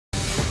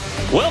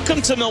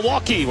Welcome to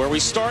Milwaukee, where we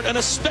start an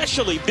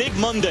especially big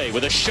Monday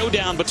with a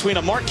showdown between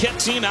a Marquette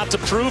team out to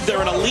prove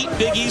they're an elite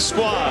Big East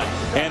squad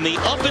and the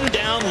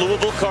up-and-down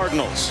Louisville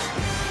Cardinals.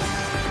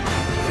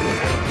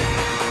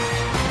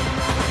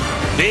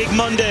 Big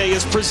Monday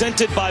is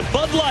presented by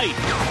Bud Light.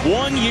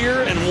 1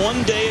 year and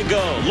 1 day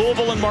ago,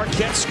 Louisville and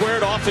Marquette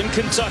squared off in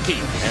Kentucky.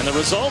 And the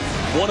result,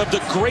 one of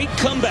the great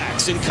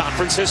comebacks in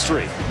conference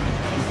history.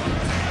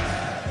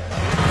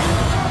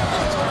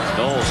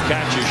 Knowles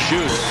catches,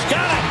 shoots.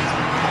 Got it!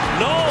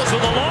 Knowles with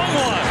a long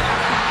one.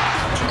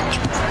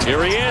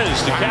 Here he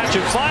is to catch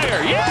and fire.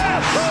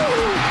 Yes!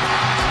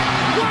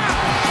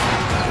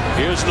 Wow!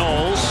 Here's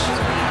Knowles.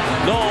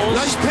 Knowles.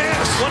 Nice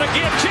pass. What a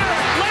give.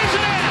 Jarrett lays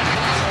it in.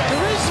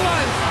 There is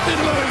life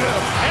in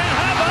Louisville. And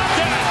how about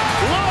that?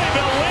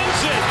 Louisville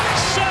wins it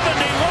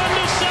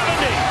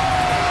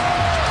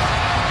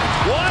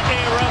 71-70. What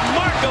a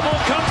remarkable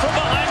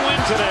come-from-behind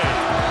win today.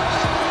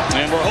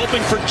 And we're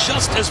hoping for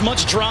just as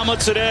much drama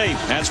today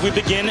as we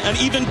begin an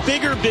even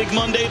bigger Big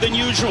Monday than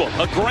usual.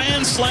 A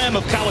grand slam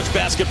of college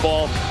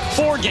basketball.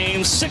 4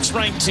 games, 6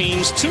 ranked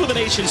teams, 2 of the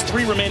nation's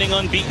 3 remaining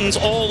unbeatens,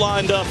 all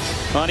lined up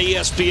on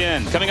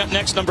ESPN. Coming up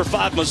next, number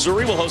 5,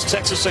 Missouri will host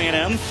Texas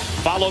A&M,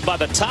 followed by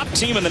the top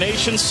team in the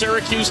nation,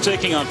 Syracuse,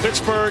 taking on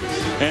Pittsburgh,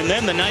 and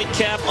then the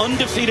nightcap,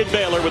 undefeated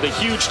Baylor with a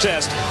huge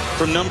test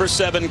from number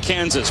 7,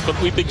 Kansas. But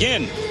we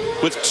begin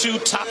with 2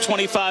 top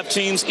 25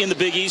 teams in the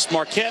Big East,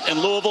 Marquette and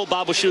Louisville,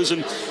 Bob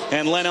Wischusen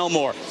and Len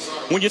Elmore.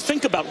 When you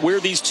think about where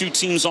these 2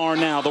 teams are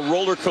now, the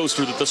roller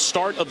coaster that the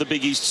start of the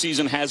Big East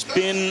season has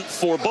been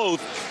for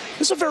both,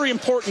 it's a very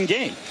important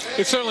game.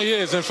 It certainly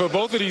is, and for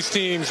both of these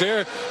teams,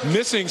 they're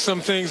missing some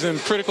things in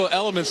critical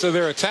elements of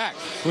their attack.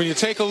 When you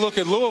take a look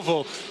at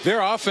Louisville, their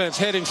offense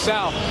heading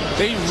south,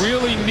 they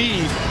really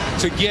need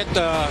to get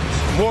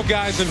more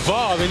guys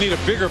involved. They need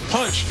a bigger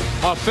punch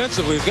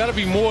offensively. It's got to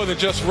be more than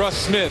just Russ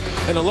Smith,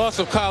 and the loss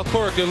of Kyle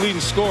Corrick, their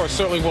leading scorer,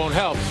 certainly won't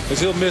help, as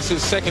he'll miss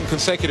his 2nd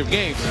consecutive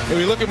game. And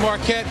we look at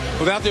Marquette,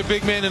 without their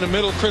big man in the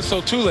middle, Chris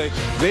O'Toole,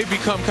 they've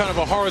become kind of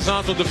a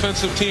horizontal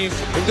defensive team.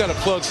 They've got to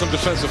plug some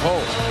defensive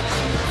holes.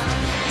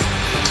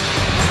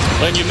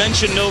 When you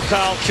mentioned no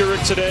Kyle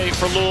Corrick today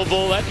for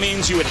Louisville, that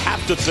means you would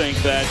have to think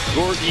that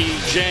Gorgui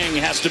Dieng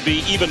has to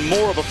be even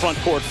more of a front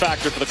court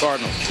factor for the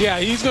Cardinals. Yeah,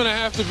 he's going to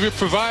have to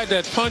provide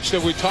that punch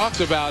that we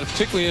talked about,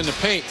 particularly in the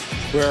paint,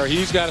 where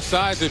he's got a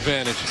size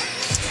advantage.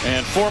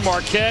 And for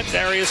Marquette,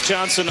 Darius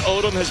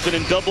Johnson-Odom has been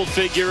in double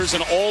figures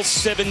in all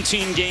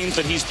 17 games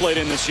that he's played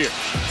in this year.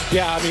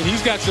 Yeah, I mean,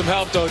 he's got some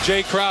help, though.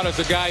 Jay Crowder's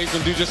a guy who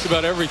can do just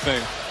about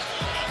everything.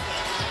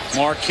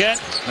 Marquette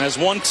has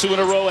won 2 in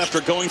a row after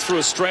going through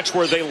a stretch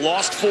where they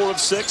lost 4 of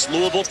 6.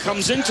 Louisville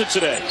comes into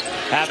today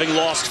having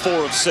lost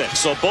 4 of 6.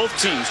 So both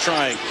teams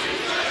trying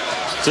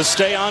to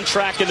stay on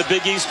track in the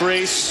Big East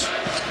race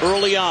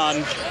early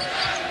on.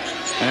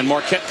 And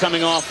Marquette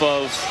coming off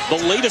of the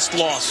latest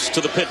loss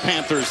to the Pitt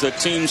Panthers that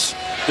teams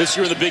this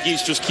year in the Big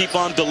East just keep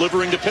on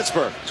delivering to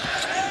Pittsburgh. So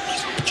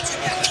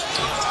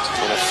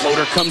the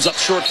floater comes up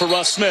short for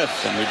Russ Smith.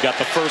 And we've got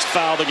the first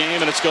foul of the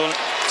game, and it's going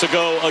to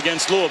go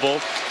against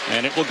Louisville,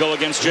 and it will go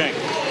against Dieng.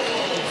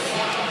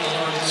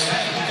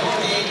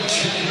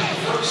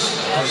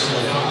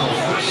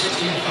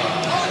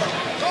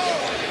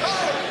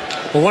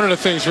 Well, one of the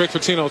things Rick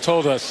Pitino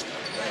told us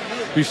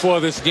before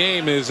this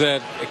game is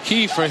that a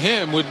key for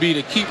him would be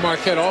to keep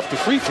Marquette off the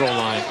free throw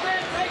line.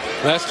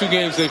 Last 2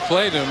 games they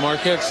played, and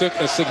Marquette took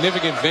a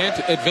significant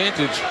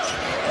advantage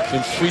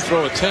in free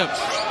throw attempts.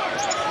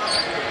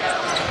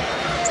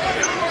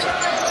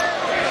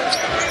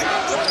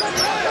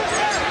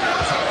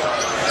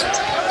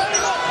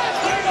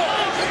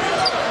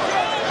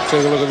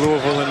 Take a look at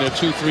Louisville in their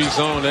 2-3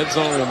 zone. That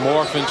zone will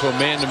morph into a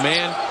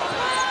man-to-man.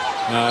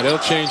 They'll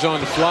change on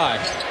the fly.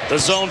 The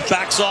zone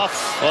backs off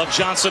of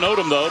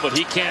Johnson-Odom, though, but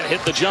he can't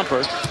hit the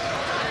jumper.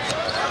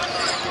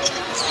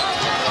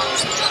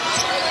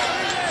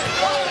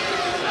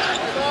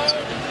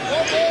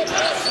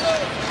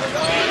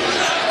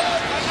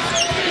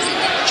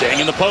 Dieng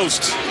in the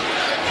post.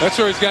 That's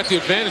where he's got the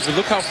advantage, but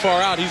look how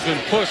far out he's been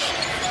pushed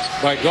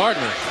by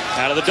Gardner.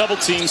 Out of the double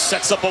team,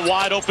 sets up a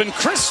wide open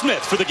Chris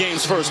Smith for the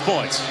game's first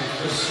points.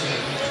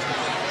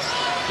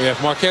 Yeah, if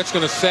Marquette's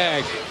going to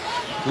sag,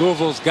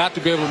 Louisville's got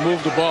to be able to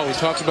move the ball. We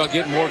talked about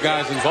getting more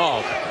guys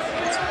involved.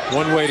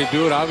 One way to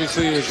do it,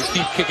 obviously, is to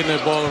keep kicking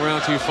that ball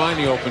around till you find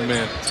the open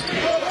man.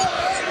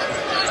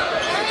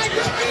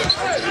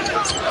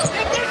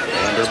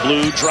 Vander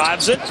Blue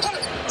drives it.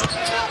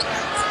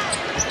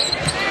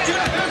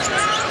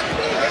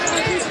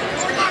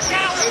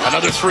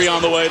 Another 3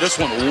 on the way. This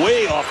one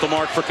way off the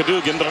mark for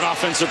Cadogan, but an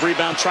offensive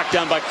rebound tracked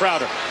down by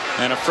Crowder.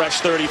 And a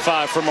fresh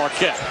 35 for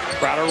Marquette.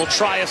 Crowder will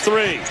try a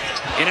 3.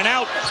 In and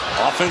out.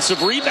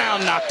 Offensive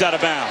rebound knocked out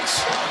of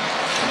bounds.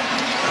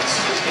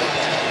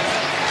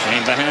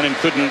 Shane Bohannon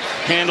couldn't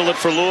handle it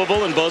for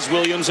Louisville, and Buzz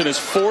Williams in his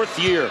 4th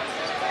year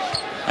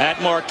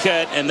at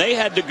Marquette, and they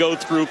had to go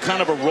through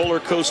kind of a roller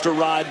coaster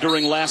ride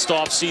during last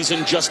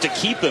offseason just to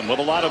keep him, with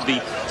a lot of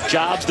the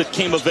jobs that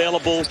came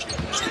available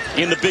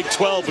in the Big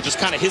 12, which is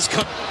kind of his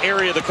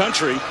area of the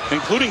country,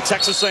 including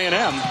Texas A&M.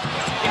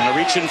 And a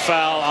reach-in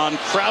foul on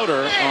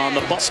Crowder on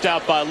the bust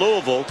out by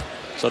Louisville.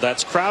 So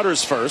that's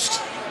Crowder's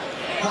first.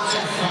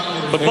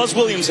 But Buzz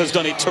Williams has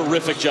done a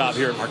terrific job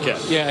here at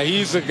Marquette. Yeah,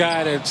 he's a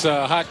guy that's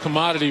a hot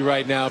commodity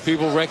right now.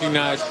 People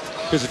recognize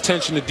his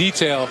attention to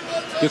detail,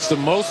 gets the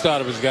most out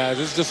of his guys.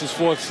 This is just his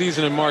 4th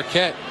season in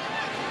Marquette,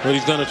 but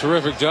he's done a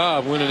terrific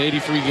job winning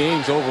 83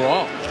 games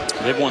overall.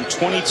 They've won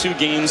 22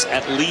 games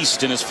at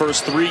least in his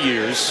first 3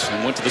 years,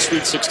 and went to the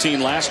Sweet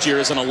 16 last year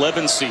as an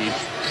 11 seed.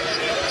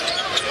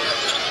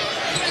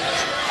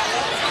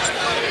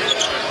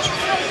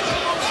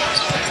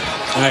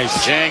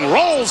 Nice. Jang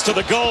rolls to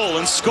the goal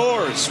and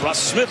scores. Russ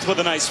Smith with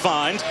a nice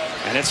find,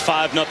 and it's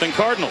 5-0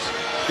 Cardinals.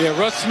 Yeah,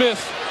 Russ Smith,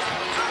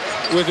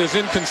 with his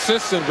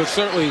inconsistent but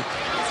certainly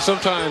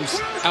sometimes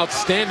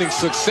outstanding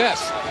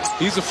success,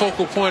 he's a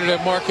focal point of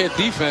that Marquette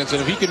defense,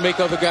 and if he can make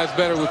other guys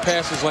better with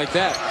passes like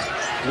that,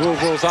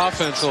 Louisville's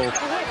offense will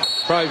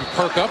probably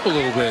perk up a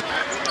little bit.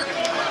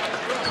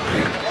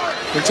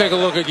 We'll take a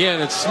look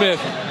again at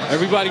Smith.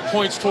 Everybody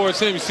points towards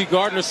him. You see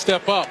Gardner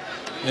step up,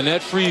 and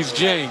that frees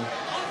Jang,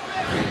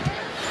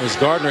 as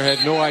Gardner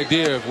had no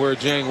idea of where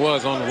Jang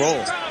was on the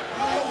roll.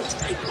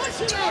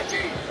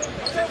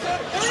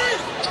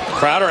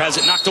 Crowder has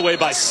it knocked away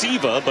by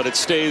Siva, but it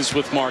stays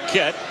with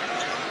Marquette.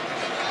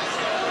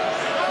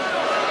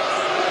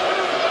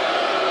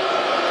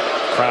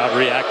 Crowd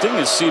reacting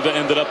as Siva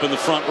ended up in the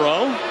front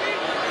row.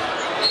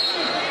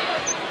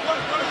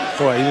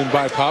 Boy, he didn't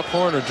buy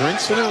popcorn or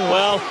drinks for him?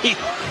 Well, he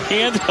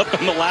ended up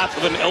in the lap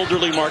of an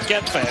elderly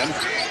Marquette fan.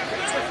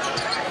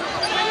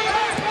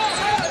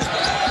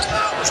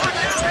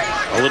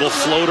 A little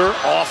floater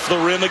off the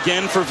rim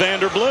again for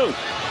Vanderblue.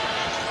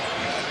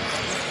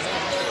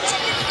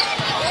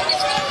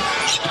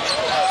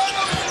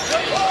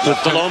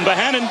 Left alone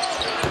Bohannon.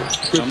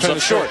 Comes up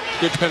short.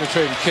 Good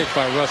penetrating kick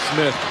by Russ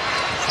Smith.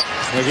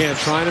 Again,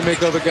 trying to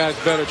make other guys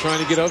better,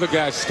 trying to get other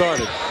guys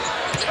started.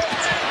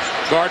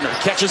 Gardner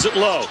catches it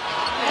low.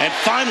 And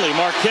finally,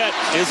 Marquette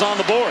is on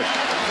the board.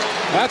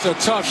 That's a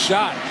tough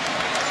shot.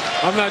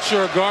 I'm not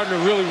sure Gardner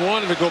really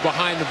wanted to go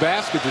behind the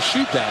basket to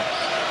shoot that.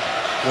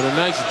 But a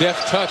nice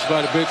deft touch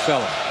by the big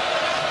fella.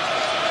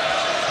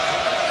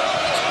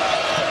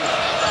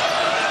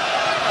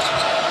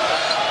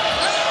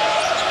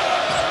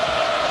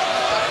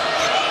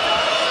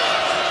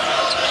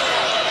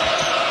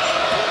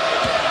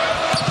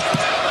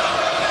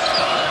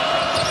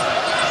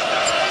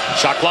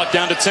 Shot clock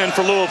down to 10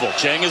 for Louisville.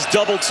 Jang is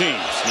double teamed.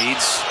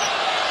 Needs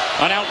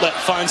an outlet.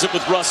 Finds it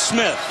with Russ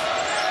Smith.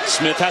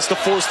 Smith has to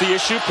force the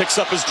issue. Picks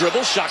up his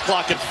dribble. Shot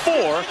clock at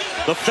 4.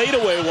 The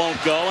fadeaway won't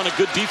go. And a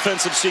good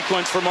defensive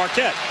sequence for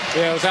Marquette.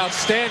 Yeah, it was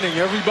outstanding.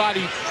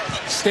 Everybody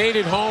stayed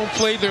at home,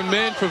 played their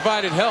men,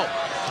 provided help.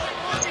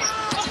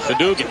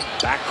 Cadogan.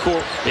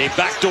 A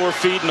backdoor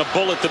feed and a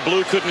bullet that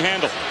Blue couldn't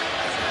handle.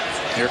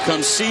 Here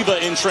comes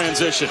Siva in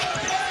transition.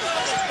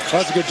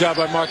 That's a good job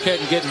by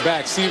Marquette in getting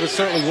back. Siva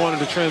certainly wanted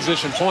the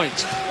transition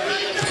points.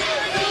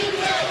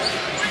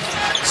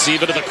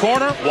 Siva to the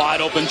corner.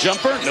 Wide open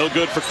jumper. No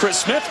good for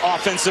Chris Smith.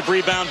 Offensive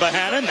rebound by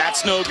Hannon.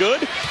 That's no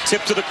good.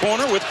 Tip to the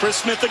corner with Chris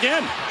Smith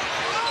again.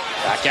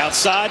 Back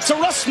outside to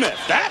Russ Smith.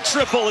 That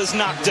triple is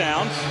knocked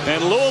down.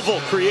 And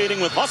Louisville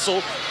creating with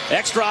hustle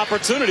extra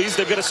opportunities.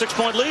 They've got a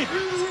 6-point lead.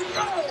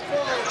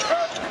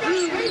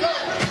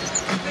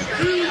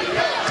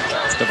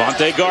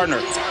 Devontae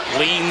Gardner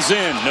leans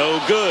in.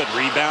 No good.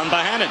 Rebound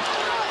by Hannon.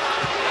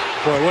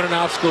 Boy, what an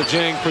obstacle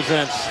Jang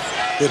presents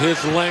with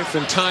his length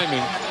and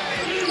timing.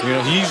 You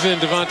know, he's in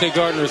Devontae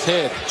Gardner's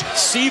head.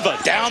 Siva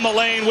down the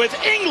lane with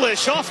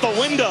English off the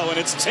window, and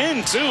it's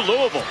 10-2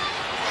 Louisville.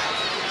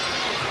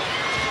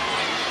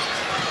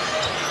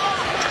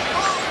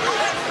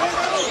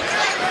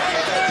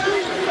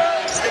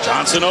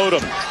 Johnson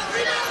Odom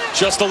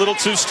just a little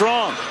too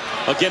strong.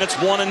 Again,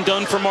 it's one and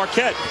done for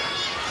Marquette.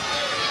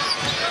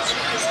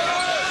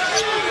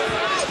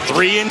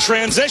 3 in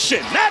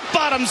transition. That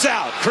bottoms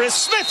out. Chris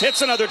Smith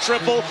hits another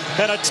triple,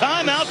 and a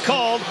timeout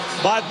called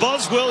by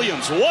Buzz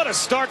Williams. What a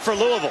start for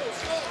Louisville.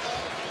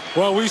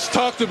 Well, we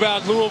talked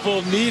about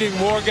Louisville needing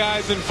more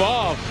guys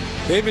involved.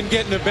 They've been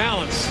getting a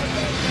balance.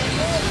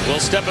 We'll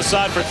step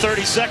aside for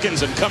 30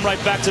 seconds and come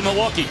right back to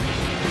Milwaukee.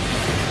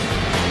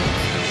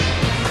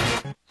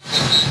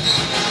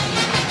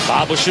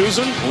 Bob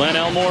Wischusen, Len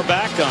Elmore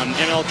back on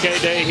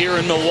MLK Day here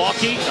in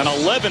Milwaukee. An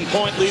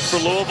 11-point lead for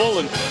Louisville,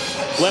 and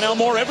Len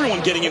Elmore,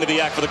 everyone getting into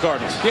the act for the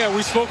Cardinals. Yeah,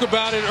 we spoke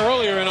about it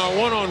earlier in our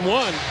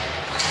one-on-one.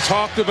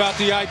 Talked about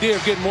the idea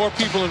of getting more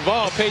people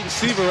involved. Peyton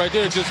Siva right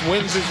there just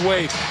wins his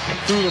way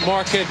through the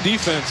Marquette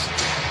defense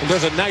and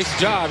does a nice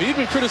job. He'd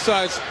been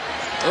criticized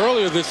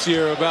earlier this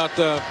year about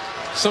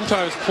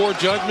sometimes poor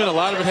judgment. A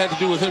lot of it had to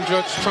do with him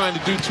just trying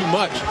to do too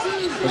much.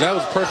 But that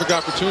was a perfect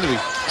opportunity.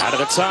 Out of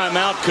the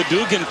timeout,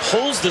 Cadogan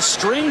pulls the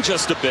string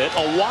just a bit.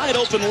 A wide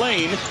open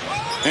lane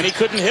and he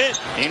couldn't hit.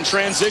 In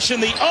transition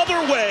the other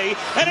way,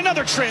 and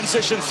another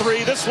transition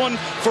three. This one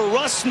for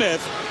Russ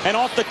Smith, and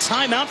off the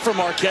timeout for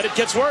Marquette, it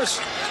gets worse.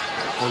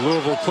 Well,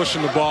 Louisville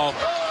pushing the ball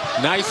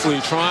nicely,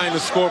 trying to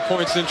score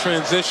points in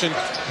transition,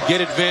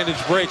 get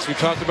advantage breaks. We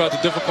talked about the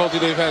difficulty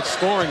they've had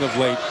scoring of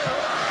late.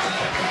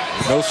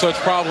 No such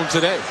problem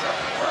today.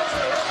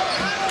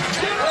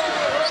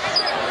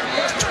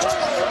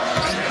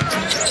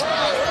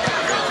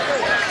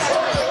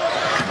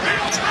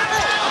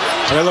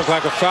 That looked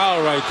like a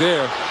foul right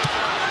there.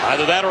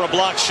 Either that or a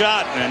blocked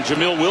shot, and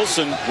Jamil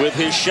Wilson with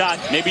his shot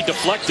maybe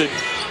deflected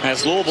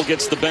as Louisville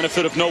gets the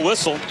benefit of no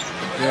whistle.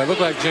 Yeah, it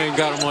looked like Jane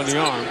got him on the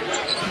arm.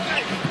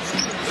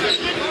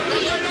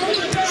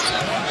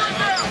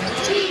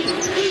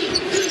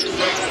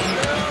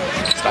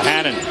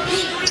 Hannon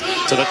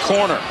to the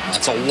corner.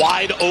 That's a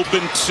wide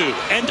open two.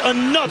 And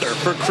another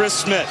for Chris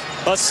Smith.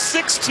 A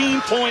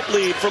 16-point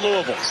lead for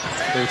Louisville.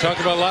 We talked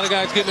about a lot of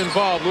guys getting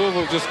involved.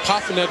 Louisville just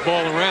popping that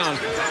ball around,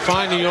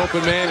 finding the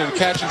open man in a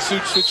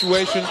catch-and-shoot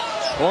situation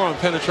or on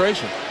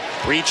penetration.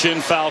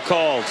 Reach-in foul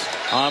called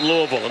on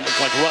Louisville. It looked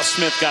like Russ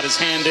Smith got his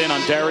hand in on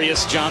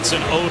Darius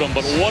Johnson-Odom.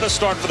 But what a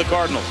start for the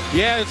Cardinals.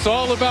 Yeah, it's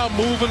all about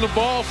moving the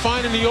ball,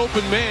 finding the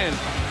open man.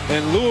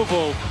 And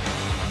Louisville,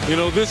 you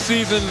know, this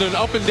season, they're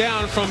up and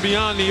down from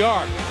beyond the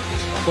arc.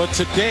 But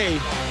today,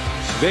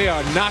 they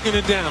are knocking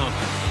it down.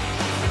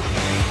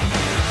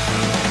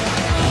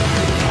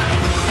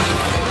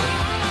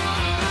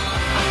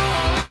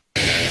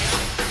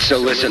 So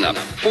listen up.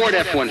 Ford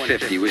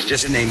F-150 was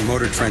just named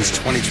Motor Trend's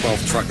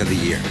 2012 Truck of the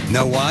Year.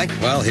 Know why?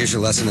 Well, here's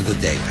your lesson of the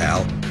day,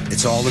 pal.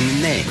 It's all in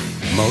the name.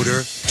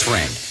 Motor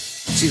Trend.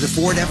 See, the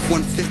Ford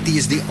F-150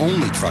 is the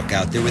only truck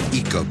out there with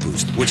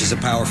EcoBoost, which is a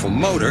powerful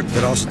motor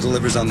that also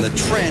delivers on the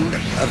trend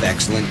of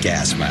excellent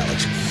gas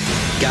mileage.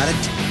 Got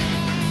it?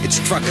 It's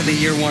Truck of the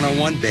Year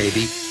 101,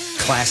 baby.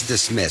 Class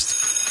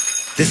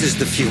dismissed. This is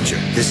the future.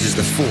 This is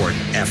the Ford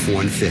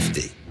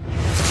F-150.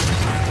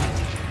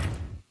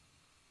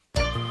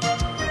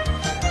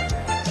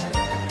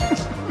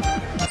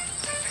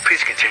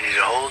 Please continue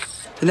to hold.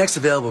 The next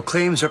available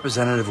claims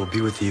representative will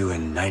be with you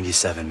in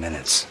 97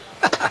 minutes.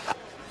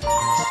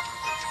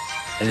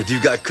 And if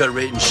you've got cut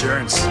rate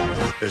insurance,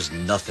 there's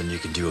nothing you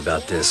can do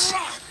about this.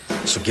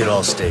 So get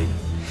Allstate.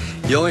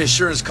 The only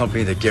insurance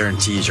company that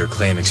guarantees your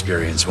claim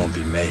experience won't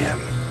be mayhem.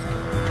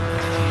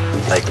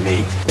 Like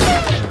me.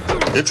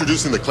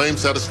 Introducing the Claim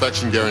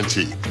Satisfaction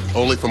Guarantee,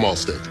 only from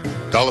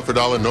Allstate. Dollar for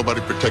dollar,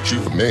 nobody protects you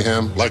from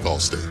mayhem like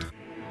Allstate.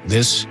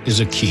 This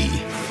is a key.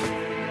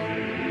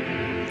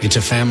 It's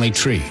a family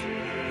tree.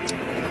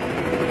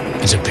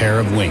 It's a pair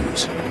of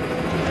wings.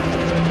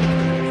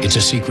 It's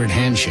a secret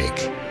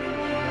handshake.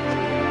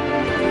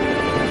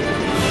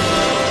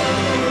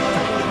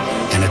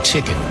 And a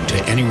ticket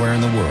to anywhere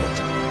in the world.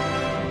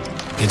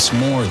 It's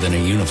more than a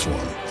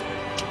uniform.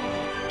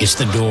 It's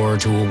the door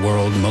to a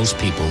world most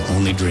people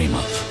only dream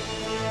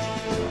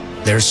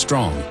of. There's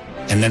Strong,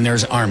 and then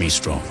there's Army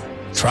Strong.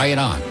 Try it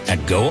on at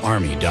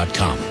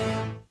GoArmy.com.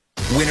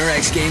 Winter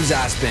X Games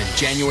Aspen,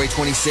 January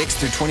 26th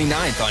through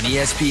 29th on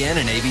ESPN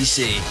and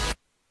ABC.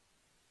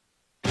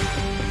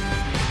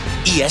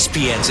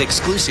 ESPN's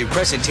exclusive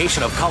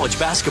presentation of college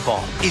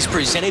basketball is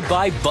presented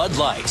by Bud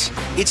Light.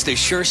 It's the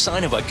sure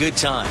sign of a good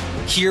time.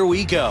 Here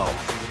we go.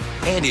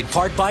 And in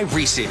part by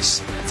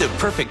Reese's, the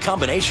perfect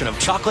combination of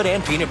chocolate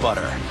and peanut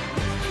butter.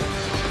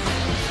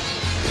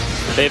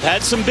 They've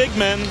had some big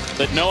men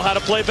that know how to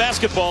play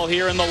basketball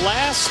here in the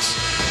last...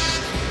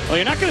 Well,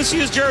 you're not going to see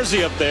his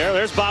jersey up there.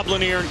 There's Bob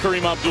Lanier and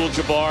Kareem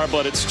Abdul-Jabbar,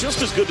 but it's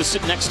just as good to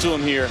sit next to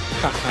him here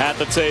at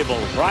the table.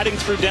 Riding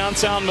through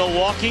downtown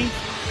Milwaukee.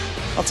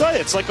 I'll tell you,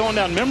 it's like going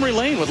down memory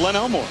lane with Len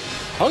Elmore.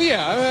 Oh,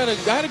 yeah, I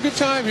had a good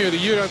time here the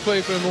year I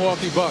played for the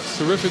Milwaukee Bucks.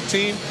 Terrific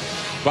team.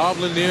 Bob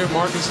Lanier,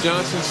 Marcus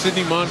Johnson,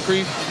 Sidney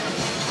Moncrief.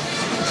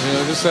 You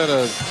know, just had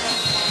a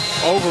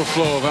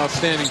overflow of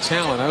outstanding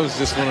talent. I was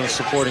just one of the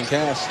supporting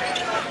cast.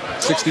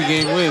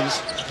 60-game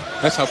wins.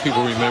 That's how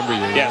people remember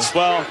you. Yes,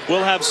 well,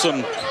 we'll have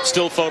some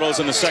still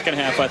photos in the second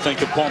half, I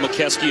think, of Paul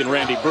McKeskey and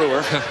Randy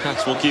Brewer.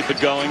 So we'll keep it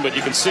going. But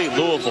you can see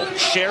Louisville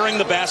sharing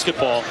the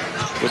basketball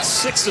with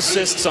 6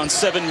 assists on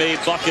 7 made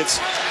buckets.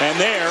 And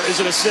there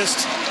is an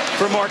assist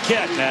for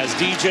Marquette as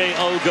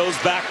DJ-O goes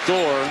back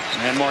door.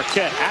 And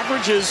Marquette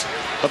averages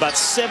about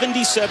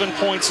 77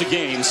 points a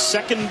game,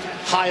 second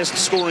highest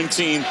scoring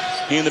team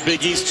in the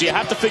Big East. So you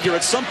have to figure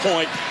at some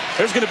point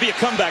there's going to be a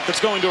comeback that's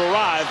going to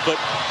arrive, but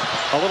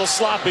a little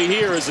sloppy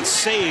here as it's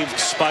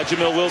saved by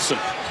Jamil Wilson.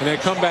 And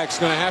that comeback's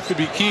going to have to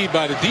be keyed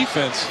by the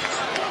defense.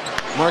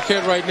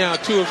 Marquette right now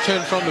 2 of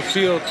 10 from the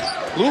field.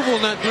 Louisville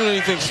not doing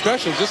anything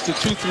special, just a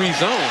 2-3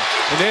 zone.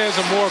 And there's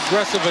a more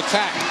aggressive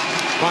attack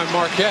by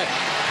Marquette.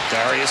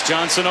 Darius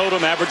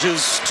Johnson-Odom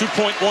averages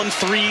 2.1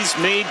 threes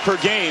made per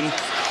game.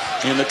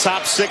 In the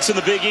top 6 in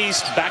the Big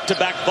East,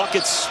 back-to-back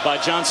buckets by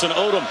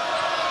Johnson-Odom.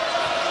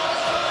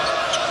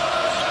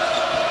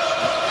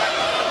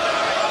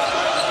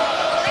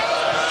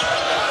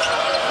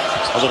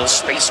 A little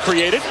space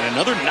created, and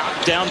another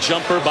knockdown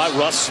jumper by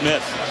Russ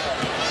Smith.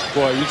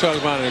 Boy, you talk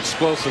about an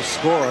explosive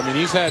scorer. I mean,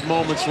 he's had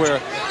moments where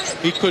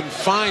he couldn't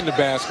find the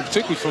basket,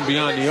 particularly from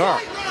beyond the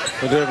arc.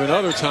 But there have been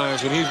other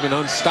times when he's been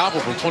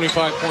unstoppable.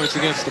 25 points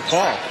against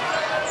DePaul.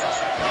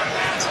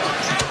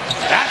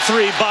 That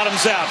three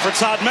bottoms out for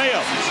Todd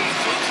Mayo.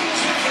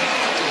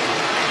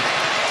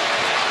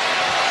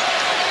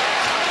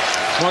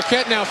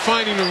 Marquette now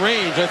finding the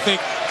range. I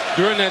think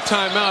during that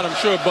timeout, I'm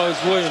sure Buzz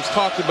Williams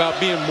talked about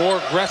being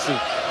more aggressive,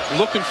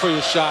 looking for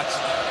your shots,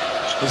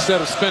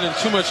 instead of spending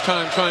too much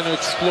time trying to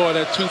explore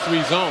that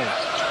 2-3 zone.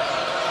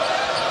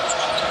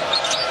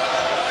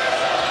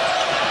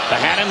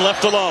 Bohannon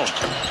left alone.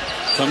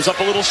 Comes up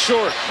a little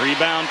short.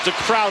 Rebound to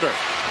Crowder.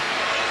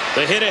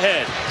 The hit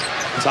ahead.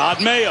 Todd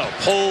Mayo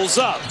pulls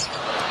up.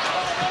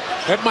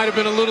 That might have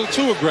been a little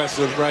too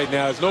aggressive right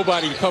now. There's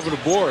nobody to cover the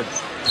board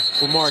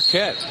for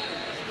Marquette.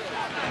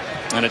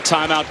 And a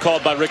timeout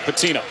called by Rick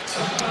Pitino.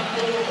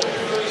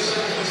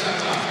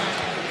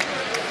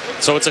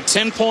 So it's a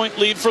 10-point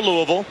lead for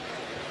Louisville.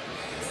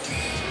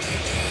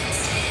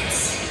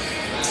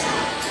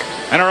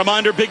 And a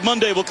reminder, Big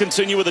Monday will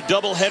continue with a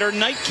doubleheader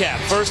nightcap.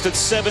 First at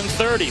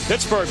 7:30.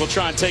 Pittsburgh will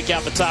try and take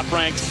out the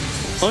top-ranked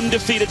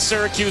undefeated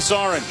Syracuse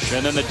Orange.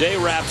 And then the day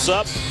wraps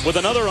up with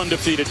another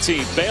undefeated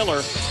team,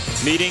 Baylor,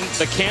 meeting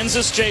the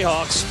Kansas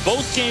Jayhawks.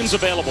 Both games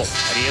available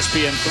at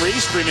ESPN3,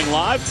 streaming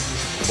live.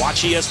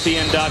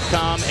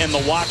 WatchESPN.com and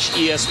the Watch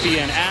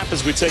ESPN app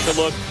as we take a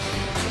look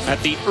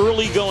at the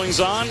early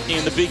goings-on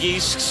in the Big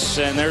East.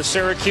 And there's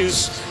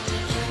Syracuse.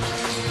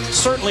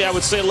 Certainly, I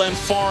would say, Len,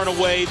 far and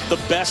away the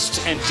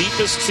best and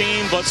deepest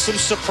team, but some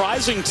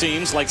surprising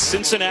teams like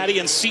Cincinnati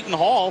and Seton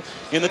Hall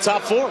in the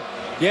top four.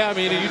 Yeah, I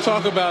mean, you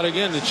talk about,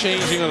 again, the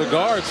changing of the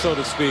guard, so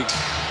to speak.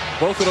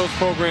 Both of those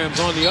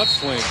programs on the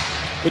upswing.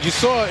 But you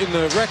saw in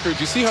the record,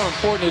 you see how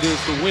important it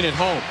is to win at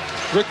home.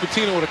 Rick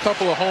Pitino with a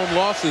couple of home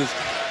losses,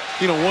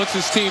 you know, wants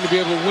his team to be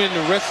able to win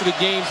the rest of the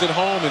games at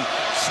home and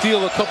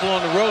steal a couple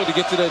on the road to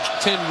get to that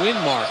 10-win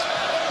mark,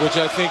 which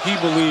I think he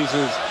believes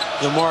is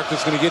the mark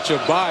that's going to get you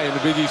a bye in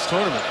the Big East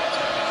tournament.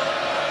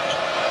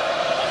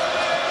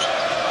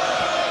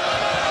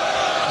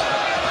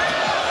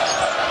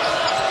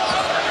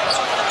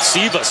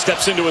 Siva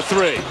steps into a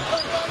three.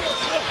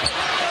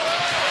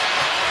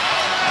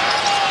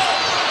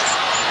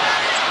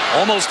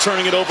 Almost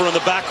turning it over in the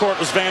backcourt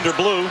was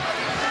Vanderblue.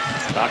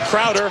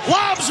 Crowder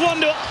lobs one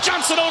to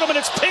Johnson Odom, and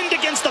it's pinned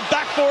against the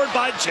backboard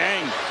by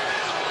Jang.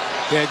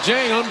 Yeah,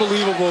 Jang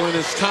unbelievable in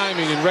his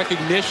timing and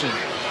recognition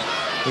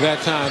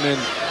that time.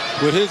 And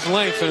with his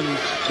length and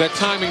that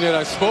timing that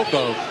I spoke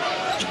of,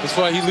 that's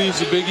why he leads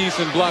the Big East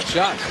in block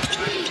shots.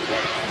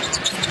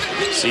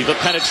 Siva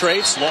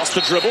penetrates, lost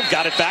the dribble,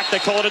 got it back. They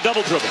call it a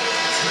double dribble.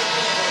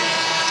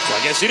 So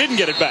I guess he didn't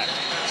get it back.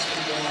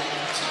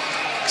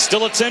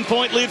 Still a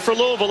 10-point lead for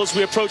Louisville as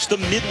we approach the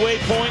midway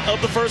point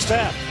of the first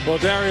half. Well,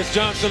 Darius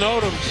Johnson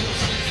Odom,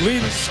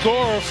 leading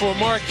scorer for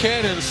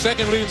Marquette and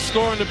second leading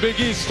scorer in the Big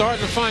East, starting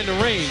to find the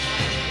range.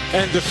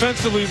 And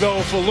defensively,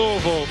 though, for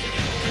Louisville,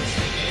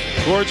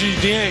 Gorgui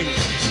Dieng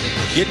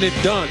getting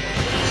it done.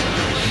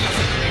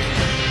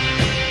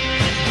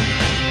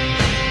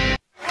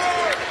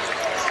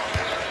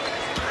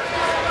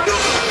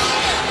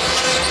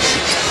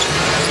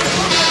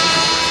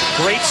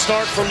 Great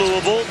start for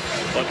Louisville,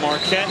 but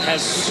Marquette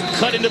has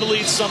cut into the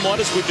lead somewhat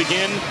as we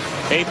begin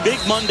a Big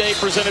Monday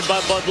presented by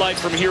Bud Light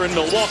from here in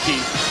Milwaukee,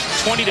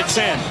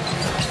 20-10.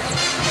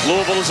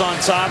 Louisville is on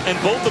top, and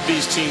both of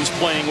these teams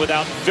playing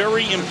without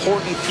very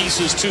important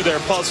pieces to their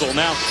puzzle.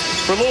 Now,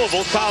 for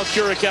Louisville, Kyle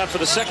Kuric out for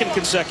the second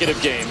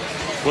consecutive game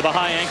with a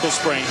high ankle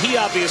sprain. He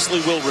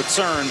obviously will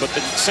return, but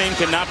the same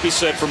cannot be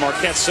said for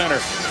Marquette center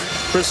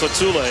Chris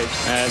Otule,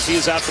 as he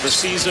is out for the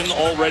season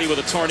already with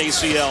a torn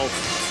ACL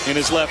in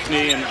his left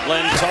knee. And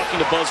Len, talking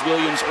to Buzz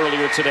Williams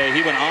earlier today,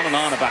 he went on and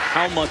on about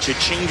how much it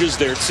changes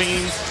their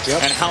team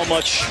and how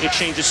much it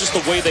changes just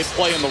the way they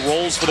play and the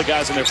roles for the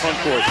guys in their front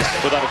court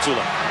without Otule.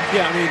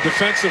 Yeah, I mean,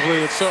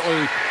 defensively, it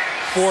certainly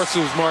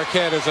forces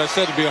Marquette, as I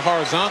said, to be a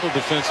horizontal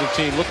defensive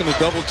team, looking to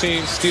double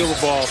team, steal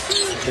the ball.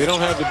 They don't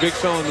have the big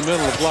fella in the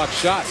middle to block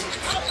shots.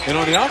 And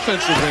on the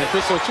offensive end,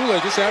 Chris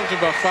Otule just averaging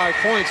about 5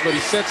 points, but he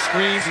sets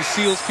screens, he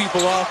seals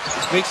people off,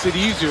 makes it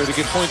easier to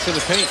get points in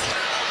the paint.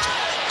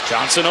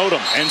 Johnson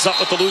Odom ends up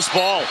with the loose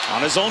ball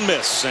on his own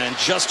miss, and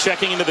just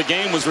checking into the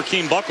game was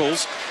Rakeem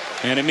Buckles,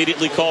 and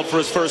immediately called for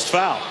his first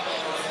foul.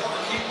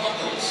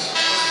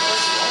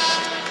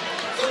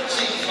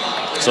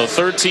 So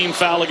third team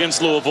foul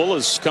against Louisville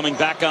is coming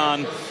back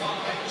on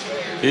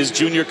is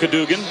Junior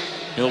Cadogan.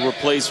 He'll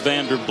replace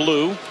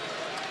Vanderblue.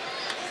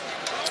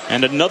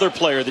 And another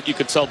player that you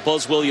could tell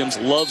Buzz Williams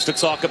loves to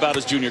talk about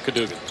is Junior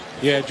Cadogan.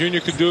 Yeah, Junior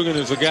Cadogan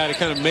is a guy that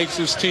kind of makes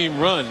his team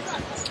run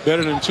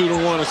better than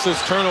 2-to-1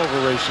 assist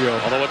turnover ratio.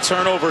 Although a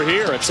turnover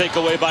here, a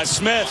takeaway by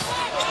Smith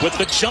with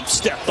the jump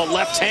step, the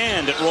left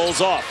hand, it rolls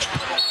off.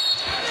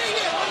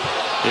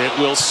 It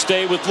will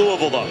stay with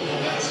Louisville, though.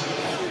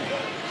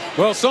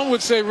 Well, some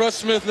would say Russ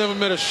Smith never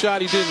met a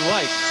shot he didn't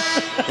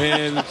like.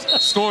 And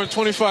scoring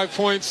 25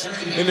 points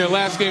in their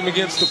last game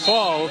against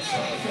DePaul,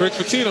 Rick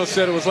Pitino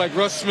said it was like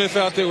Russ Smith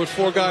out there with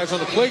 4 guys on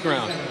the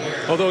playground.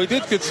 Although he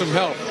did get some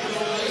help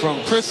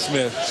from Chris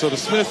Smith. So the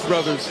Smith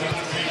brothers,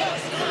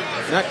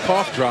 not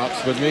cough drops,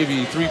 but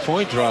maybe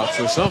 3-point drops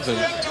or something.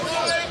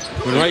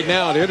 And right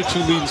now, they're the 2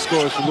 leading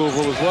scorers for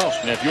Louisville as well.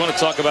 And if you want to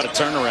talk about a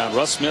turnaround,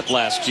 Russ Smith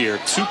last year,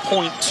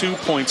 2.2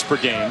 points per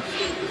game.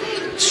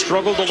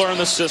 Struggled to learn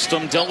the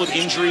system, dealt with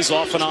injuries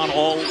off and on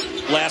all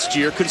last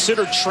year,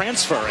 considered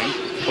transferring,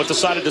 but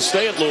decided to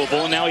stay at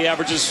Louisville, and now he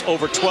averages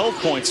over 12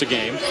 points a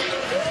game.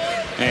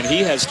 And he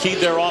has keyed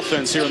their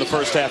offense here in the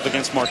first half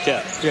against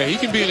Marquette. Yeah, he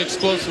can be an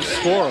explosive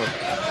scorer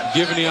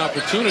given the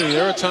opportunity.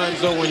 There are times,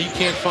 though, when he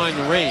can't find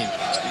the range.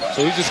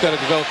 So he's just got to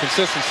develop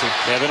consistency.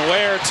 Kevin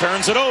Ware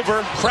turns it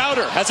over.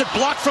 Crowder has it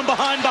blocked from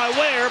behind by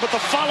Ware, but the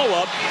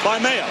follow-up by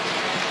Mayo.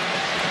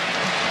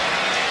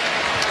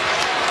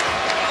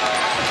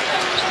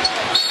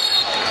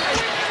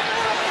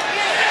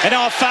 And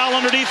now a foul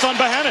underneath on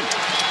Bohannon,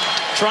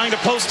 trying to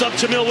post up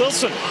Jamil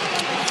Wilson.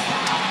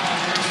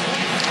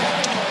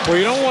 Well,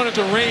 you don't want it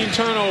to rain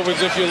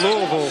turnovers if you're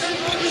Louisville.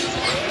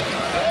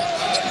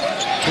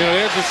 You know,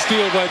 there's a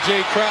steal by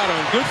Jay Crowder,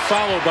 and good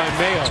follow by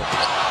Mayo.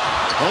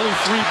 Only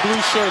 3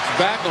 blue shirts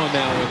back on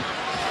that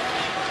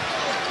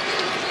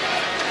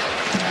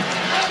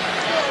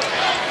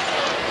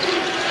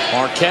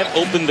one. Marquette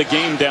opened the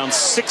game down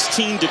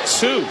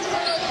 16-2.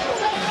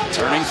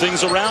 Turning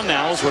things around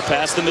now as we're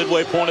past the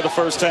midway point of the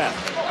first half.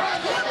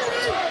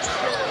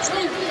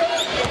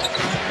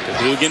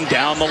 Dugan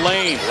down the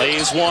lane,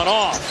 lays one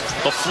off.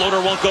 The floater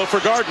won't go for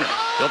Gardner.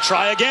 He'll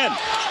try again.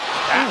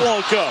 That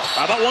won't go.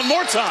 How about one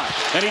more time?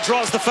 And he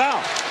draws the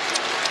foul.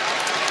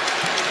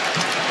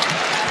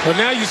 But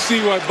now you see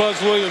why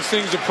Buzz Williams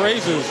sings the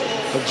praises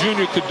of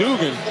Junior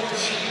Cadogan.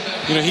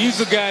 You know, he's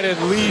the guy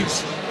that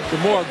leads the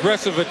more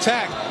aggressive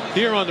attack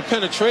here on the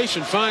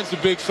penetration, finds the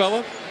big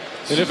fella.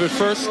 And if at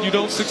first you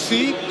don't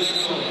succeed,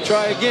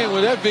 try again.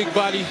 With that big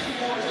body,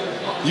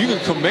 you can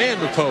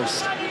command the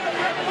post.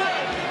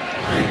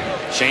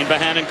 Shane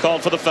Bohannon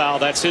called for the foul.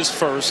 That's his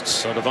first.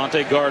 So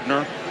Devontae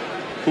Gardner,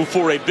 who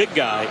for a big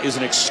guy is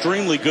an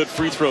extremely good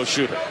free throw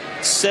shooter.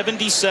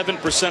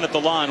 77% at the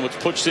line, which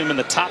puts him in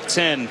the top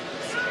 10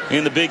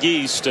 in the Big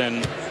East.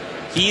 And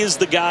he is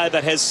the guy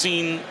that has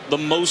seen the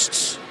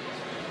most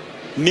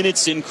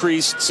minutes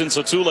increased since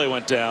Otule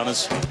went down,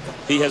 as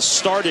he has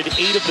started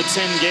 8 of the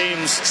 10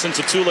 games since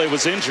Otule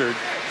was injured,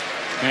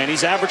 and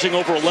he's averaging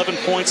over 11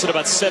 points and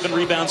about 7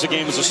 rebounds a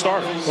game as a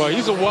starter. Well,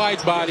 he's a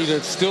wide body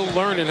that's still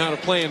learning how to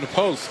play in the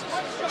post,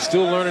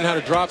 still learning how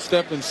to drop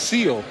step and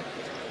seal.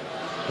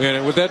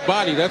 And with that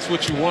body, that's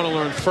what you want to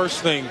learn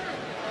first thing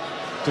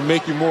to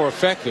make you more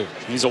effective.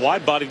 He's a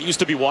wide body that used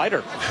to be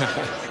wider.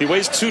 He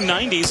weighs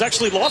 290. He's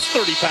actually lost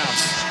 30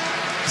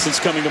 pounds since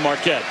coming to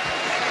Marquette.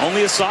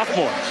 Only a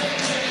sophomore.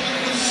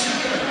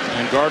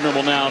 And Gardner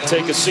will now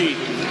take a seat.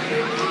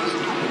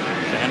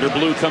 Vander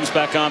Blue comes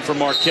back on for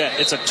Marquette.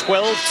 It's a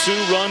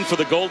 12-2 run for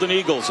the Golden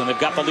Eagles, and they've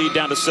got the lead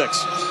down to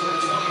 6.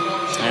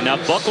 And now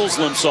Buckles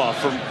limps off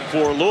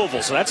for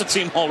Louisville. So that's a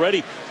team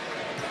already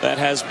that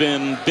has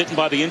been bitten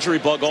by the injury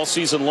bug all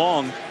season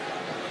long.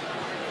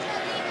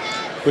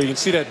 But you can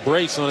see that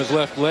brace on his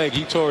left leg.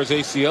 He tore his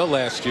ACL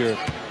last year.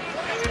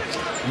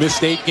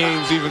 Missed 8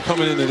 games even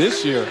coming into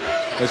this year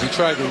as he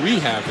tried to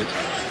rehab it.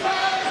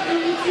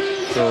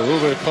 So a little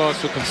bit of cause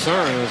for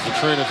concern as the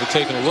trainers are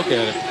taking a look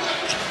at it.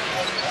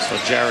 So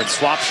Jared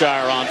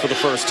Swapshire on for the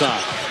first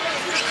time.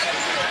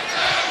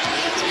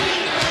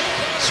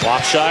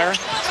 Swapshire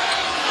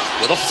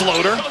with a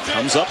floater,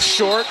 comes up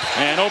short,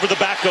 and over the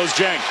back goes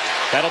Jang.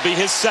 That'll be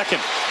his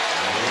second.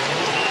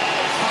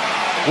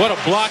 What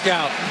a block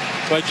out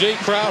by Jay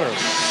Crowder.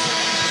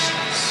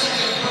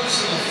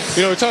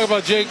 You know, we talk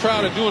about Jay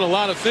Crowder doing a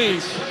lot of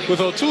things. With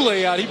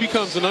Otule out, he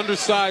becomes an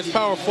undersized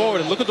power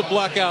forward. And look at the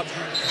block out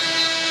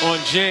on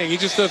Jang. He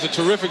just does a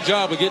terrific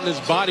job of getting his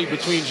body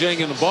between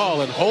Jang and the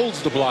ball and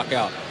holds the block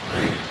out.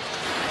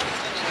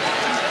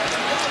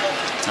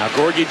 Now,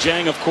 Gorgui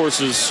Dieng, of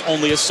course, is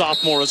only a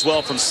sophomore as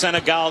well, from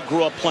Senegal,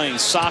 grew up playing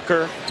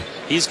soccer.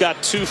 He's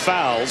got 2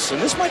 fouls,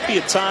 and this might be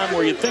a time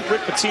where you think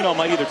Rick Pitino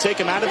might either take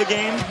him out of the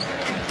game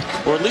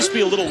or at least be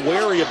a little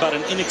wary about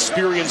an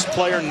inexperienced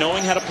player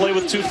knowing how to play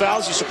with 2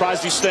 fouls. You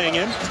surprised he's staying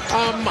in?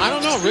 I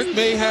don't know. Rick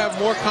may have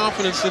more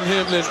confidence in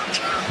him than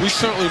we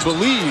certainly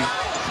believe.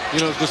 You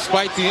know,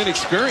 despite the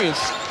inexperience,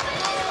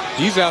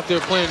 he's out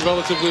there playing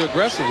relatively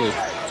aggressively.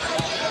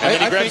 And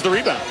then he grabs the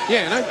rebound.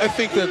 Yeah, and I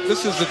think that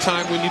this is the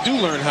time when you do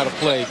learn how to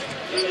play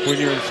when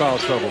you're in foul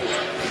trouble.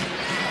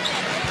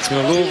 You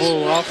know,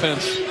 Louisville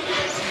offense,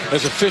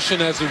 as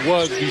efficient as it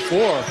was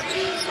before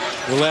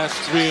the last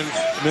 3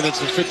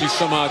 minutes and 50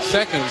 some odd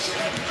seconds,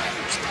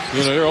 you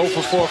know, they're 0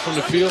 for 4 from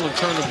the field and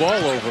turn the ball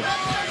over.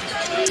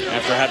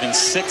 After having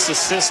 6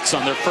 assists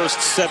on their first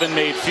 7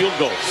 made field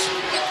goals.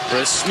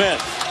 Chris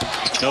Smith,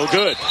 no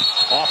good.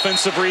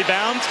 Offensive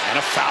rebound and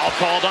a foul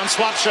called on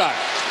Swapshire.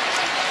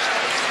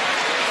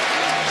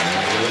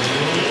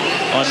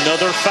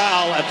 Another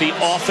foul at the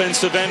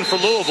offensive end for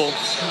Louisville.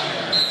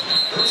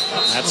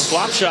 That's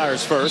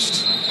Swapshire's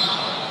first.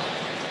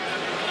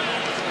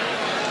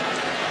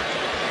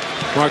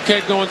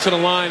 Marquette going to the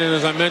line, and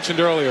as I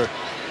mentioned earlier,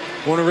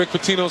 one of Rick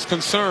Pitino's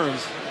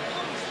concerns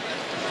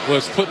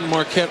was putting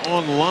Marquette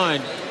on the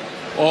line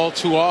all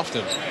too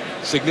often.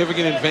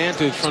 Significant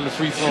advantage from the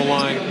free throw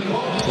line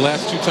the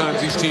last 2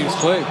 times these teams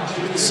played.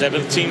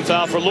 7th team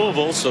foul for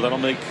Louisville, so that'll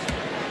make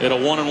it a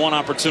 1-and-1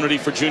 opportunity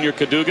for Junior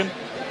Cadogan.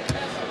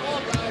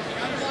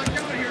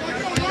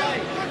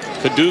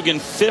 Cadogan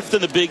 5th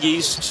in the Big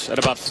East at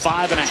about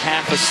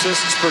 5.5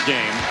 assists per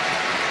game.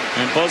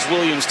 And Buzz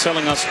Williams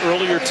telling us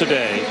earlier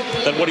today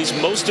that what he's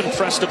most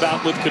impressed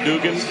about with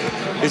Cadogan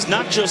is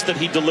not just that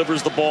he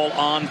delivers the ball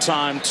on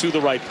time to the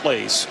right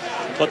place,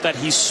 but that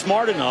he's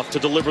smart enough to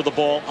deliver the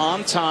ball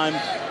on time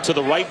to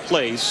the right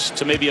place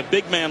to maybe a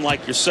big man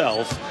like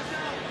yourself,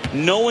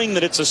 knowing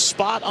that it's a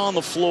spot on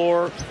the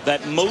floor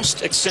that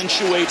most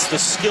accentuates the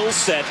skill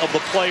set of the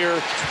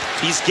player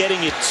he's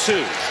getting it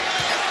to.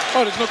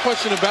 Oh, there's no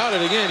question about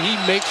it. Again, he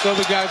makes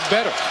other guys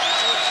better.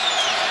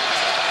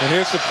 And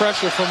here's the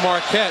pressure from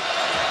Marquette.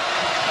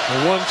 A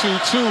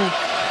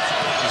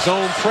 1-2-2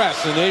 zone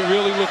press, and they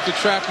really look to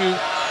trap you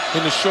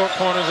in the short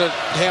corners at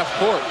half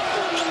court.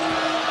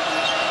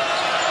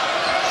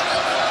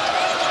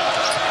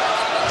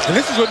 And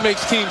this is what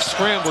makes teams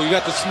scramble. You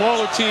got the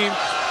smaller team,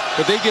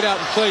 but they get out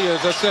and play,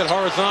 as I said,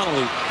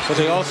 horizontally, but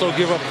they also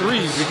give up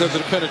threes because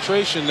of the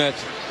penetration that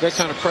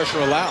kind of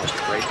pressure allows.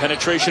 Great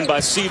penetration by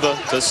Siva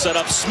to set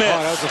up Smith.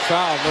 Oh, that was a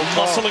foul. No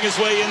Muscling his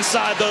way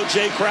inside, though,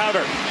 Jay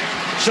Crowder.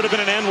 Should have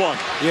been an N1.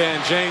 Yeah,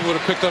 and Jane would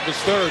have picked up his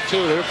 3rd,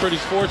 too. They were pretty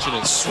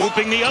fortunate.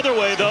 Swooping the other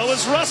way, though,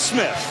 is Russ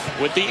Smith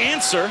with the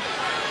answer.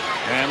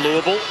 And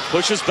Louisville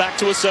pushes back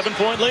to a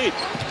 7-point lead.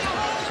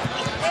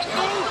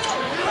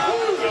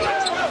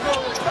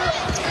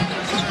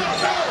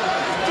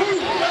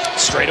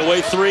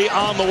 Straightaway 3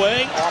 on the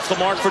way. Off the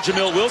mark for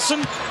Jamil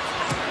Wilson.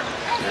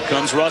 Here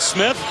comes Russ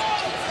Smith.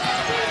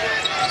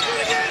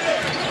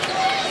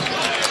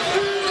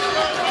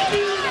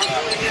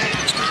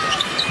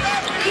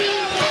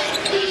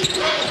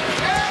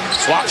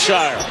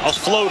 Swapshire, a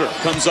floater,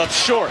 comes up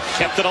short,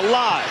 kept it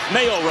alive.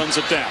 Mayo runs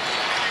it down.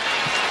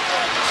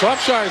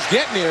 Swapshire's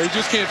getting there, he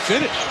just can't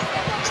finish.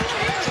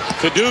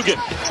 Cadogan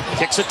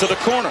kicks it to the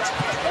corner.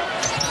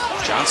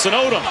 Johnson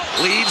Odom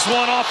leaves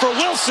one off for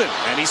Wilson,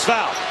 and he's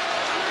fouled.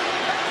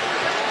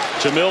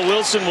 Jamil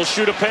Wilson will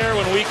shoot a pair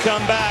when we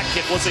come back.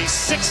 It was a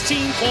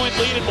 16-point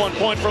lead at one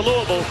point for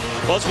Louisville.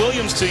 Buzz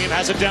Williams' team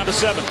has it down to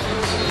 7.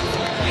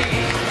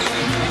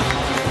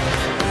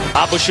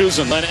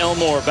 Abushusen, Len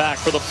Elmore back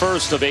for the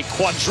first of a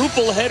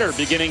quadruple header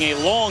beginning a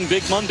long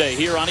Big Monday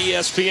here on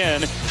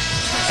ESPN.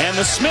 And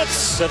the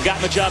Smiths have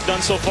gotten the job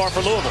done so far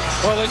for Louisville.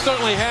 Well, they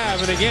certainly have.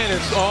 And again,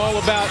 it's all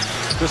about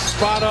the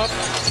spot up,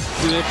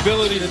 the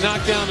ability to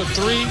knock down the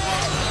 3.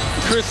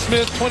 Chris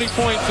Smith, 20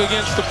 points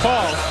against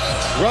DePaul.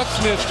 Russ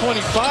Smith,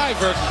 25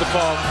 versus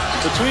DePaul.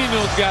 Between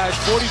those guys,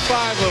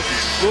 45 of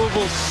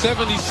Louisville's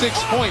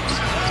 76 points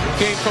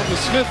came from the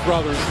Smith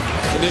brothers.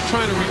 And they're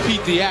trying to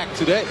repeat the act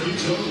today.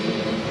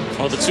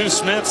 Well, the 2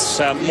 Smiths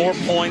have more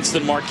points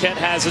than Marquette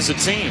has as a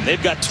team.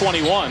 They've got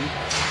 21,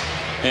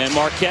 and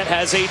Marquette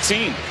has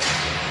 18.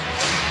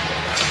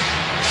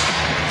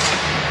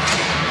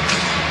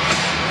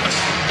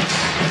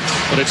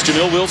 But it's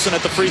Jamil Wilson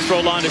at the free throw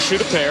line to shoot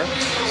a pair.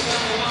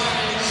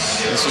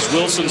 This is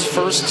Wilson's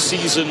first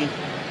season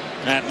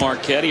at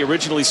Marquette. He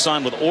originally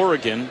signed with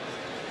Oregon.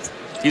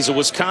 He's a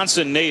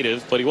Wisconsin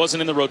native, but he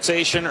wasn't in the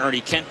rotation.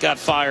 Ernie Kent got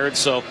fired,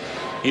 so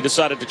he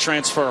decided to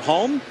transfer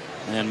home.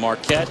 And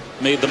Marquette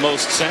made the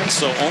most sense.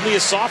 So only a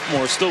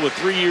sophomore, still with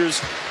 3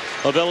 years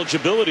of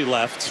eligibility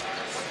left.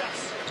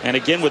 And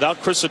again,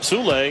 without Chris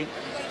Atule,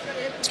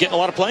 it's getting a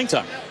lot of playing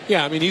time.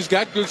 Yeah, I mean, he's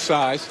got good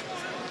size.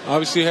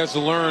 Obviously has to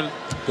learn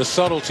the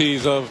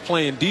subtleties of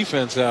playing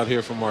defense out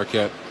here for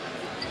Marquette.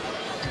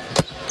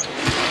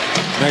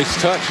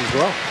 Nice touch as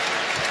well.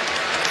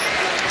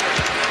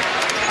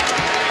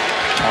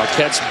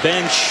 Marquette's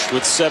bench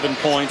with 7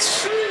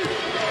 points.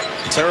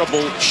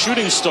 Terrible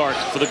shooting start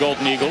for the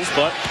Golden Eagles,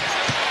 but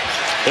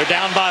they're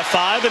down by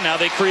 5, and now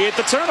they create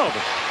the turnover.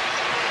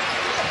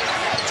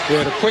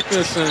 Yeah, the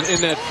quickness in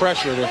that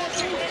pressure. The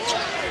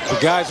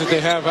guys that they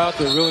have out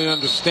there really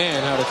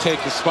understand how to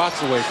take the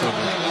spots away from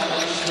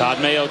them. Todd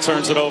Mayo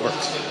turns it over.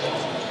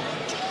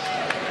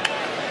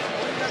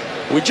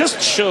 We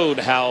just showed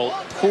how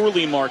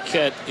poorly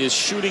Marquette is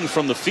shooting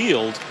from the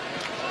field.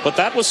 But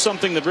that was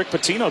something that Rick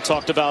Pitino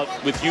talked about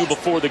with you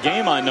before the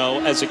game, I know,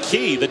 as a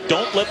key, that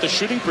don't let the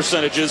shooting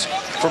percentages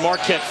for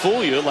Marquette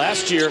fool you.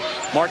 Last year,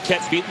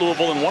 Marquette beat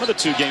Louisville in one of the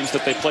 2 games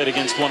that they played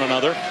against one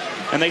another,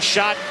 and they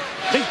shot,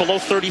 I think, below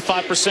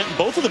 35% in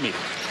both of them.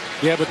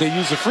 Yeah, but they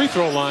use the free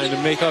throw line to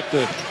make up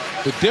the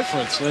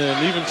difference.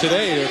 And even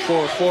today, they're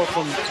 4-4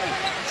 from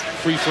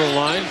free throw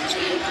line.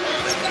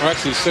 Or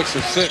actually 6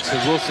 of 6,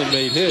 as Wilson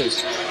made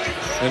his.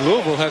 And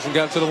Louisville hasn't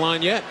gotten to the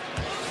line yet.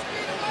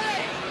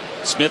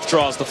 Smith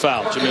draws the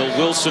foul. Jamil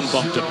Wilson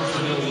bumped him.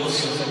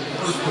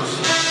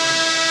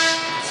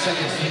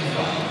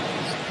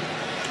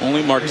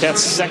 Only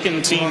Marquette's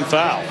 2nd team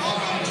foul.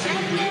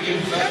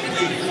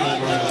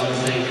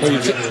 Well, you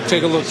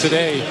take a look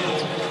today.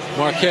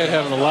 Marquette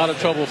having a lot of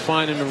trouble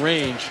finding the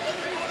range.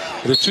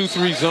 The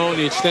 2-3 zone,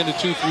 the extended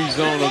 2-3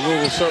 zone of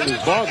Louisville certainly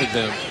bothered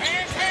them.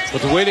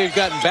 But the way they've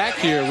gotten back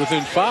here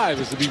within 5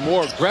 is to be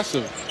more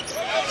aggressive.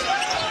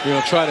 You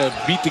know, try to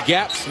beat the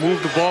gaps,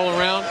 move the ball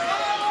around,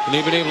 and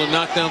they've been able to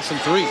knock down some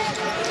threes.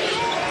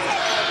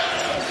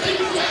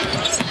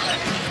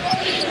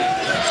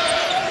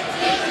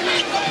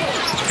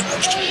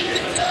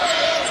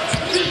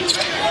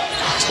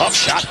 Tough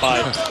shot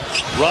by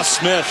Russ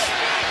Smith.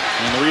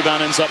 And the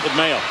rebound ends up with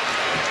Mayo.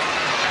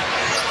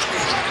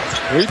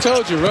 We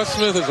told you, Russ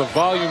Smith is a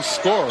volume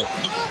scorer.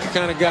 The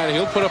kind of guy,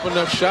 he'll put up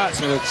enough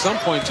shots, and at some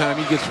point in time,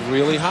 he gets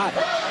really hot.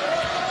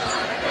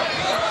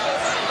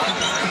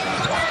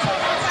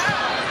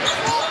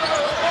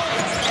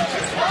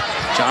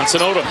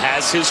 Johnson Odom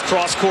has his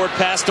cross-court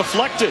pass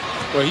deflected.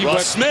 Well,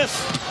 Russ Smith.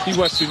 He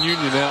Western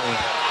Union that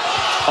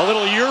one. A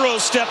little Euro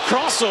step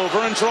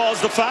crossover and draws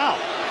the foul.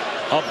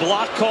 A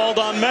block called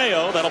on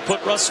Mayo. That'll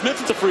put Russ Smith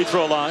at the free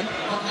throw line.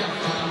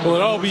 Well,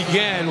 it all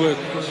began with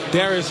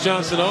Darius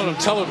Johnson-Odom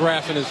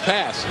telegraphing his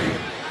pass.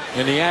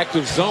 In the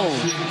active zone,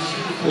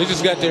 they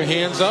just got their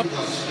hands up,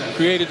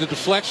 created the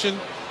deflection,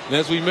 and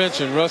as we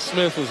mentioned, Russ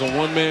Smith was a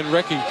one-man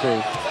wrecking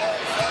crew.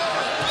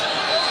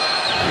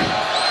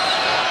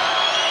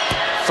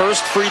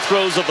 First free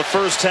throws of the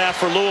first half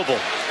for Louisville.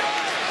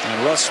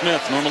 And Russ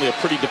Smith, normally a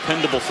pretty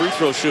dependable free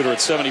throw shooter at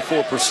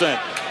 74%,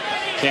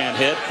 can't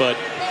hit, but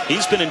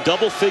he's been in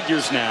double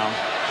figures now,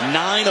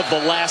 9 of the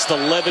last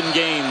 11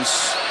 games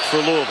for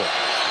Louisville.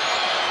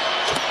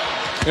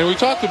 And we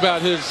talked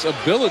about his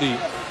ability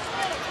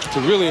to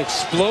really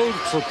explode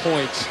for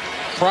points.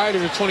 Prior to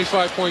the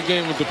 25-point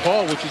game with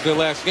DePaul, which was their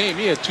last game,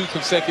 he had 2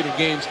 consecutive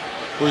games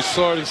where he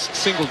scored in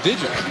single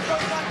digits.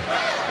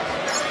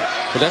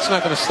 But that's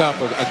not going to stop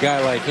a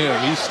guy like him.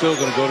 He's still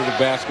going to go to the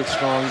basket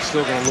strong. He's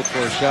still going to look for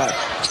a shot.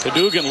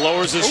 Cadogan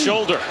lowers his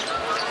shoulder.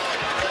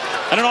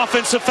 And an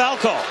offensive foul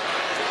call.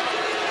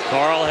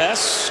 Carl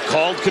Hess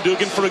called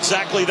Cadogan for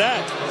exactly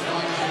that.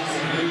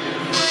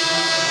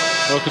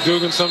 Well,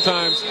 Cadogan,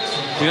 sometimes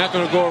you're not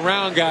going to go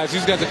around guys.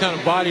 He's got the kind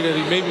of body that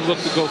he maybe look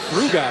to go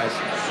through guys.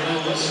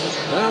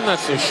 Well, I'm not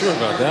so sure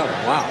about that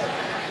one.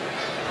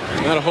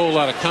 Wow. Not a whole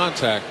lot of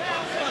contact.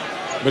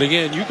 But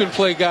again, you can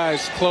play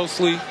guys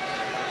closely,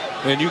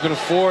 and you can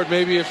afford,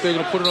 maybe if they're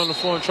going to put it on the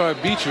floor and try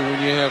to beat you, when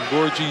you have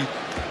Gorgie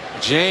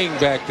Jang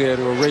back there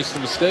to erase the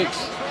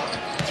mistakes.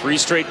 3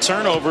 straight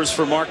turnovers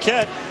for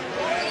Marquette.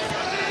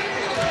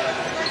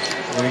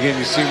 And again,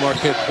 you see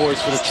Marquette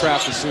poised for the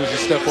trap as soon as you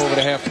step over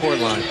the half-court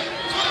line.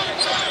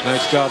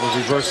 Nice job of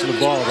reversing the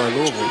ball by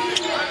Louisville.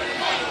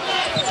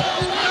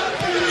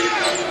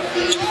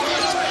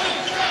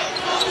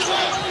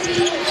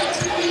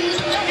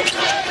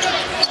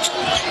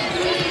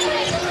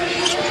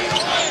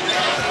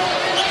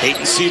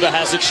 Peyton Siva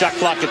has it, shot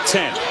clock at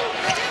 10.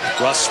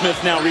 Russ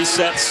Smith now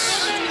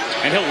resets,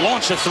 and he'll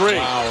launch a 3.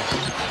 Wow.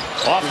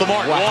 Off the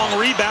mark, long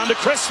rebound to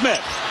Chris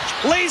Smith.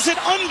 Lays it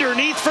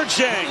underneath for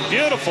Jang.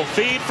 Beautiful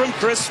feed from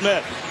Chris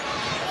Smith.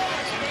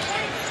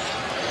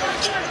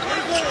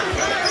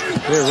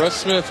 Yeah, Russ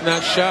Smith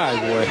not shy,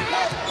 boy.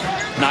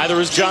 Neither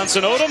is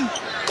Johnson Odom,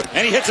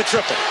 and he hits a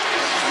triple.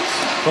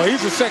 Well,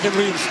 he's the second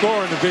leading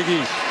scorer in the Big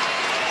East.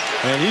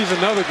 And he's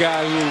another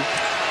guy who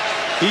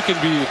he can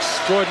be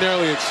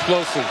extraordinarily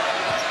explosive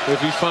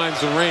if he finds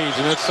the range,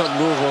 and that's something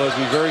Louisville has to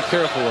be very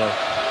careful of.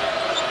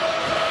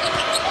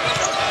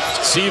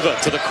 Siva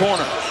to the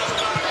corner.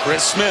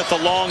 Chris Smith, a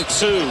long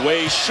 2,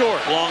 way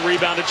short. Long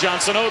rebound to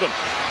Johnson Odom.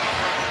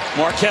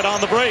 Marquette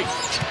on the break.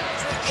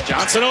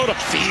 Johnson Odom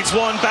feeds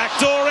one back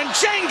door, and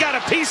Jang got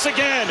a piece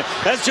again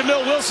as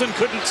Jamil Wilson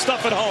couldn't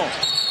stuff it home.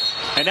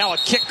 And now a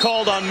kick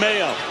called on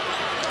Mayo.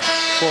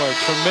 Boy,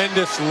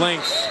 tremendous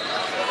length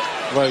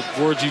by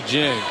Gorgie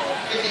Jang.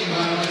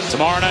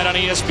 Tomorrow night on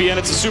ESPN,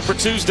 it's a Super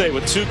Tuesday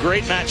with 2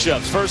 great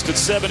matchups. First at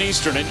 7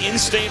 Eastern, an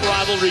in-state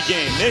rivalry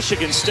game,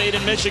 Michigan State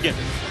and Michigan.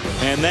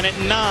 And then at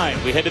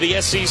 9, we head to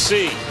the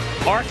SEC.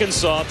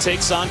 Arkansas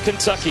takes on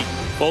Kentucky.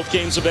 Both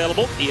games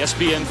available,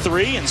 ESPN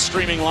 3 and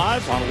streaming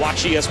live on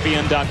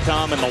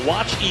WatchESPN.com and the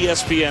Watch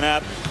ESPN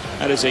app.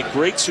 That is a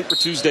great Super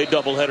Tuesday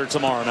doubleheader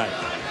tomorrow night.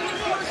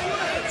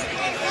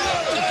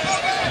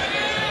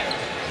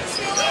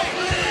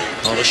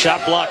 Well, the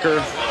shot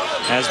blocker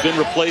has been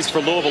replaced for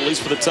Louisville, at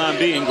least for the time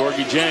being.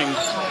 Gorgie Jang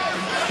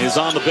is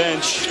on the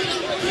bench.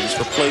 He's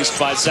replaced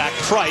by Zach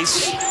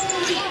Price.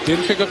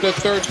 Didn't pick up that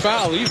 3rd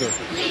foul either.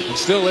 And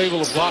still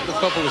able to block a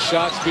couple of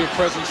shots, be a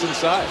presence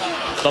inside.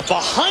 The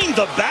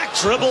behind-the-back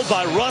dribble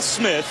by Russ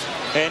Smith,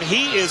 and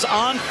he is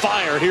on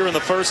fire here in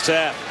the first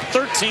half.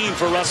 13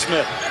 for Russ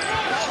Smith.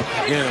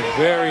 Again, a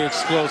very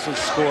explosive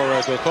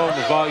scorer. They call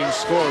him a volume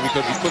scorer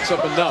because he puts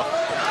up enough.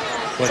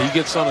 But he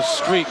gets on a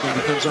streak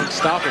and becomes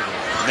unstoppable.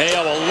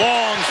 Mayo, a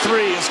long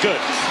 3 is good.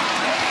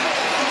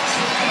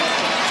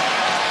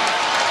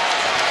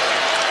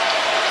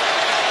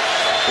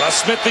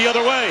 Russ Smith the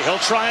other way. He'll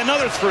try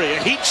another 3.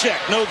 A heat check,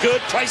 no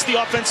good. Price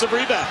the offensive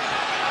rebound.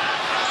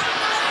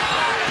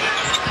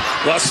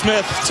 Russ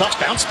Smith, tough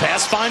bounce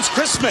pass, finds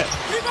Chris Smith.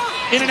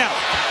 In and out.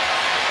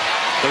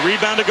 The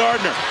rebound to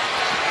Gardner.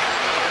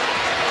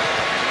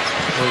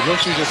 Well, don't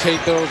you just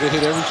hate those that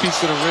hit every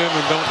piece of the rim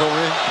and don't go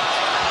in?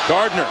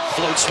 Gardner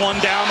floats one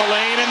down the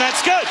lane, and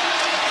that's good.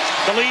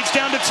 The lead's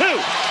down to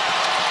 2.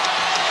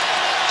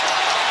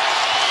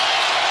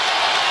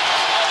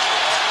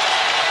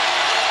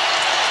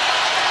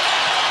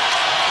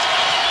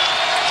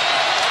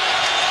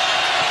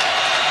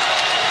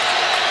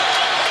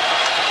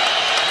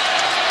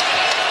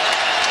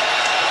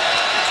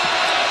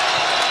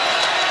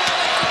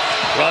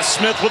 Russ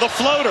Smith with a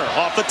floater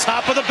off the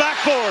top of the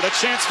backboard. A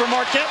chance for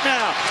Marquette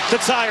now to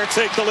tie or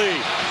take the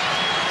lead.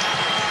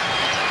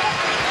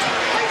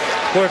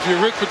 Boy, if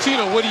you're Rick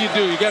Pitino, what do? You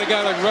got a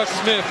guy like Russ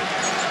Smith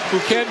who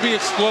can be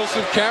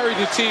explosive, carried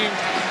the team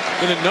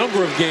in a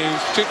number of games,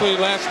 particularly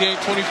last game,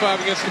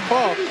 25 against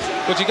DePaul.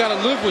 But you got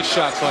to live with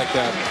shots like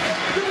that,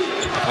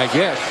 I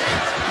guess.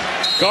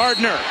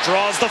 Gardner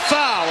draws the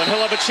foul, and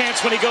he'll have a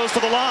chance when he goes to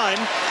the line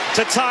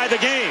to tie the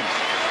game.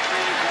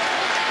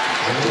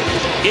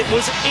 It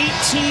was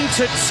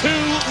 18-2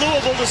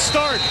 Louisville to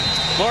start.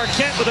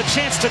 Marquette with a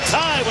chance to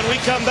tie when we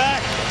come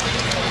back.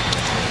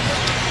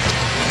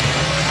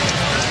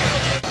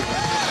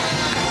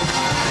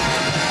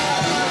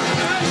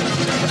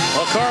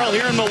 Well, Carl,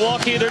 here in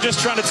Milwaukee, they're just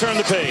trying to turn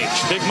the page.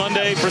 Big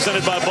Monday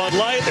presented by Bud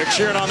Light. They're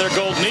cheering on their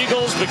Golden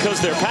Eagles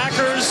because they're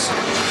Packers.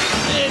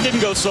 It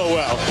didn't go so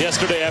well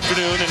yesterday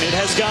afternoon, and it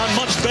has gone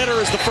much better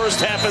as the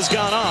first half has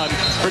gone on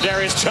for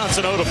Darius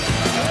Johnson-Odom.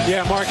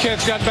 Yeah,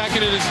 Marquette's got back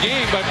into this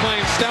game by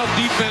playing stout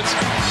defense,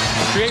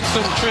 create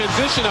some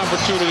transition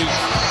opportunities,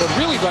 but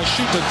really by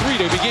shooting a 3.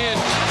 They began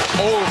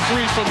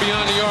 0-3 from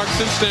beyond the arc,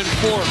 since then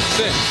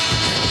 4-6.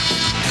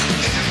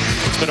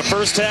 It's been a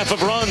first half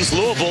of runs.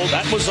 Louisville,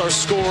 that was our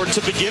score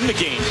to begin the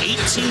game,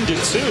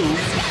 18-2.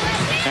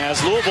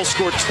 As Louisville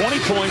scored 20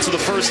 points in the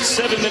first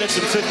 7 minutes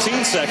and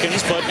 15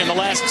 seconds, but in the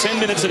last 10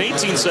 minutes and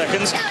 18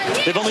 seconds,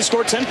 they've only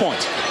scored 10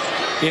 points.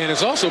 Yeah, and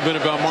it's also been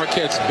about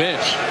Marquette's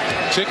bench,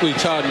 particularly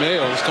Todd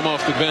Mayo, who's come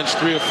off the bench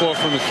 3 of 4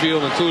 from the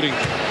field, including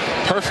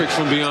perfect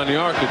from beyond the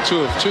arc at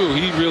 2 of 2.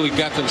 He really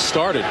got them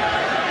started.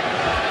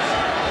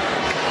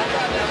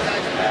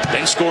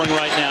 Bench scoring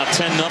right now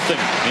 10-0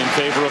 in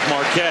favor of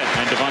Marquette,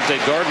 and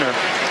Devontae Gardner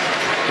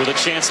with a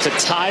chance to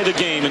tie the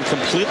game and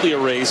completely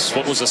erase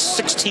what was a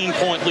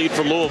 16-point lead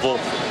for Louisville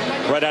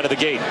right out of the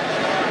gate.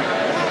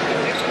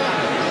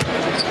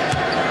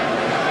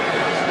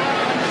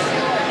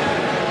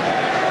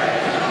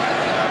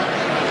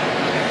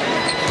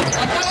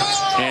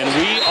 And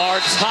we are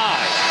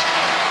tied.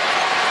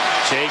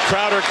 Jay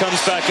Crowder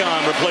comes back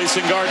on,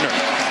 replacing Gardner.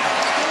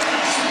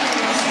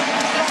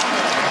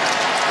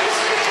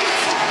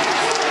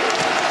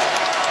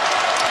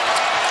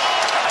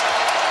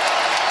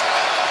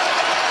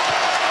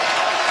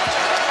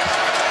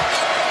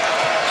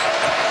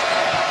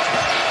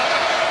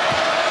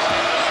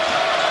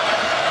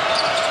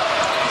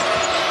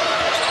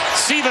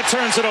 Siva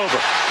turns it over.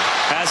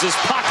 Has his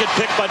pocket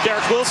picked by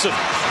Derek Wilson.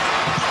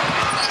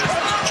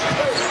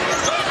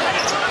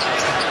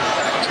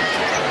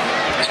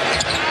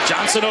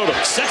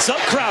 Johnson-Odom sets up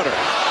Crowder.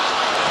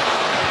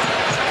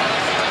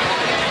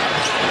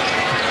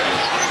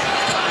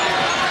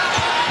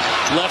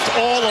 Left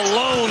all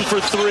alone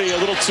for 3. A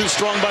little too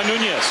strong by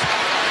Nunez.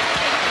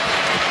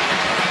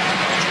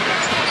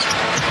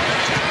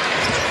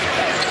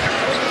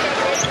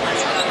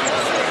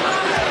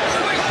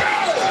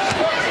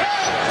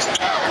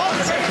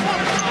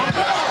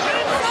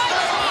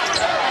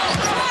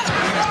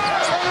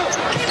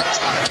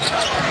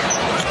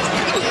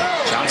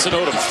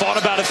 Johnson-Odom thought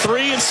about a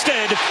 3,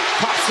 instead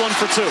pops 1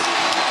 for 2.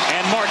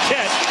 And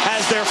Marquette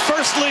has their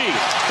first lead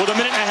with a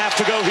minute and a half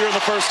to go here in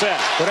the first half.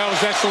 But that was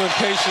excellent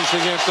patience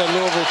against that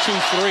Louisville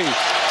 2-3.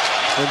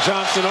 And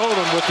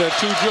Johnson-Odom with that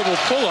 2-dribble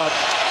pull-up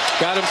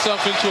got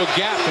himself into a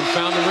gap and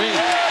found the ring.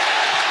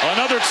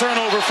 Another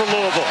turnover for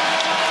Louisville.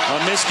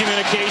 A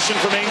miscommunication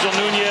from Angel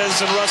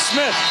Nunez and Russ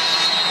Smith.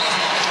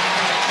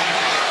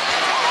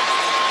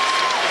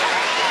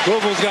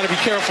 Louisville's got to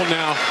be careful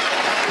now.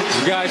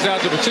 The guys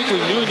out there,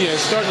 particularly Nunez,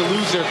 starting to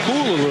lose their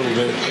cool a little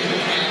bit.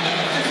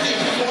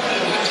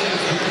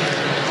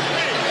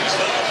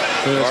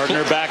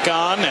 Gardner back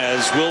on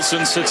as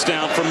Wilson sits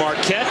down for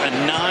Marquette. A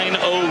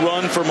 9-0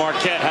 run for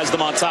Marquette has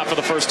them on top for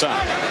the first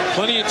time.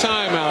 Plenty of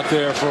time out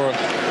there for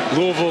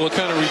Louisville to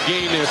kind of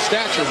regain their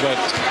stature, but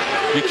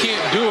you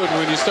can't do it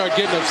when you start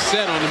getting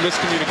upset on the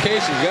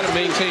miscommunication. You got to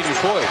maintain your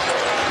poise.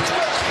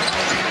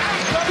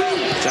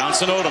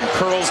 Johnson-Odom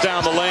curls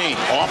down the lane.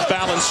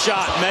 Off-balance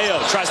shot. Mayo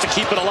tries to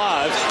keep it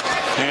alive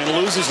and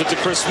loses it to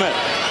Chris Smith.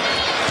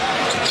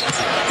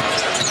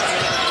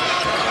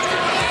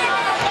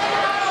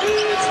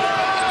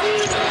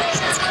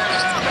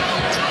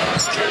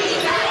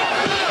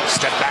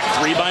 Step back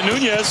 3 by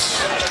Nunez.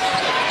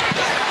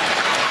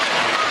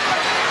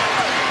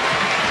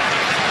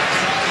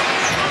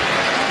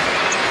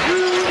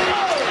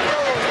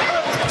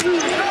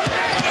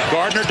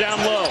 Gardner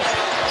down low.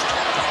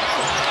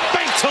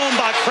 Home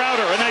by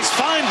Crowder. A nice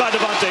find by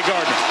Devontae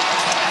Gardner.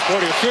 Well,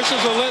 the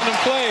officials are letting him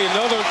play.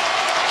 Another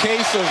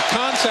case of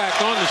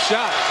contact on the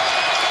shot.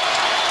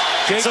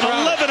 It's an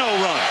 11-0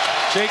 run.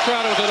 Jay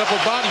Crowder with that upper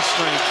body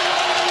strength.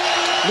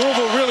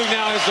 Louisville really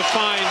now has to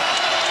find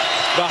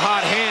the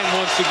hot hand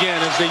once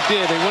again, as they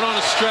did. They went on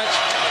a stretch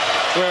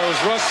where it was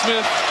Russ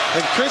Smith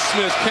and Chris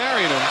Smith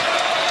carrying him.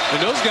 And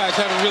those guys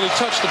haven't really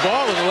touched the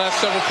ball in the last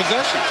several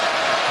possessions.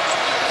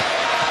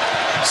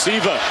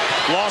 Siva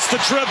lost the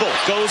dribble,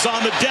 goes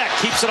on the deck,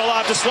 keeps it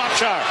alive to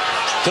Swapshire.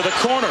 To the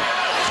corner.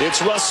 It's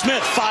Russ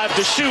Smith, 5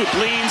 to shoot,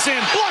 leans in,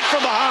 blocked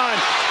from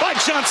behind by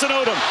Johnson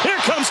Odom. Here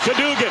comes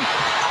Cadogan.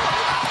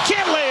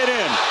 Can't lay it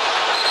in.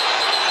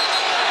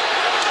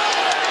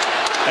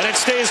 And it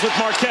stays with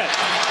Marquette.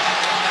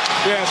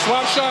 Yeah,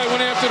 Swapshire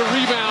went after the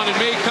rebound and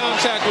made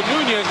contact with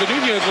Nunez, but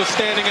Nunez was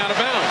standing out of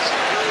bounds.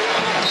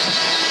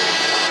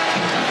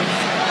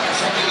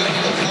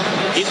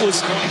 It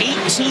was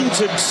 18-2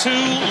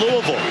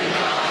 Louisville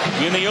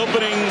in the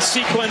opening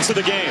sequence of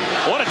the game.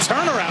 What a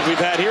turnaround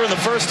we've had here in the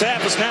first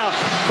half, as now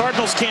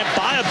Cardinals can't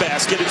buy a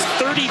basket. It's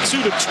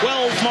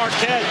 32-12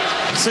 Marquette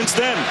since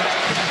then.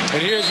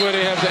 And here's where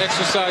they have to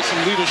exercise some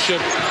leadership,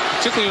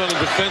 particularly on the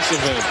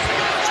defensive end.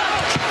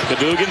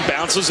 Cadogan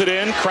bounces it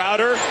in.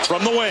 Crowder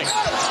from the wing.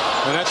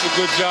 And that's a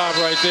good job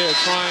right there,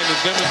 trying to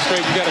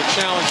demonstrate you got to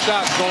challenge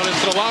shots going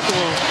into the locker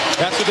room.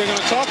 That's what they're going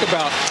to talk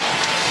about.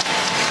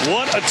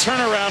 What a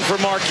turnaround for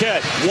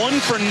Marquette. 1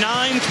 for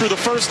 9 through the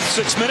first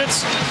 6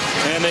 minutes.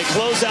 And they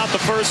close out the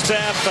first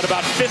half at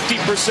about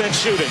 50%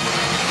 shooting.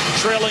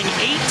 Trailing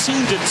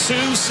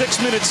 18-2,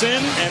 6 minutes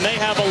in, and they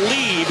have a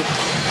lead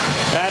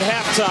at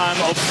halftime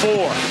of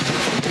 4.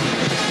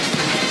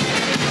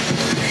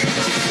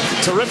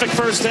 Terrific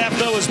first half,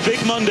 though, as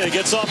Big Monday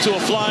gets off to a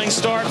flying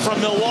start from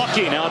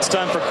Milwaukee. Now it's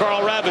time for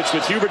Carl Ravitch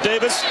with Hubert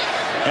Davis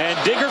and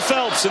Digger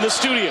Phelps in the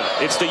studio.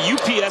 It's the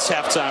UPS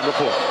Halftime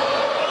Report.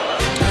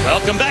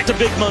 Welcome back to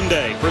Big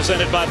Monday,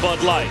 presented by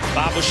Bud Light.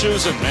 Bob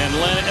Wischusen and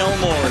Len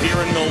Elmore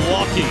here in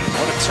Milwaukee.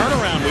 What a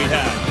turnaround we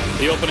had.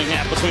 The opening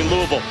half between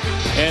Louisville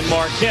and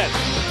Marquette.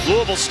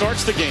 Louisville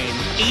starts the game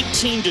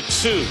 18-2,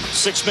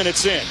 6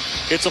 minutes in.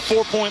 It's a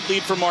 4-point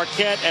lead for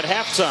Marquette at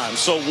halftime.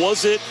 So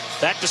was it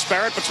that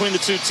disparate between the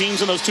two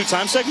teams in those two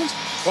time segments?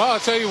 Well, I'll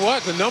tell you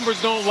what, the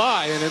numbers don't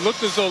lie. And it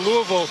looked as though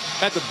Louisville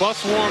had the bus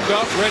warmed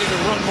up, ready to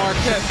run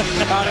Marquette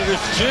out of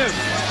this gym,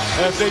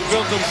 as they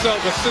built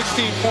themselves a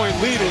 16-point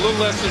lead, a little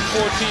less than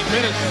 14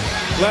 minutes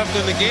left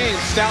in the game.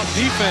 Stout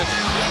defense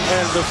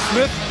and the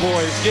Smith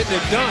boys getting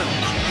it done.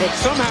 But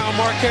somehow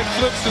Marquette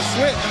flips the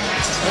switch,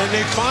 and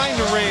they find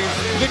the range,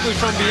 particularly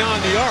from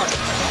beyond the arc.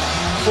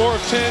 4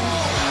 of 10,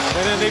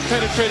 and then they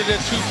penetrated that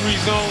 2-3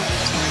 zone,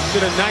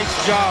 did a nice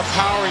job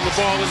powering the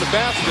ball in the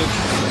basket,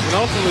 and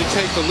ultimately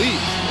take the lead.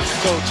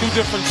 So 2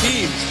 different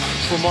teams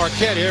for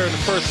Marquette here in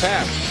the first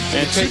half.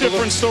 And 2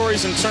 different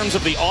stories in terms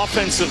of the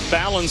offensive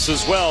balance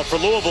as well.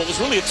 For Louisville, it was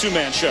really a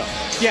 2-man show.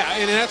 Yeah,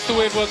 and that's the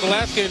way it was the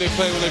last game they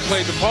played when they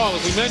played DePaul.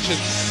 As we mentioned,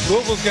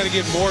 Louisville's got to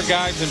get more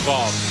guys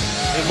involved.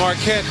 And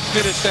Marquette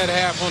finished that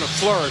half on a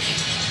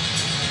flourish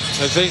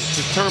as they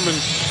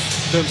determined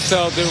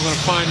themselves they were going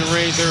to find the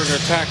range, they were going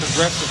to attack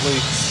aggressively,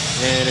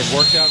 and it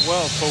worked out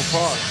well so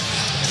far.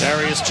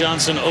 Darius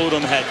Johnson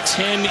Odom had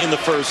 10 in the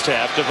first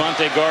half.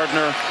 Devontae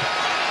Gardner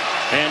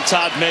and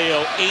Todd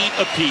Mayo 8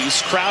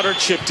 apiece. Crowder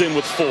chipped in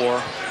with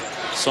 4.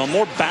 So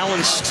more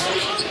balanced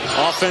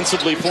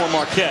offensively for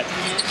Marquette.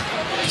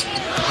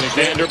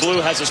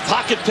 Vanderblue has his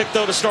pocket pick,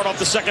 though, to start off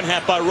the second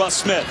half by Russ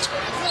Smith.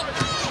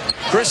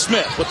 Chris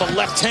Smith with the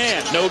left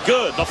hand, no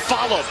good. The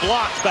follow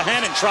blocked.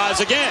 Bohannon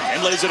tries again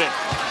and lays it in.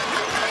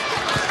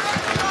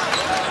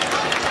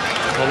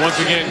 Well, once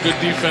again, good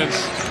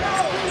defense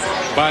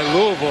by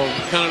Louisville.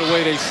 Kind of the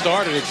way they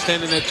started,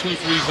 extending that 2-3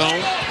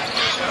 zone,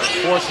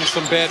 forcing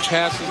some bad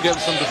passes,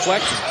 getting some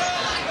deflection.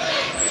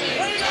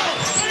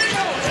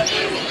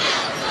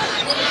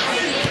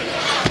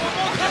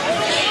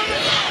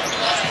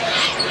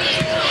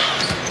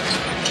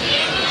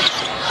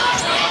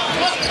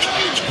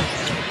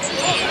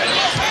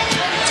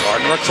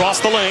 Gardner across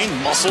the lane,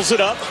 muscles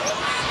it up,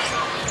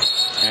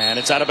 and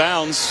it's out of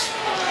bounds.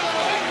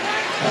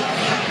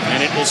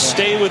 And it will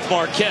stay with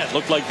Marquette.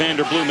 Looked like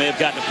Vanderblue may have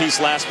gotten a piece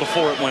last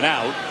before it went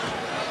out.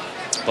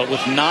 But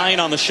with 9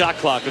 on the shot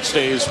clock, it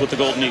stays with the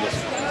Golden Eagles.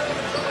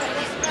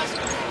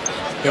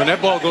 When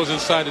that ball goes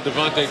inside to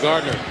Devontae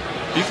Gardner,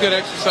 he's got to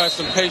exercise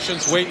some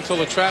patience, wait until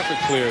the traffic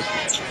clears,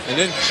 and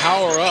then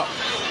power up.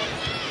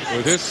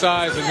 With his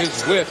size and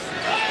his width,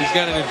 he's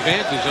got an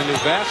advantage in his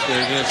basket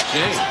against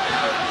James.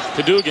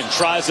 Cadogan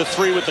tries a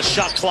 3 with the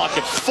shot clock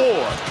at 4.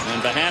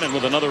 And Bohannon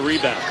with another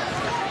rebound.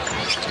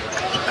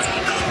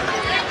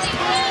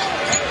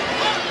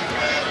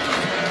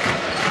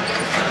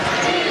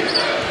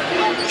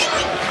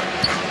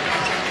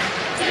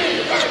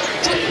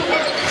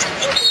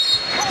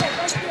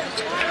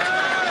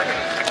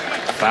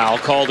 Foul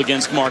called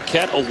against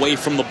Marquette, away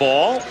from the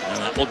ball, and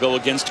that will go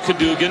against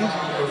Cadogan.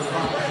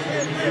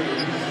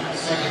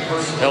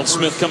 Held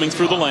Smith coming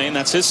through the lane.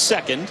 That's his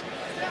second.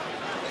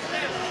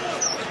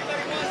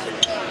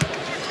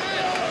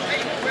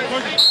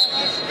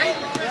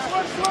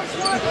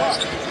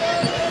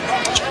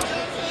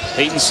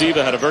 Peyton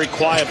Siva had a very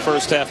quiet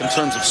first half in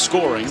terms of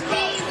scoring.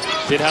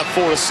 Did have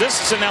 4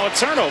 assists, and now a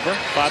turnover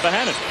by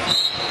Bohannon.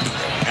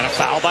 And a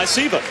foul by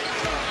Siva.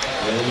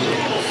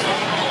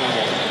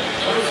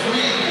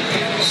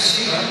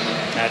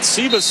 That's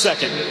Seba's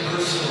second.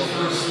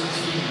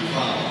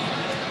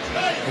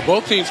 Well,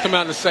 both teams come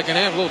out in the second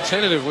half a little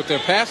tentative with their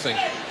passing.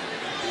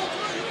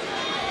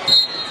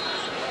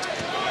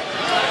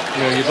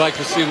 You know, you'd like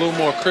to see a little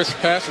more crisp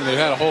passing. They've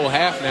had a whole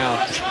half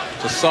now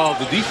to solve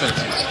the defense.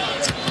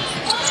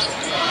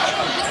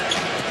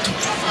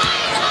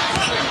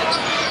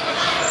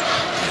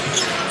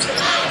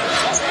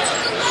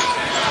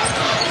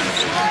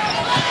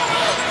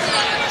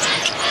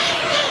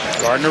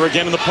 Gardner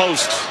again in the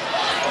post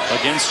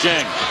against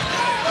Jang.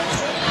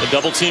 The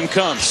double team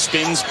comes,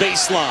 spins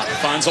baseline,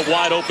 finds a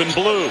wide open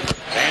Blue.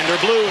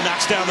 Blue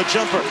knocks down the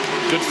jumper.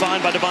 Good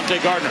find by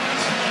Devontae Gardner.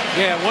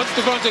 Yeah, once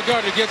Devontae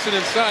Gardner gets it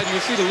inside, you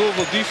can see the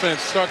Louisville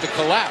defense start to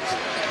collapse.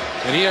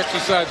 And he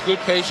exercised good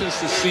patience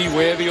to see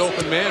where the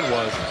open man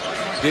was.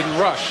 Didn't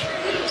rush.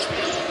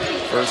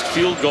 First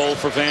field goal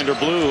for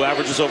Blue, who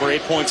averages over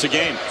 8 points a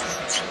game.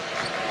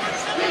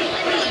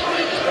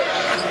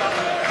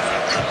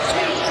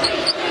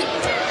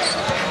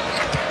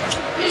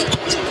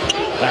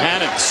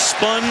 Bohannon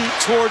spun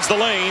towards the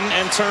lane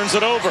and turns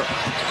it over.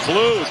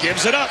 Blue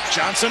gives it up.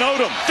 Johnson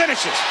Odom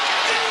finishes.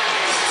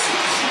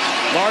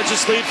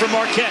 Largest lead for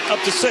Marquette, up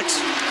to 6.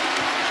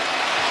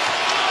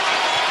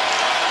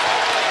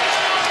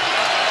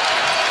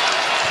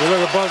 We look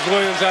at Buzz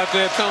Williams out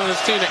there telling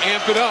his team to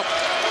amp it up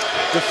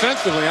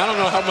defensively. I don't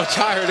know how much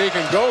higher they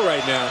can go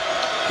right now.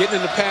 Getting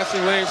in the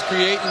passing lanes,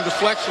 creating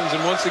deflections,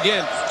 and once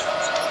again,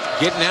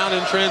 getting out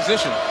in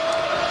transition.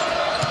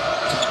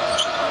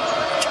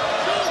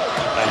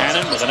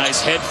 Bohannon with a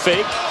nice head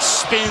fake,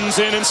 spins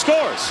in and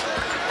scores.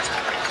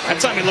 That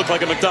time he looked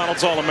like a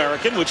McDonald's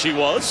All-American, which he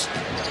was.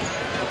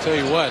 I'll tell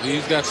you what,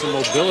 he's got some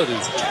mobility.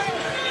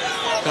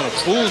 Kind of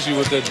fools you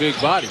with that big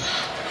body.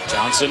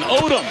 Johnson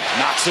Odom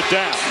knocks it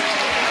down.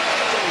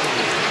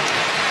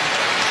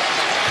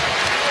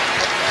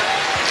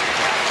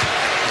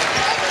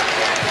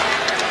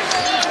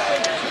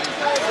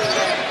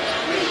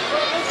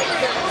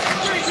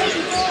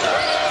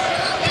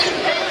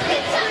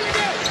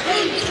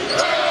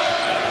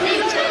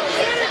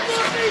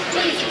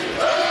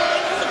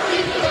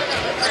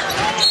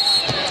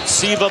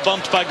 Siva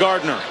bumped by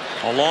Gardner.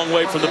 A long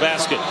way from the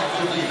basket.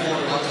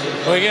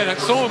 Well, again,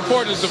 that's so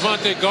important as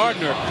Devontae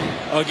Gardner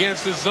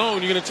against the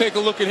zone. You're going to take a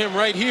look at him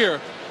right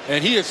here,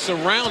 and he is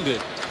surrounded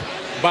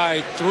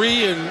by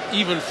 3 and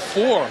even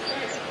 4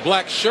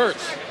 black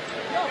shirts.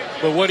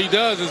 But what he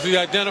does is he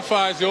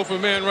identifies the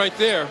open man right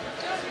there,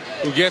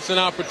 who gets an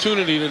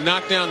opportunity to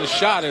knock down the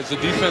shot as the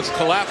defense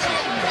collapses.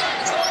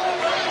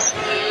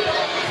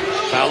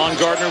 Foul on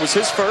Gardner was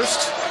his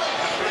first.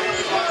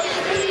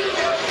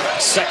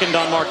 Second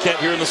on Marquette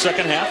here in the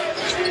second half.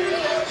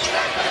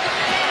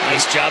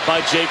 Nice job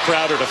by Jay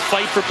Crowder to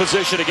fight for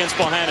position against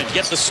Bohannon.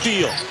 Get the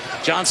steal.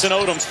 Johnson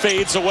Odom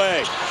fades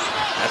away.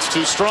 That's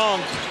too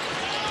strong.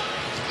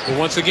 But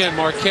once again,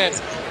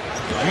 Marquette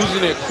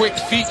using their quick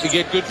feet to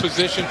get good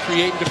position,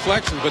 creating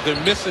deflections, but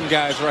they're missing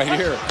guys right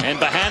here. And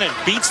Bohannon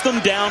beats them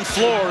down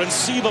floor, and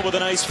Siva with a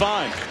nice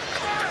find.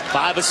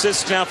 5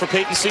 assists now for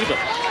Peyton Siva.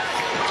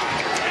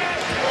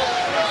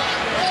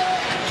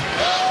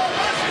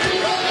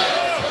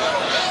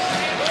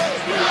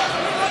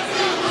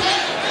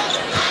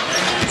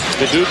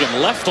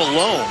 Cadogan left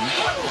alone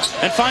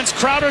and finds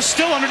Crowder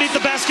still underneath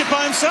the basket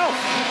by himself.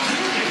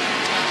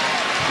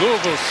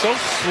 Louisville so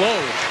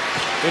slow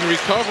in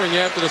recovering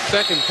after the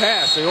second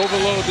pass. They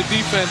overload the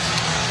defense,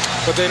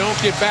 but they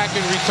don't get back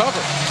and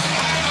recover.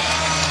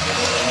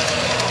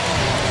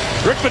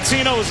 Rick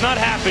Pitino is not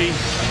happy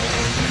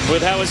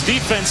with how his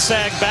defense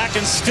sagged back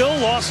and still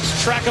lost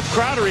track of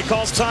Crowder. He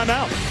calls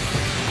timeout.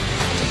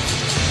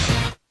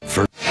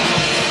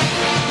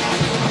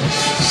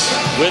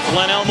 With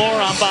Len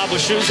Elmore, I'm Bob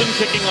Wischusen,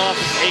 kicking off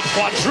a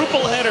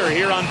quadruple header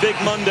here on Big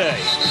Monday.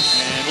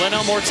 And Len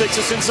Elmore takes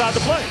us inside the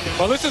play.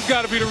 Well, this has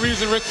got to be the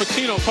reason Rick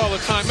Pitino called a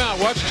timeout.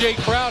 Watch Jay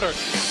Crowder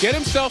get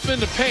himself in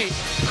the paint.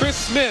 Chris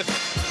Smith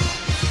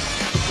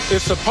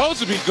is supposed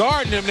to be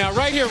guarding him. Now,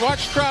 right here,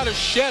 watch Crowder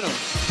shed him.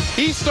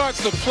 He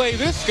starts to play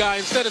this guy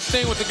instead of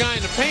staying with the guy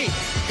in the paint.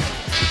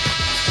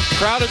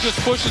 Crowder just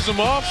pushes him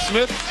off.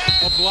 Smith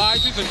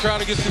obliges, and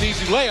Crowder gets an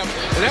easy layup.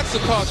 And that's the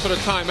cause for the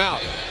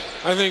timeout.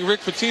 I think Rick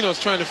Pitino is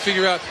trying to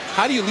figure out,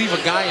 how do you leave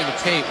a guy in the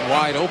paint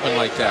wide open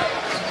like that?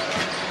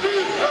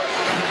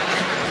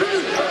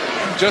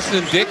 Just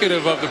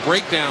indicative of the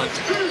breakdown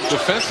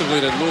defensively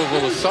that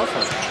Louisville is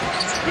suffering.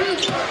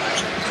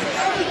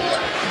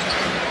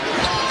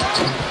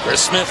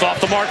 Chris Smith off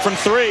the mark from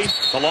 3.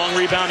 The long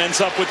rebound ends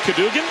up with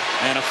Cadogan,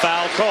 and a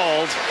foul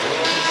called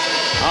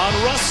on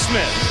Russ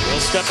Smith. He'll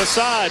step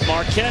aside.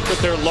 Marquette with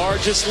their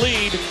largest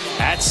lead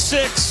at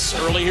 6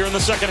 early here in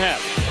the second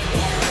half.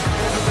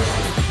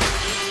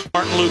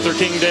 Martin Luther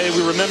King Day,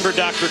 we remember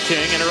Dr.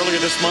 King, and earlier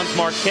this month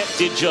Marquette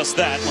did just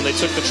that when they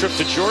took the trip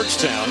to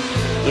Georgetown.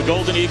 The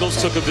Golden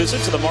Eagles took a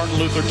visit to the Martin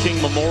Luther King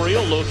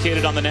Memorial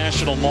located on the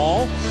National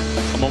Mall.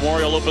 A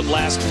memorial opened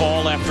last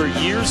fall after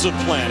years of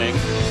planning.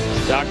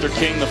 Dr.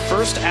 King, the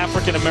first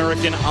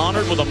African-American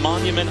honored with a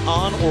monument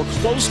on or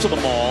close to the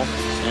mall,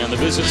 and the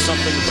visit is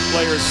something that the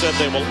players said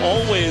they will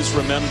always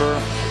remember.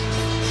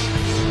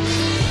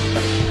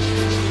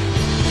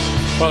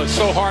 Well, it's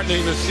so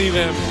heartening to see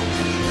them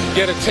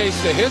get a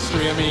taste of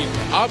history. I mean,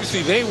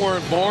 obviously they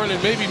weren't born,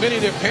 and maybe many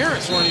of their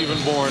parents weren't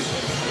even born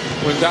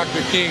when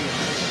Dr. King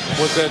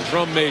was that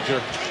drum major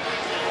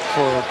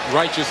for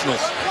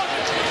righteousness.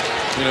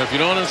 You know, if you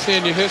don't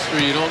understand your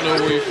history, you don't know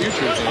where your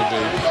future is going to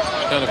be.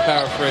 Kind of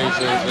paraphrase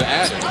the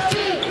adage.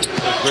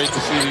 It's great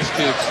to see these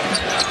kids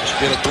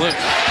get a glimpse.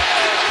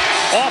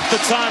 Off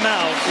the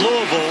timeout,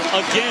 Louisville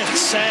again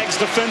sags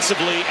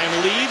defensively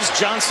and leaves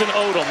Johnson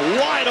Odom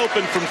wide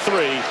open from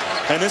three.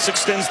 And this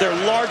extends their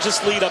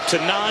largest lead up to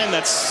 9.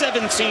 That's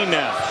 17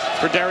 now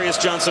for Darius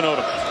Johnson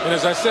Odom. And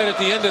as I said at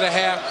the end of the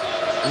half,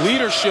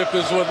 leadership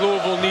is what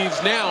Louisville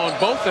needs now on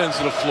both ends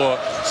of the floor.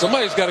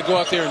 Somebody's got to go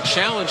out there and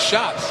challenge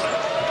shots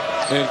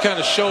and kind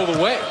of show the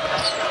way.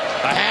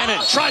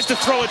 Bohannon tries to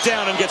throw it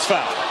down and gets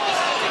fouled.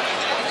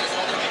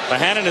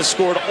 Bohannon has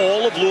scored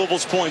all of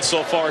Louisville's points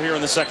so far here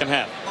in the second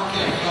half.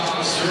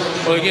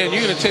 Well, again,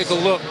 you're going to take a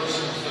look.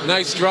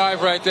 Nice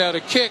drive right there to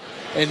kick,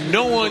 and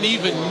no one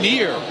even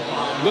near.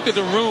 Look at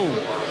the room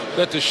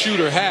that the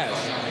shooter has.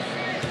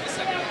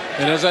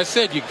 And as I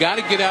said, you got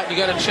to get out and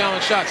you got to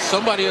challenge shots.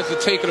 Somebody has to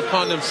take it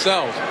upon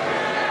themselves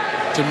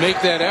to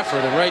make that effort.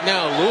 And right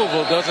now,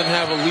 Louisville doesn't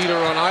have a leader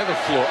on either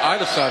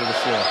side of the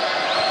floor.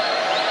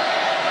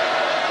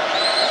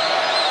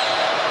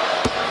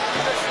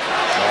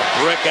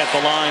 Brick at the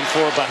line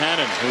for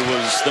Bohannon, who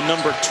was the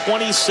number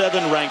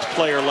 27 ranked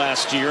player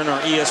last year in our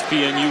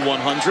ESPNU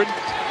 100.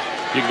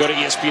 You can go to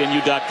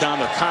ESPNU.com.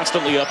 They're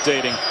constantly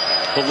updating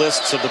the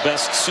lists of the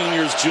best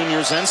seniors,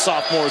 juniors, and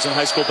sophomores in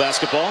high school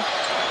basketball.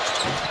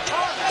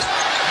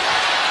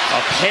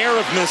 A pair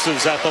of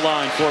misses at the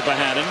line for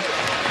Bohannon.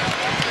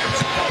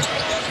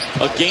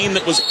 A game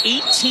that was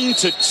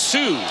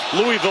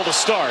 18-2, Louisville to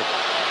start,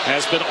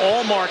 has been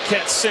all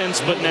Marquette since,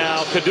 but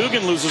now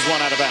Cadogan loses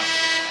one out of bounds.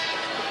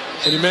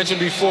 And you mentioned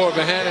before,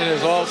 Bohannon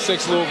has all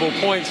 6 Louisville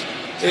points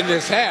in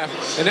this half.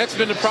 And that's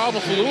been the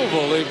problem for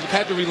Louisville. They've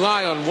had to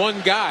rely on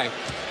one guy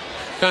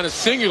kind of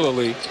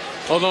singularly.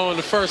 Although in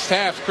the first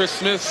half, Chris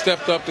Smith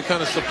stepped up to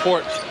kind of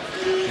support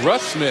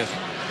Russ Smith.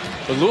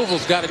 But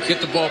Louisville's got to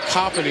get the ball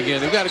popping again.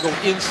 They've got to go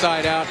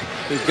inside out.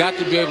 They've got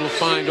to be able to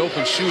find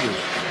open shooters.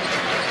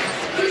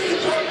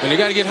 And they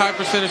got to get high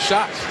percentage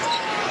shots.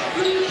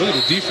 Look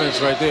at the defense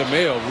right there.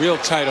 Mayo real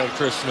tight on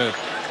Chris Smith.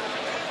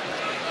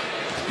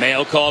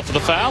 Mayo called for the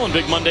foul, and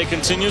Big Monday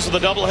continues with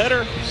a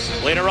doubleheader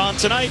later on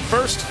tonight.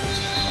 First,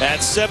 at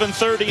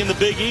 7:30 in the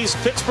Big East,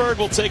 Pittsburgh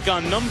will take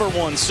on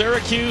 #1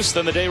 Syracuse.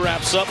 Then the day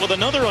wraps up with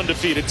another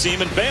undefeated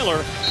team in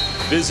Baylor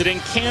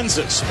visiting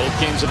Kansas. Both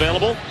games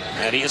available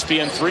at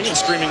ESPN3 and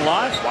streaming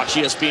live. Watch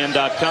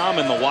ESPN.com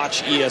and the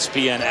Watch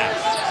ESPN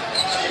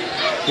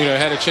app. You know,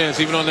 had a chance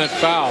even on that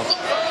foul.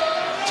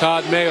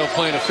 Todd Mayo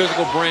playing a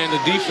physical brand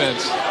of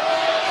defense,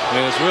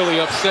 and it's really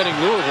upsetting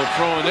Louisville,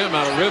 throwing them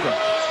out of rhythm.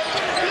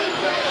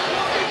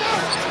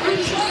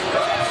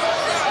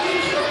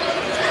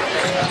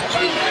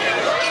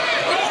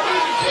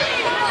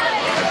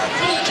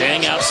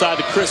 Jang outside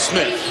to Chris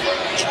Smith.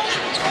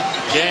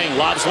 Jang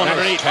lobs one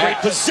underneath. Great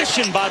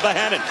position by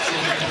Bohannon.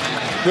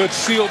 Good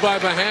seal by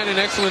Bohannon.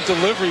 Excellent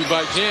delivery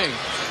by Jang.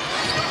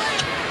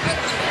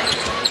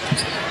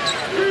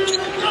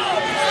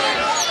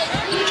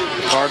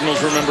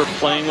 Cardinals, remember,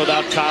 playing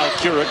without Kyle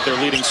Keurig,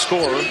 their leading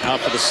scorer, out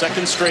for the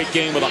second straight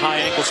game with a high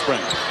ankle sprain.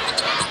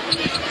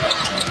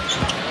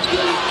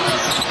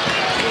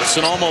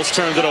 Wilson almost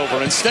turned it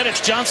over. Instead, it's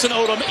Johnson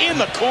Odom in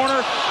the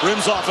corner.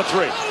 Rims off a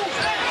three.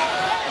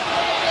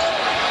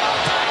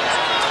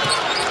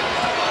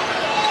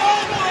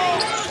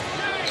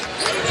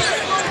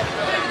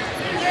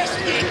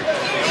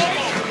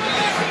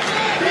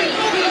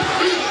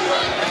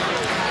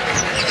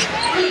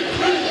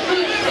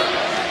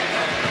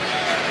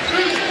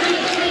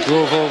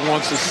 Louisville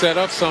wants to set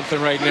up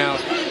something right now.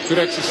 Good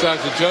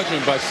exercise of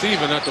judgment by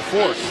Siva, not the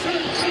force.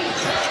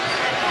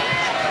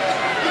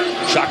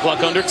 Shot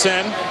clock under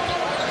 10.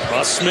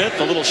 Russ Smith,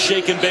 a little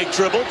shake and bake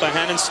dribble.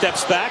 Bohannon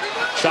steps back.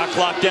 Shot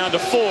clock down to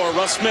 4.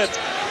 Russ Smith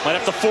might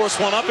have to force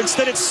one up.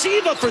 Instead, it's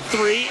Siva for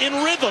 3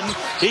 in rhythm.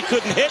 He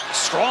couldn't hit.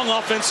 Strong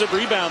offensive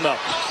rebound, though,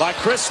 by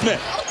Chris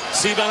Smith.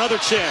 Siva another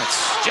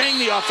chance. Jang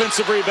the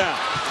offensive rebound.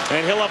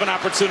 And he'll have an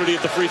opportunity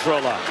at the free throw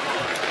line.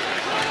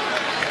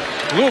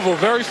 Louisville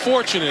very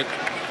fortunate.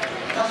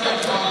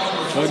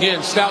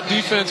 Again, stout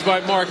defense by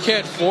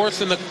Marquette,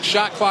 forcing the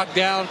shot clock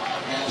down.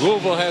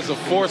 Louisville has a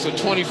force of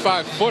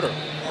 25-footer.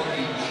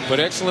 But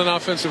excellent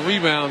offensive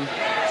rebound,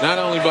 not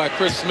only by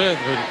Chris Smith,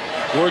 but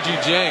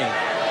Gorgie Jang,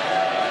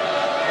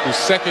 who's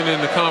second in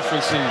the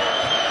conference in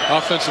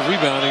offensive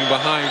rebounding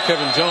behind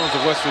Kevin Jones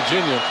of West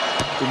Virginia,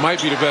 who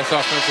might be the best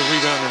offensive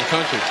rebounder in the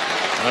country.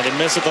 Another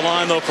miss at the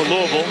line, though, for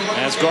Louisville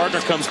as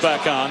Gardner comes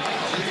back on.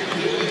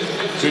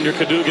 Junior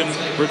Cadogan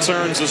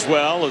returns as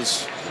well,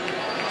 as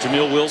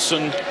Jamil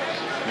Wilson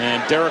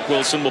and Derek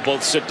Wilson will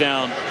both sit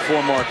down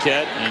for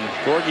Marquette. And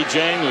Gorgie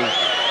Jang, who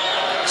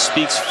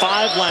speaks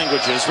 5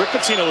 languages. Rick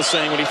Pitino was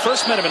saying when he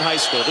first met him in high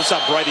school, this is how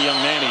bright a young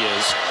man he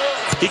is,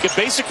 he could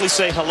basically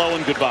say hello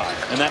and goodbye,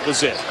 and that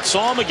was it.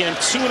 Saw him again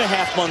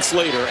 2.5 months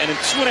later, and in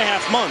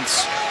 2.5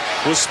 months,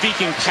 was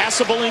speaking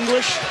passable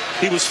English,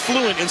 he was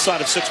fluent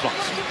inside of 6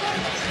 months.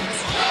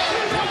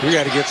 We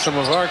got to get some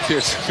of our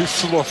kids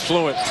who's more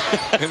fluent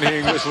in the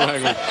English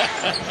language.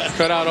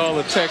 Cut out all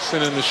the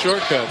texting and the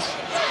shortcuts.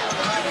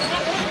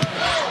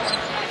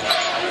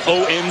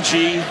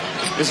 OMG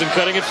isn't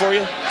cutting it for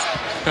you?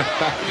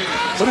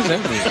 What does that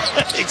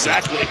mean?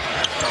 Exactly.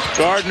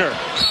 Gardner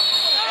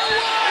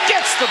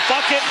gets the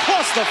bucket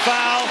plus the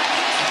foul.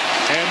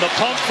 And the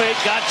pump fake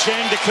got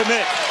Chang to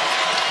commit.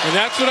 And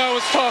that's what I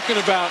was talking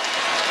about.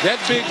 That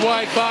big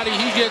wide body,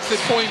 he gets it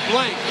point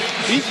blank.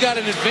 He's got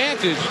an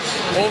advantage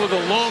over the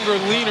longer,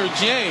 leaner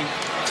Jang.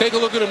 Take a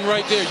look at him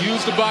right there.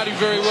 Use the body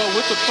very well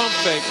with the pump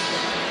fake.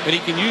 And he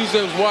can use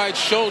those wide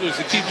shoulders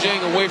to keep Jang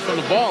away from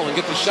the ball and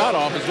get the shot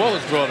off as well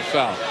as draw the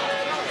foul.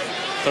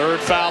 Third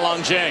foul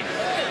on Jang.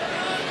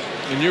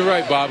 And you're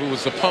right, Bob. It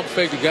was the pump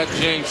fake that got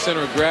Jang's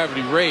center of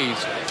gravity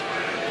raised.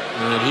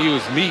 And he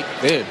was meat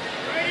then.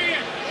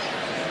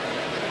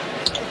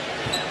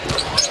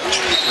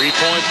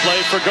 3-point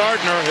play for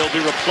Gardner. He'll be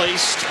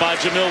replaced by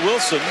Jamil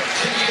Wilson.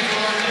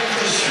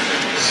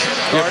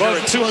 Gardner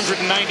at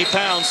 290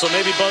 pounds, so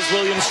maybe Buzz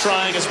Williams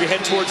trying as we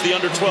head towards the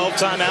under 12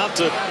 timeout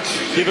to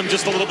give him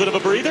just a little bit of a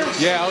breather.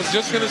 Yeah, I was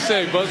just going to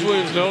say, Buzz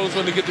Williams knows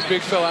when to get the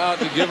big fella out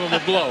to give him a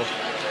blow.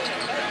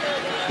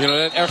 You know,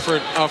 that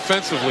effort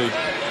offensively,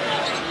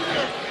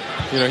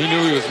 you know, he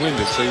knew he was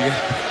winded, so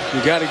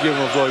you got to give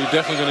him a blow. You're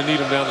definitely going to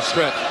need him down the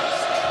stretch.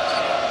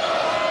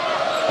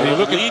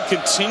 The lead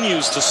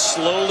continues to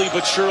slowly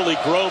but surely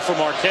grow for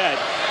Marquette.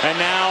 And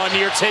now a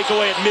near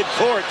takeaway at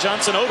midcourt.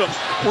 Johnson Odom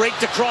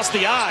raked across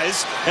the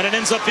eyes, and it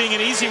ends up being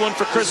an easy one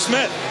for Chris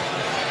Smith.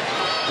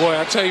 Boy,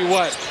 I tell you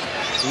what,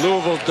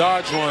 Louisville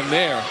dodged one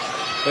there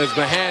as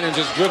Bohannon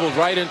just dribbled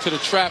right into the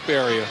trap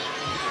area.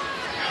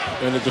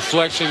 And the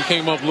deflection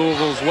came up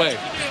Louisville's way.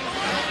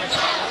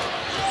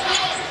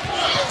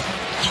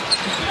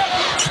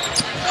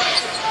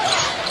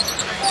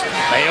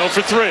 Mayo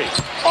for three.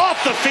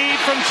 Off the feed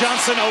from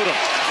Johnson Odom.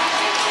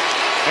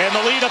 And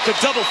the lead up to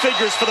double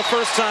figures for the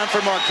first time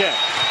for Marquette.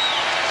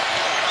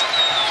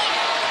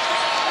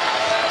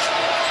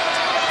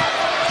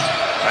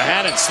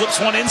 Bohannon slips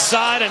one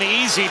inside, and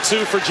easy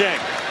two for Jang.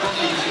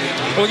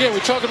 Well, again, we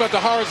talked about the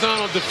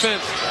horizontal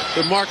defense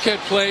that Marquette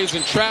plays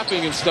and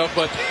trapping and stuff,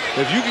 but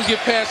if you can get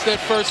past that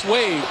first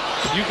wave,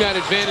 you got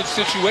advantage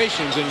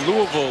situations, and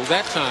Louisville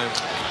that time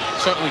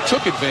certainly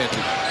took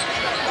advantage.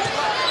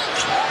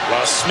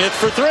 Russ Smith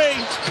for three.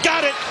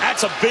 Got it.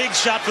 That's a big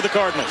shot for the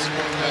Cardinals.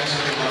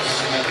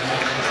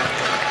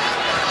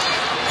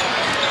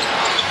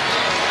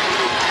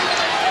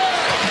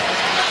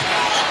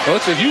 Well,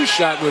 it's a huge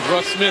shot with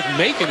Russ Smith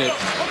making it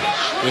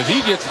if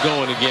he gets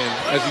going again,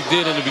 as he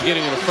did in the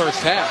beginning of the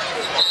first half.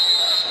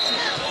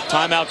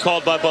 Timeout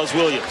called by Buzz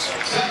Williams.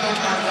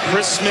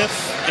 Chris Smith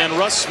and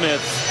Russ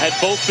Smith had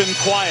both been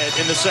quiet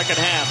in the second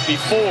half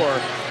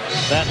before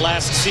that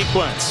last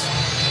sequence.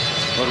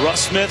 But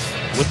Russ Smith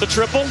with the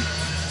triple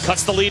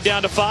cuts the lead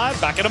down to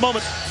 5. Back in a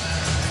moment.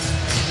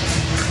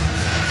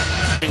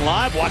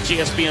 Live, watch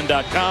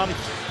ESPN.com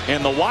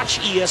and the Watch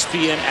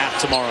ESPN app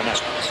tomorrow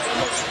night.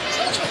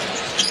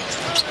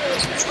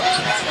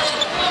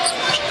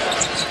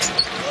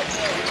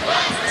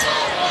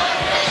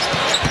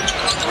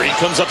 Three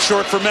comes up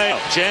short for Mayo.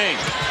 Jang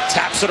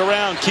taps it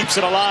around, keeps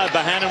it alive.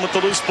 Bohannon with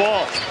the loose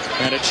ball.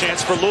 And a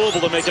chance for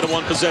Louisville to make it a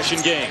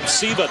one-possession game.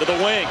 Siva to the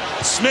wing.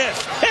 Smith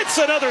hits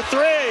another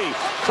three.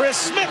 Chris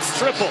Smith's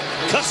triple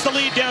cuts the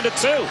lead down to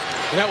 2.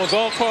 And that was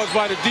all caused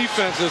by the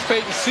defense as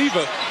Peyton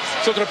Siva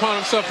took it upon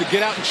himself to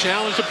get out and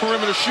challenge the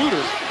perimeter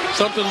shooter,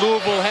 something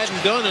Louisville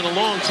hadn't done in a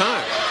long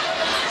time.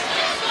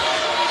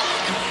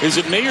 Is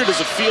it me, or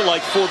does it feel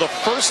like for the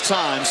first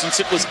time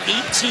since it was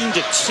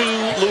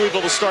 18-2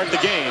 Louisville to start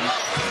the game,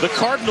 the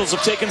Cardinals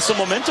have taken some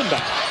momentum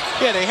back?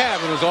 Yeah, they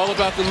have, and it's all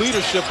about the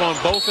leadership on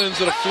both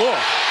ends of the floor.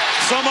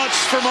 So much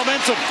for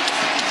momentum.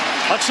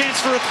 A chance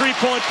for a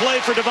three-point play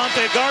for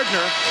Devontae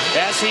Gardner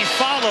as he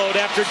followed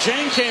after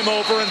Jang came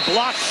over and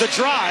blocked the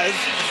drive.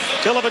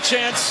 He'll have a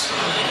chance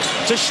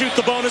to shoot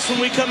the bonus when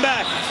we come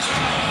back.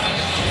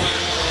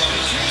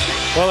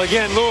 Well,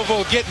 again,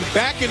 Louisville getting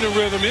back in the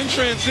rhythm in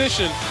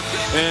transition,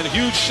 and a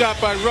huge shot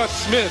by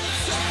Russ Smith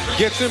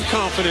gets him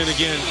confident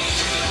again.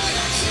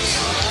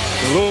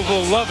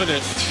 Louisville loving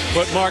it,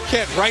 but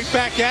Marquette right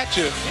back at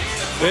you.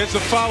 There's the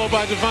follow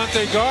by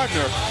Devontae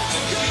Gardner.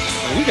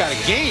 We got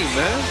a game,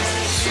 man.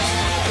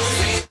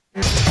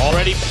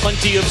 Already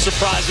plenty of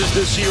surprises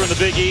this year in the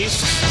Big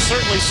East.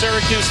 Certainly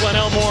Syracuse, Len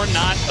Elmore,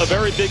 not a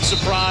very big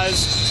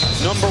surprise.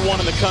 #1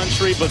 in the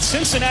country, but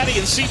Cincinnati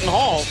and Seton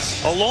Hall,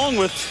 along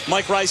with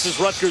Mike Rice's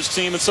Rutgers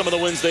team and some of the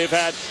wins they've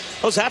had,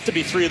 those have to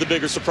be 3 of the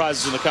bigger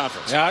surprises in the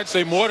conference. Yeah, I'd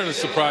say more than a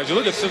surprise. You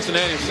look at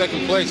Cincinnati in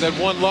second place, that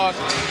one loss,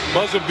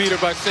 buzzer beater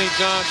by St.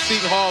 John's.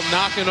 Seton Hall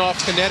knocking off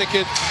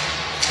Connecticut.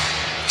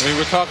 I mean,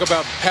 we're talking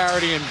about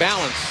parity and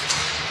balance.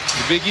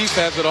 The Big East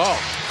has it all.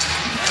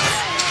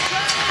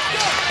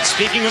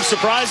 Speaking of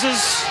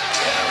surprises,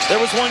 there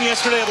was one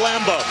yesterday at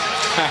Lambeau.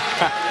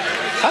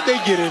 How'd they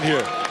get in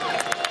here?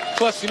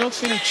 Plus, you don't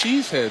see any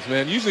cheeseheads,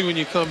 man. Usually when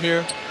you come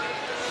here,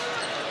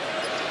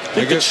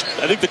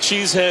 I think the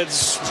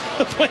cheeseheads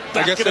went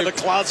back into the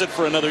closet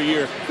for another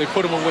year. They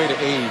put him away to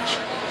age.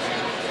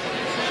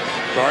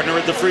 Gardner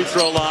at the free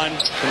throw line,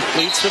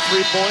 completes the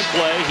three-point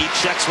play. He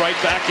checks right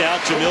back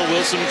out. Jamil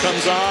Wilson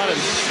comes on, and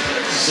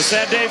it's a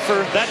sad day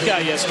for that guy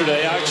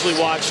yesterday. I actually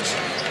watched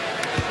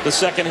the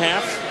second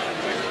half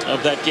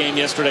of that game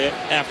yesterday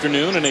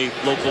afternoon in a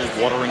local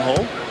watering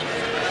hole,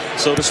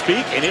 so to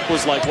speak, and it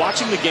was like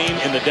watching the game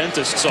in the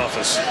dentist's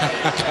office.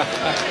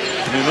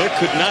 I mean, there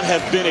could not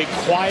have been a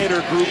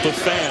quieter group of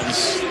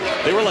fans.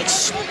 They were like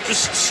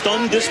just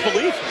stunned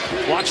disbelief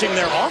watching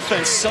their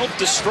offense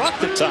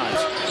self-destruct at times.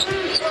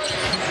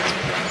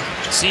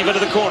 Siva to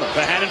the corner.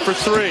 Bohannon for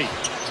three.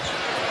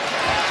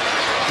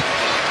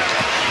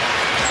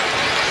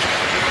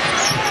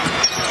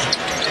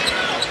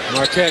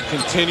 Marquette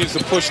continues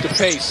to push the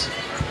pace.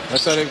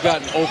 That's how they've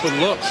gotten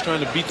open looks,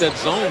 trying to beat that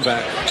zone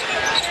back.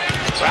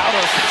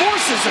 Crowder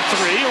forces a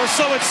three, or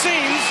so it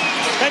seems,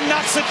 and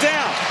knocks it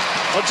down.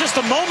 Well, just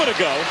a moment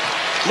ago,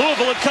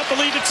 Louisville had cut the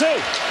lead to 2.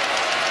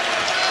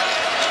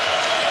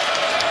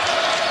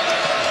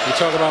 We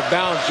talk about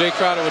balance. Jay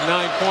Crowder with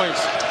 9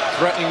 points,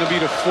 threatening to be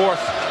the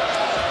 4th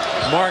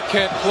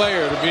Marquette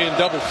player to be in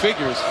double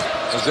figures,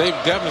 as they've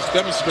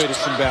demonstrated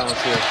some balance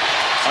here.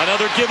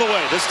 Another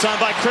giveaway, this time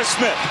by Chris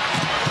Smith.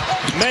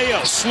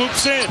 Mayo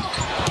swoops in.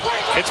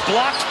 It's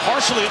blocked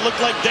partially. It looked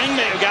like Deng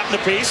Mayo got in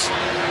the piece.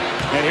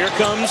 And here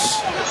comes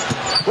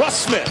Russ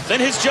Smith,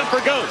 and his jumper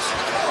goes.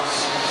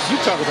 You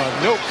talk about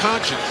no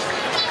conscience.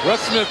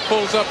 Russ Smith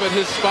pulls up at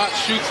his spot,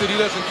 shoots it. He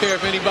doesn't care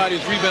if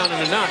anybody's rebounding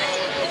or not.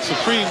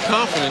 Supreme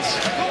confidence.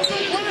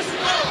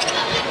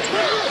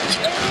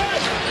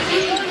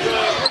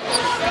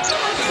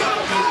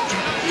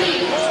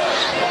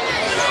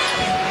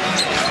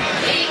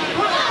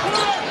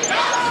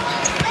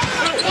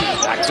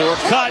 Backdoor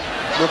cut.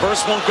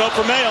 Reverse won't go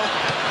for Mayo.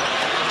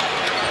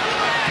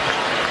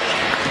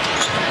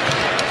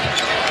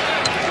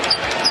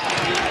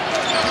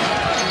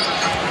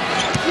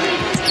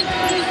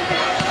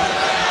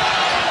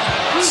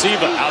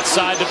 Siva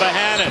outside to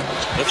Bohannon.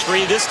 The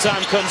three this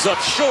time comes up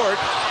short.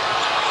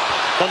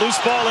 The loose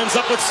ball ends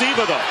up with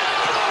Siva, though.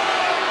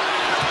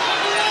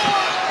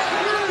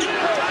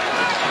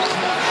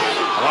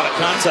 A lot of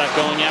contact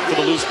going after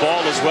the loose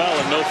ball as well,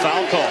 and no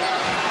foul call.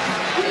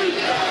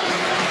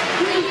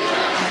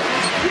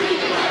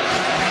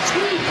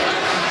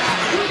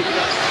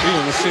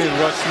 Even was seeing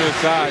Russ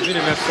Smith's eyes. He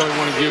didn't necessarily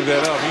want to give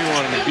that up. He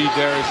wanted to beat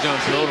Darius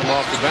Johnson-Odom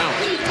off the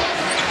bounce.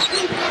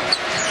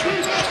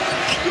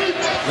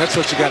 That's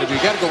what you got to do.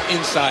 You got to go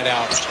inside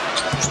out.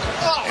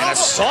 And a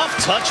soft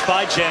touch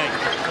by Jang.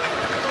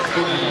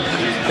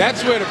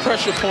 That's where the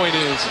pressure point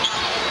is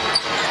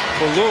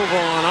for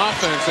Louisville on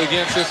offense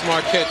against this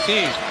Marquette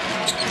team.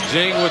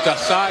 Jang with a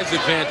size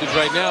advantage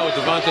right now with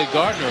Devontae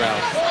Gardner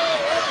out.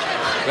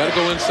 Got to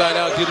go inside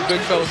out, get the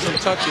big fella some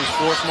touches,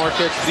 force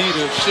Marquette's D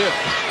to shift.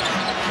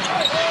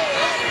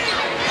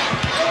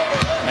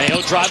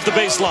 Mayo drives the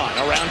baseline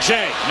around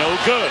Jang. No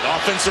good.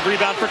 Offensive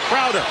rebound for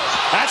Crowder.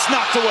 That's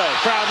knocked away.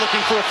 Crowd looking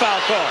for a foul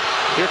call.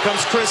 Here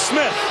comes Chris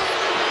Smith.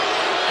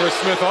 Chris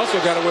Smith also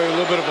got away with a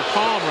little bit of a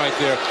palm right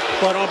there.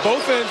 But on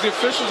both ends, the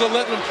officials are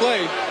letting them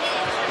play.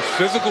 It's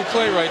physical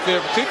play right there,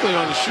 particularly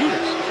on the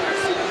shooters.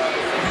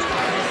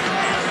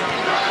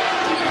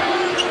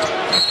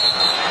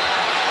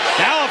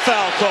 Now a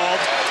foul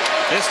called.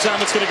 This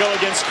time it's going to go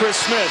against Chris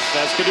Smith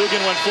as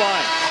Cadogan went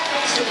flying.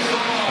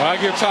 Well, I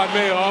give Todd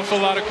Mayo an awful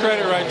lot of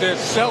credit right there,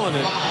 selling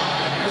it.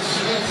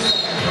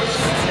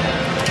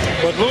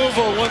 But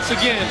Louisville, once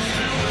again,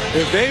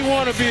 if they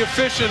want to be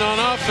efficient on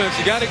offense,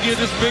 you got to give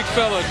this big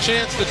fella a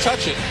chance to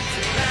touch it.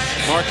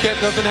 Marquette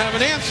doesn't have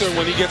an answer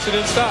when he gets it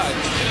inside.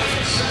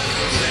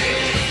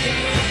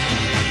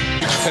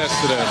 Huge test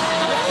today.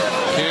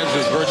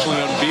 Kansas virtually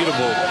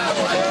unbeatable.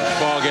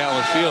 Fog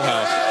Allen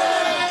Fieldhouse.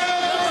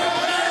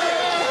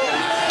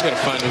 Got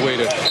to find a way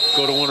to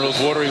go to one of those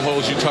watering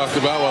holes you talked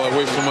about while I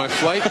wait for my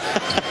flight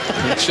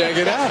and check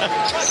it out.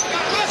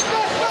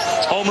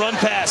 Home run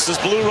pass as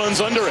Blue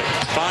runs under it.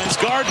 Finds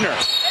Gardner.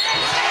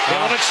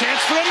 They'll have a chance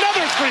for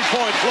another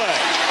three-point play.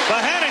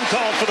 Bohannon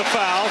called for the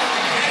foul.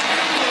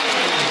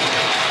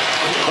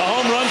 The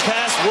home run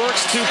pass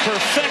works to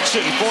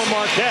perfection for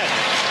Marquette.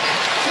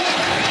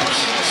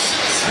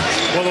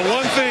 Well, the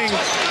one thing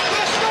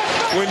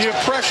when you're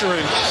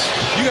pressuring,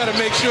 you got to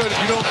make sure that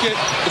you don't get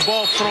the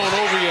ball thrown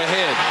over your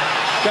head.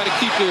 Got to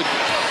keep the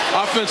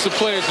offensive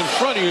players in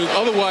front of you.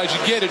 Otherwise,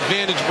 you get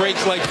advantage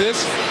breaks like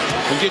this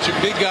and get your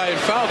big guy in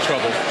foul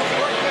trouble.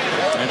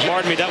 And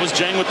pardon me, that was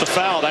Jang with the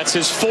foul. That's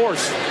his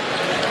 4th.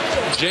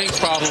 Jang's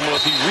problem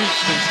was he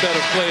reached instead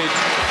of played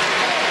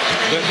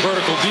that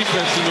vertical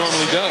defense he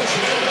normally does.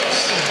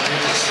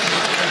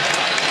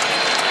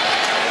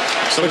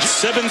 So it's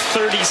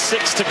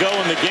 7:36 to go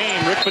in the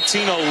game. Rick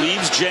Pitino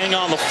leaves Jang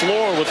on the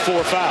floor with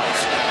 4 fouls.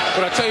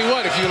 But I tell you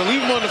what, if you're going to leave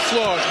him on the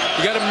floor,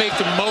 you got to make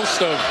the most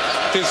of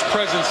his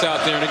presence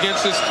out there. And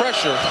against this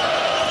pressure,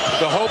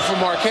 the hope for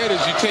Marquette is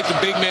you take the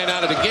big man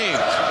out of the game.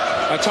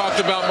 I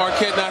talked about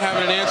Marquette not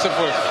having an answer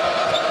for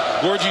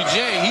Gorgie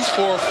Jang. He's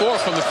 4 of 4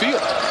 from the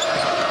field.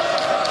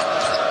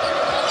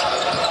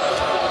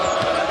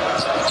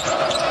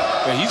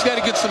 And he's got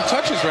to get some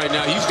touches right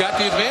now. He's got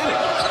the advantage.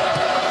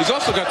 He's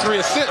also got 3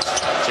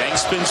 assists. Jang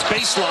spins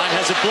baseline,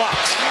 has it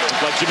blocked.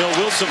 Looked like Jamil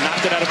Wilson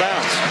knocked it out of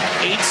bounds.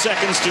 8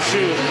 seconds to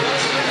shoot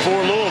for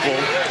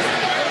Louisville.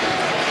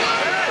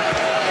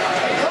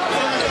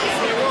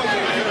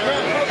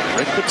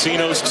 Rick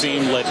Pitino's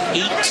team led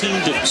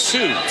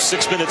 18-2,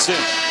 6 minutes in.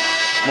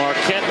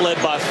 Marquette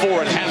led by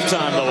 4 at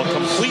halftime, though a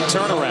complete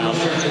turnaround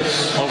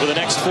over the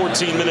next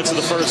 14 minutes of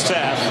the first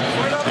half.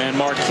 And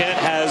Marquette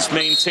has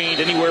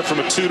maintained anywhere from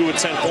a 2 to a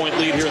 10-point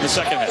lead here in the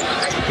second half.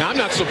 Now, I'm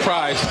not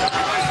surprised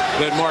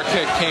that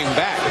Marquette came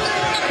back,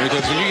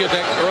 because when you get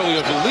that early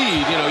of a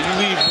lead, you know, you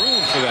leave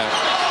room for that.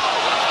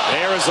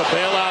 There is a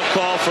bailout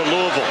call for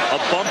Louisville. A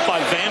bump by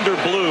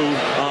Vanderblue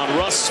on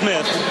Russ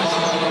Smith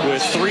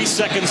with 3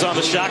 seconds on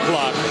the shot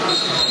clock.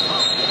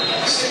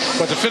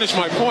 But to finish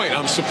my point,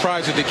 I'm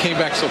surprised that they came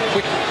back so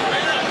quick.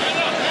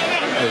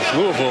 As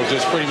Louisville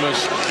just pretty much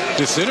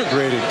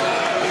disintegrated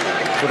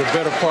for the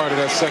better part of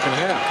that second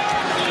half.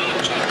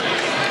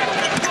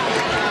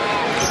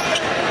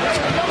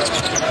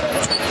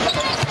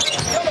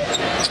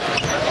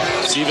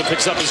 Siva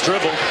picks up his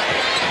dribble.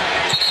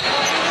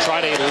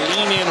 Tried a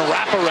lean-in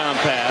wraparound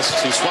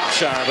pass to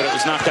Swapshire, but it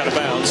was knocked out of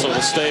bounds, so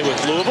it'll stay with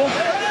Louisville.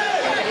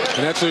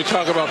 And that's what we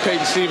talk about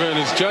Peyton Siva and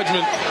his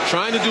judgment,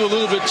 trying to do a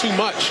little bit too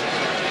much.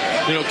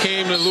 You know,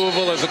 came to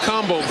Louisville as a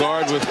combo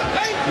guard with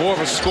more of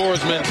a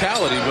scorer's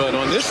mentality, but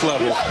on this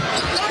level.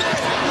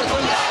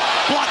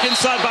 Block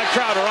inside by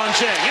Crowder on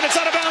Jang, and it's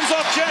out of bounds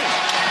off Jang.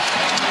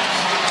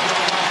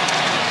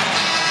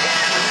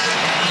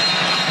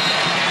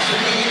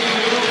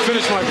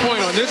 Finish my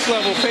point, on this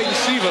level, Peyton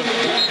Siva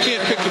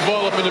can't pick the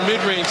ball up in a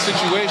mid-range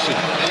situation.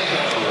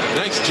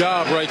 Nice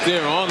job right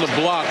there on the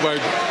block by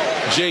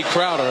Jay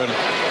Crowder. And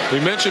we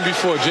mentioned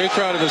before, Jay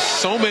Crowder does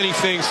so many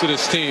things to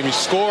this team. He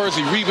scores,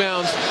 he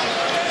rebounds,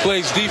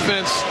 plays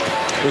defense.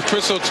 With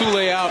Chris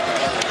O'Toole out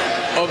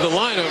of the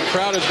lineup,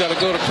 Crowder's got to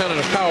go to kind of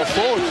the power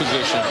forward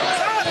position.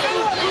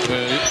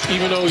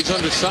 Even though he's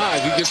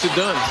undersized, he gets it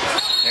done.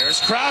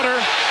 There's Crowder.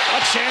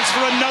 A chance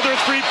for another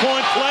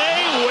three-point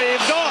play.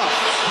 Waved off.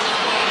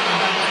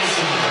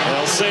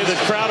 They'll say that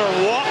Crowder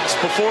walked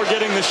before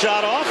getting the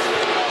shot off.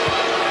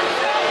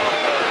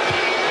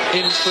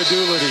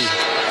 Incredulity.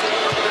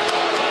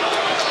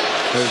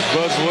 As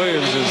Buzz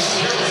Williams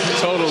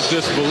is total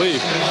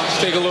disbelief. Let's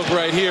take a look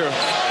right here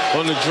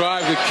on the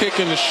drive, the kick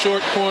in the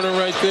short corner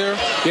right there.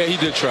 Yeah, he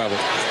did travel.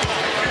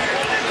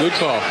 Good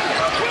call.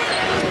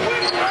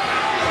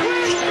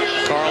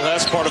 Carl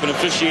Hess, part of an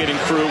officiating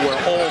crew where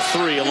all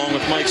three, along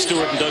with Mike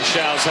Stewart and Doug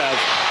Shows, have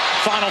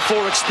Final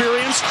Four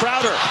experience.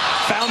 Crowder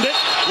found it,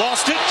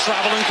 lost it,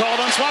 traveling called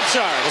on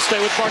Swapshire. We'll stay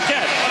with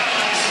Marquette.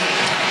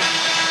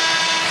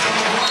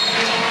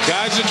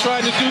 Guys are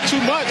trying to do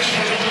too much.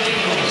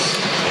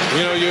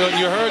 You know,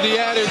 you heard the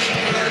adage,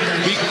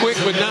 be quick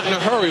but not in a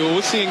hurry. Well,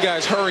 we're seeing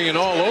guys hurrying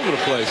all over the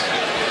place.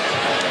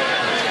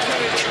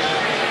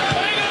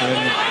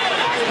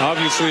 And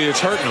obviously it's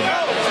hurting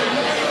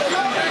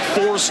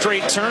them. 4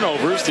 straight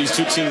turnovers. These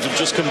two teams have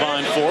just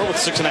combined 4 with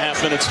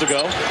 6.5 minutes to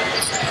go.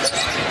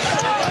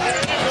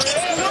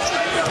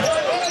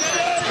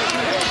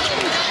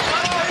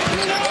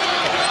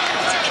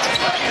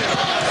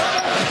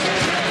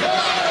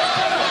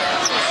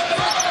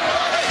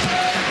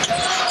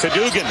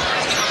 Cadogan,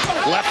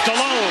 left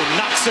alone,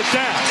 knocks it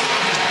down.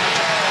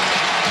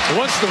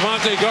 Once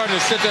Devontae Gardner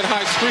set that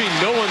high screen,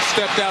 no one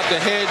stepped out to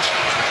hedge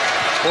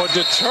or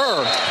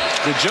deter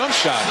the jump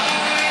shot.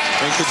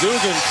 And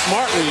Cadogan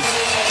smartly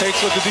takes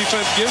what the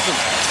defense gives him.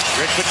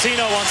 Rick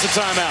Pitino wants a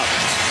timeout.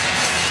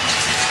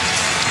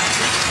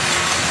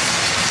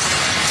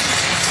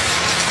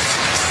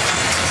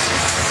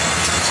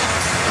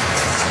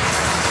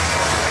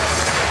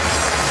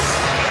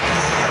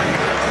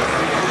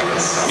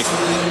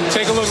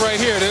 Take a look right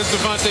here. There's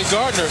Devontae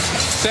Gardner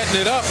setting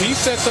it up. He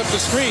sets up the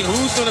screen.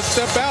 Who's going to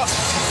step out?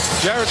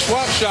 Jared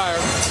Swapshire,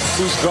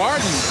 who's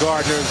guarding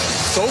Gardner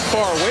so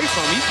far away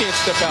from him, he can't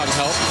step out and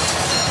help.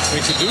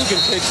 And Cadogan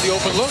takes the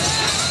open look.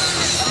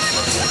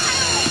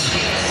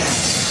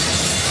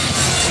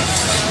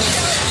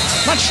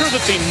 Not sure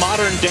that the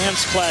modern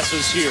dance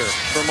classes here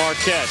for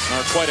Marquette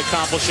are quite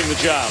accomplishing the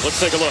job. Let's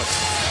take a look.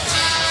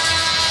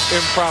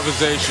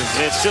 Improvisation.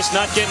 It's just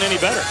not getting any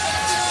better.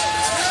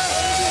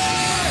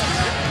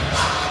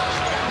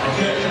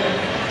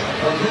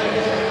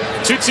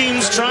 Two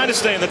teams trying to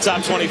stay in the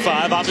top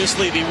 25.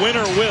 Obviously, the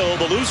winner will.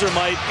 The loser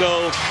might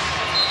go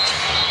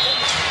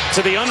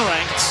to the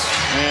unranked.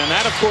 And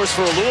that, of course,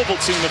 for a Louisville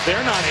team, if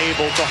they're not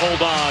able to hold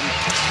on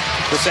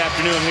this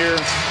afternoon here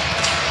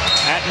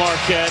at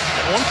Marquette.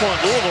 At one point,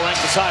 Louisville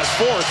ranked as high as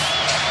 4th.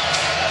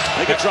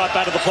 They could drop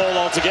out of the poll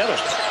altogether.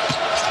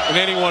 And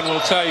anyone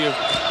will tell you,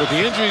 with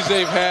the injuries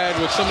they've had,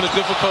 with some of the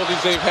difficulties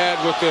they've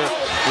had with their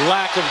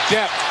lack of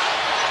depth,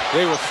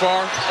 they were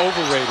far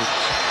overrated.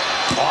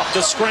 Off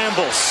the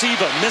scramble.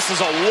 Siva misses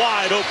a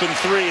wide open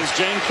 3 as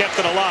Jang kept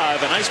it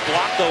alive. A nice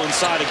block, though,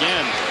 inside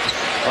again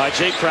by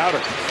Jay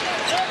Crowder.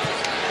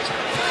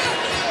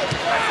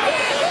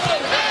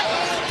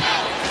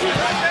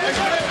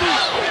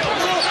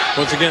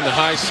 Once again, the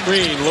high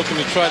screen looking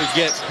to try to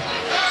get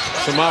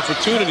some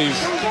opportunities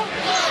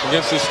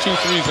against this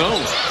 2-3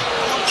 zone.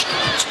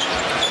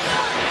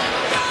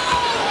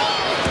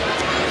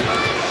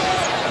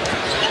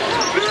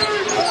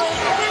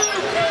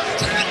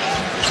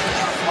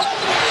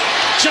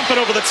 Jumping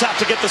over the top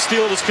to get the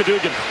steal was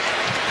Cadogan.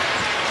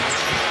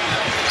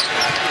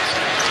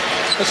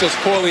 That's just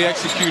poorly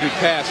executed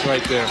pass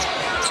right there.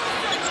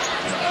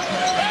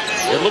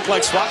 It looked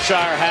like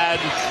Swapshire had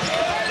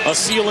a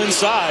seal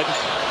inside.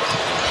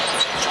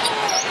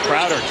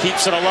 Crowder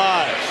keeps it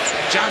alive.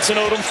 Johnson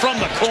Odom from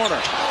the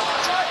corner.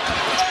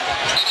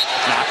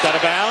 Knocked out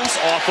of bounds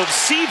off of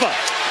Siva.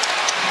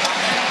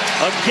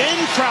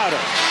 Again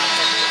Crowder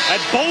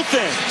at both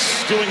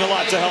ends doing a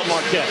lot to help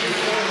Marquette.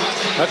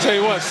 I tell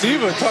you what,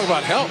 Siva, talk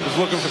about help, is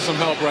looking for some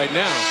help right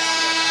now.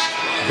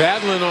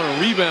 Battling on a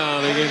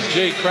rebound against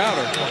Jay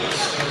Crowder.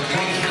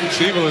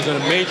 Siva is at a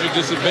major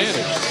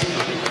disadvantage.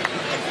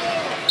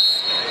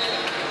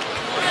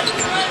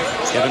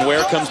 Kevin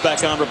Ware comes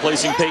back on,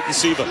 replacing Peyton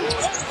Siva.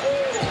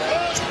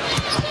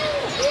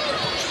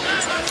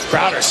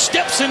 Crowder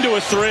steps into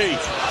a three.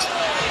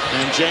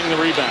 And Jang the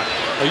rebound.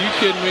 Are you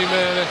kidding me,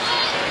 man?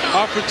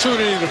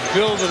 Opportunity to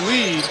build a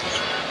lead.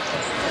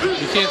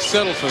 You can't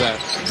settle for that.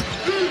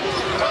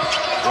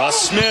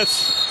 Russ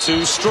Smith,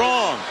 too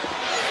strong.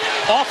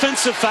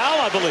 Offensive foul,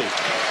 I believe.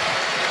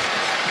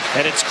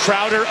 And it's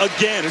Crowder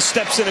again who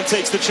steps in and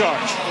takes the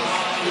charge.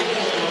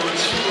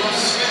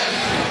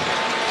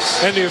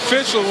 And the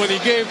official, when he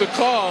gave the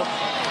call,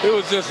 it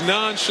was just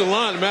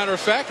nonchalant. Matter of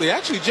fact,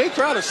 actually, Jay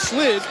Crowder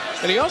slid,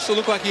 and he also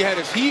looked like he had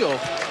his heel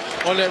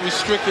on that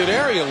restricted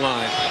area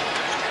line.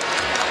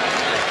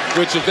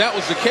 Which, if that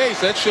was the case,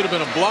 that should have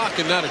been a block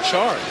and not a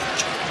charge.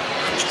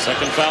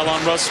 Second foul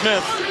on Russ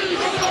Smith.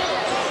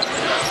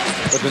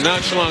 But the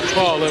nonchalant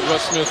call let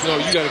Russ Smith know,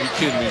 you got to be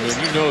kidding me, man.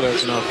 You know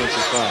that's an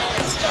offensive foul.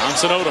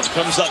 Johnson Odom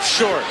comes up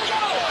short.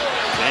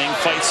 Jang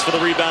fights for the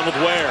rebound with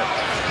Ware.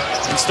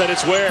 Instead,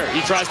 it's Ware.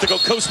 He tries to go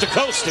coast to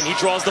coast, and he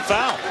draws the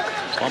foul.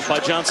 Bumped by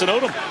Johnson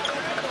Odom.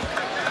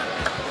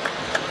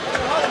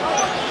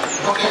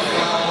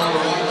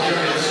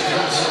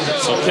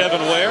 So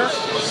Kevin Ware,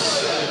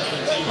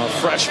 a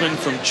freshman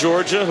from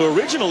Georgia, who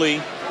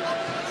originally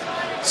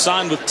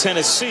signed with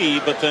Tennessee,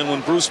 but then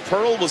when Bruce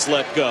Pearl was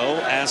let go,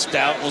 asked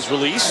out and was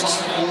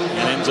released,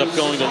 and ends up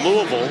going to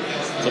Louisville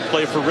to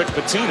play for Rick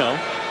Pitino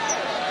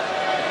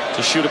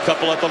to shoot a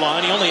couple at the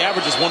line. He only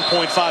averages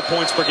 1.5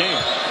 points per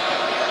game.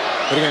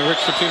 But again, Rick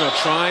Pitino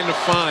trying to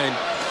find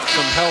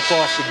some help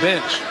off the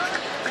bench.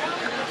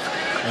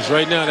 Because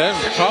right now, that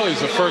probably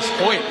is the first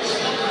point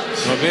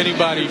of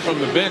anybody from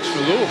the bench for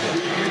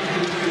Louisville.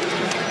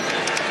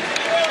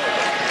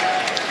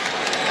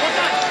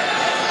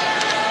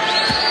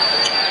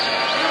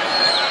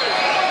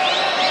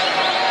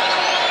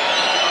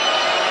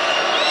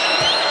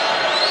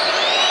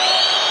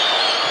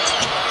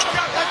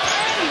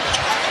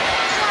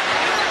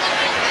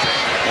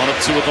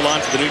 Two at the line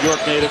for the New York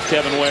native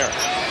Kevin Ware.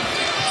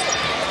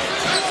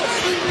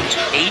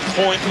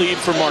 8-point lead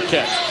for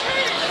Marquette.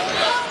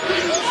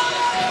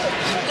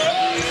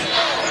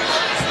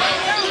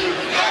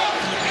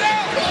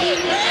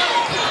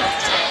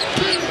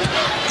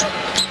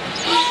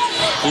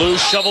 Blue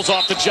shovels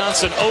off to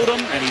Johnson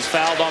Odom, and he's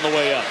fouled on the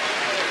way up.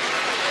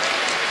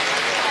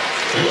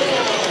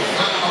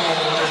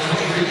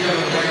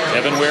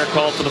 Kevin Ware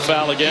called for the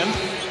foul again.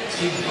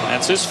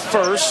 That's his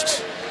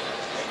first.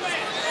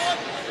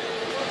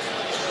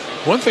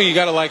 One thing you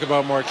got to like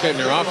about Marquette and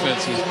their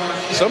offense is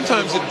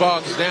sometimes it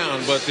bogs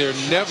down, but they're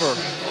never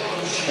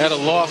at a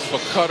loss for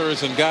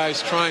cutters and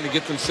guys trying to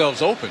get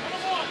themselves open.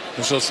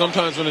 And so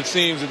sometimes when it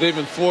seems that they've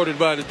been thwarted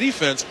by the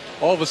defense,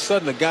 all of a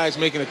sudden the guy's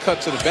making a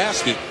cut to the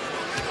basket,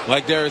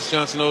 like Darius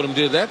Johnson Odom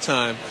did that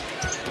time,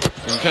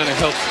 and kind of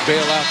helps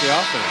bail out the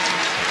offense.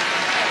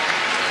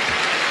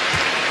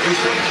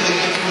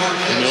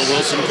 Emil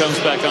Wilson comes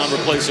back on,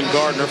 replacing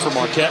Gardner for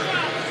Marquette.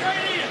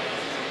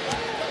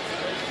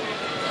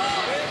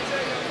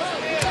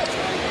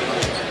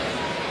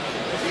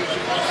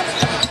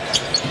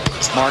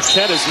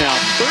 Marquette is now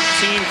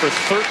 13 for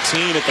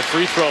 13 at the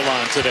free throw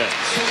line today.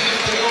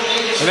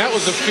 And that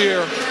was the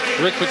fear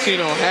Rick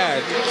Pitino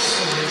had.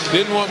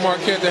 Didn't want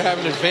Marquette to have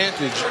an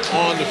advantage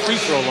on the free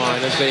throw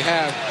line as they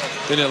have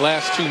in their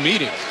last two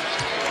meetings.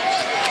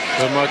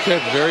 But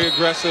Marquette very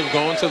aggressive,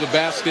 going to the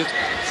basket,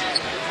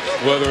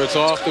 whether it's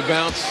off the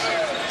bounce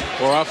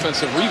or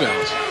offensive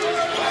rebounds.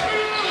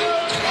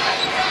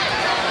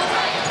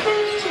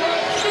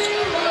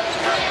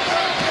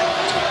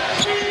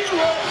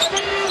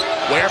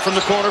 Ware from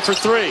the corner for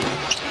three.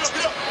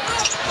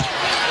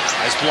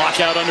 Nice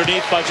block out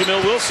underneath by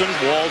Jamil Wilson.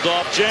 Walled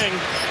off Jang.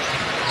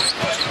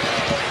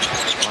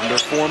 Under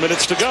 4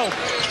 minutes to go.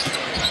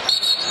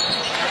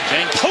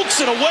 Jang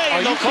pokes it away,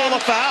 and they'll call a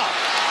foul.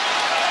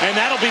 And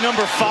that'll be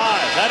number 5.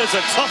 That is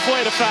a tough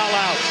way to foul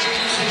out.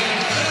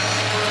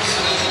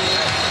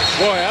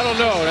 Boy, I don't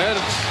know. That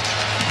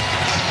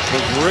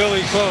was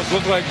really close.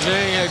 Looked like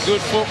Jang had good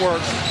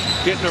footwork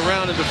getting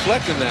around and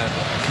deflecting that.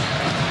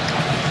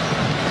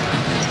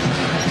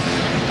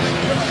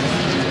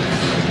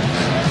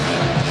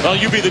 Well,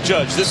 you be the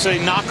judge. This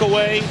a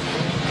knockaway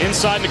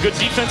inside and a good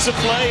defensive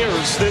play, or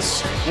is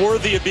this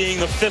worthy of being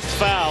the 5th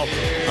foul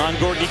on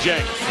Gorgui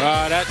Dieng?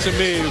 That to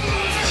me,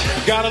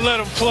 you got to let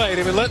him play.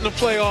 They've been letting him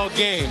play all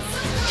game.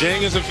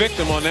 Dieng is a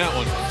victim on that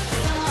one.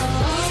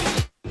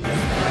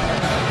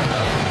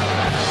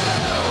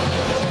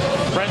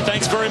 Brent,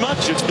 thanks very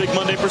much. It's Big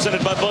Monday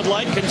presented by Bud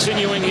Light,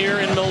 continuing here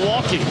in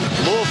Milwaukee.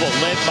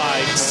 Louisville led by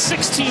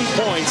 16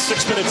 points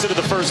 6 minutes into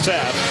the first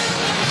half.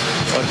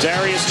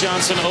 Darius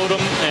Johnson, Odom,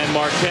 and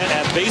Marquette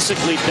have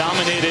basically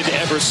dominated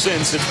ever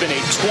since. It's been a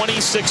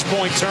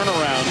 26-point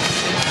turnaround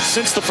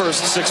since the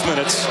first 6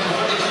 minutes.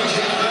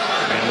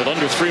 And with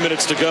under 3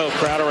 minutes to go,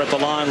 Crowder at the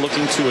line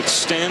looking to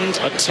extend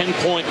a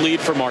 10-point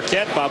lead for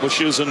Marquette. Bob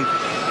Wischusen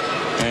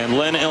and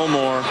Len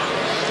Elmore,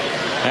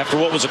 after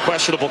what was a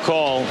questionable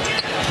call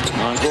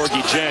on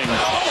Gorgui Dieng.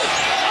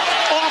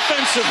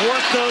 Offensive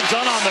work, though,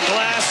 done on the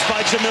glass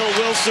by Jamil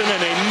Wilson,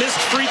 and a missed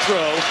free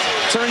throw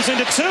turns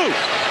into 2.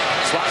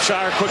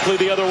 Swapshire quickly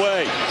the other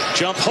way.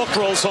 Jump hook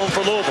rolls home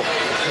for Louisville.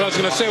 I was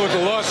going to say, with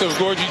the loss of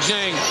Gorgui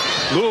Dieng,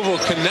 Louisville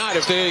cannot,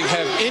 if they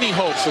have any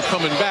hopes of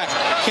coming back,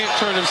 can't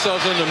turn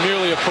themselves into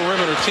merely a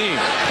perimeter team.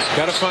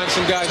 Got to find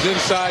some guys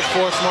inside,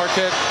 force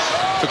Marquette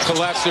to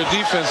collapse their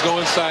defense,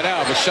 go inside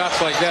out. But shots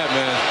like that,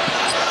 man,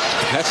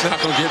 that's not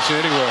going to get you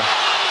anywhere.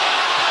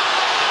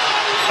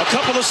 A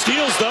couple of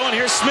steals, though, and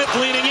here's Smith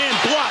leaning in,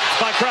 blocked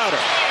by Crowder.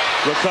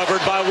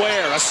 Recovered by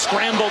Ware. A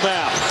scramble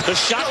now. The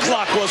shot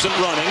clock wasn't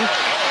running,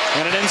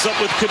 and it ends up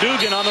with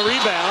Cadogan on the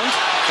rebound.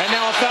 And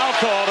now a foul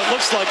called, it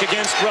looks like,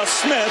 against Russ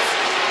Smith.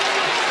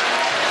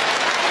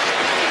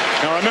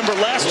 Now, remember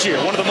last year,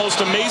 one of the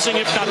most amazing,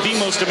 if not the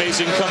most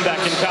amazing, comeback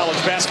in college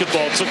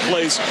basketball took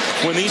place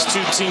when these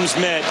two teams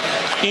met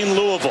in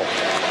Louisville.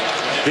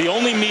 The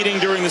only meeting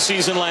during the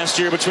season last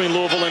year between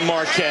Louisville and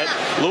Marquette.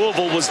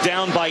 Louisville was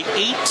down by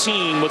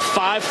 18 with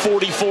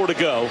 5:44 to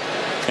go,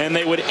 and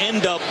they would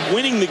end up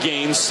winning the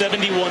game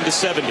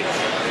 71-70.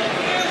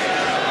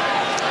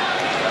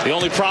 The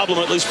only problem,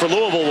 at least for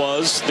Louisville,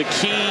 was the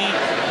key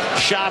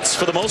shots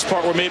for the most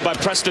part were made by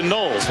Preston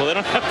Knowles. Well, they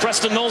don't have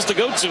Preston Knowles to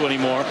go to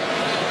anymore,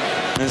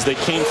 as they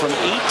came from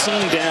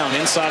 18 down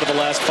inside of the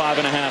last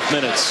 5.5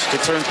 minutes to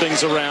turn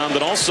things around.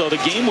 And also the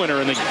game winner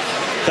in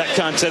that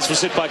contest was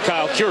hit by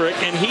Kyle Kuric,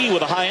 and he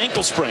with a high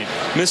ankle sprain,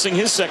 missing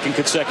his 2nd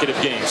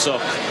consecutive game. So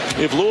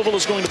if Louisville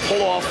is going to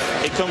pull off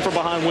a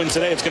come-from-behind win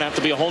today, it's going to have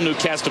to be a whole new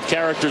cast of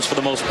characters for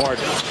the most part,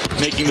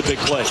 making the big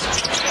plays.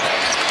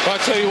 Well,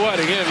 I'll tell you what,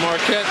 again,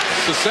 Marquette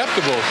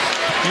susceptible.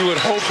 You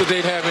would hope that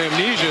they'd have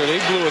amnesia.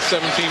 They blew a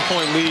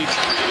 17-point lead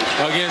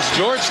against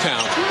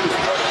Georgetown.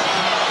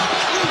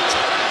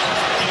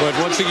 But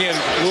once again,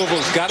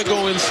 Louisville's got to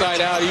go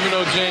inside out, even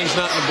though Dieng's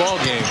not in the ball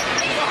game.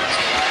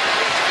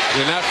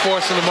 They're not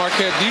forcing the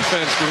Marquette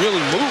defense to really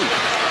move.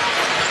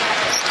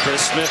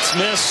 Chris Smith's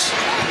miss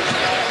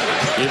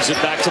gives it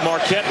back to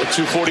Marquette with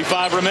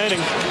 2:45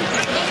 remaining.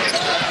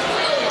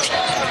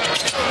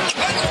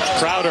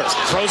 Crowder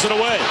throws it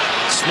away.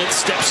 Smith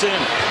steps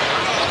in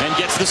and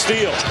gets the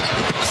steal.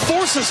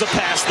 Forces a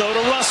pass, though, to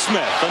Russ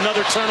Smith.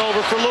 Another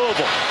turnover for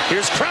Louisville.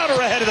 Here's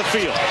Crowder ahead of the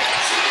field.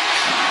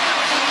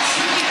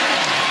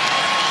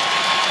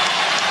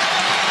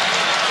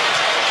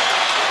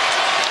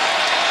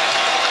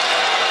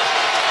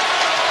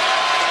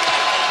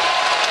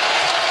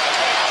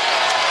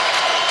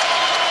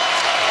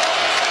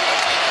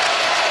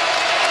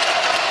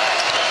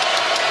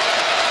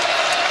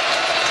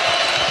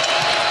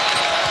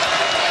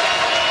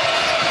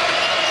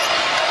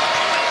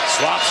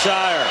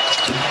 Swapshire,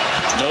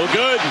 no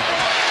good.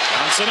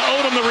 Johnson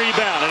Odom the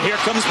rebound, and here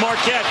comes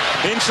Marquette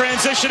in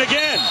transition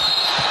again.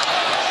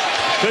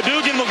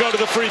 Cadogan will go to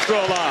the free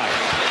throw line.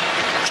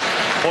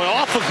 Boy,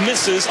 off of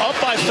misses, up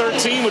by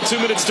 13 with 2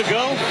 minutes to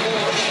go.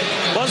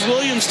 Buzz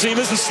Williams' team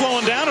isn't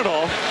slowing down at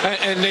all.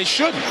 And they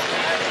shouldn't.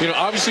 You know,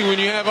 obviously when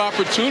you have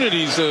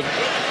opportunities to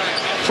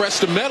press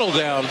the pedal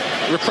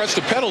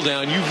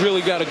down, you've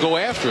really got to go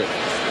after it.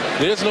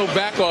 There's no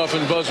back off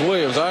in Buzz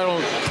Williams. I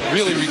don't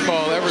really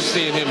recall ever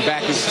seeing him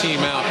back his team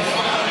out.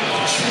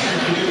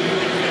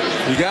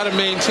 You got to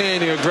maintain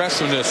the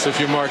aggressiveness if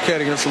you're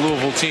Marquette against a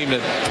Louisville team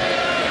that,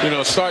 you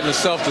know, starting to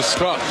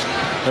self-destruct.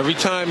 Every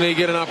time they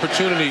get an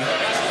opportunity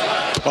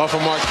off a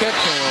Marquette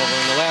turnover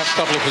in the last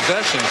couple of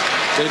possessions,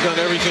 they've done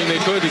everything they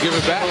could to give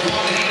it back.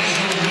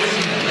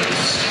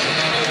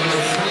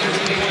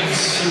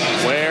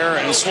 Ware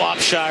and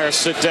Swapshire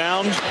sit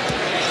down.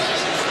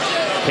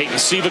 Peyton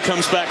Siva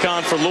comes back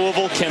on for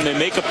Louisville. Can they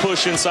make a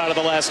push inside of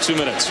the last 2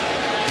 minutes?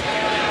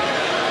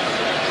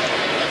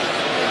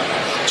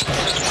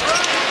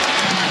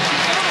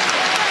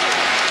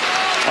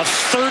 A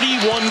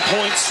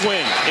 31-point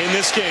swing in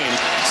this game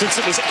since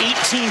it was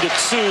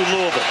 18-2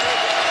 Louisville.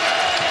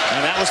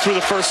 And that was through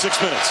the first 6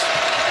 minutes.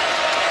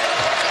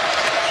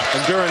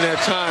 And during that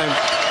time,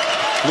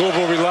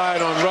 Louisville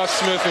relied on Russ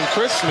Smith and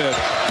Chris Smith.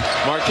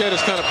 Marquette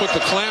has kind of put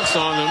the clamps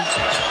on them.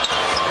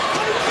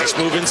 Nice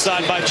move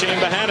inside by Shane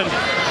Bohannon.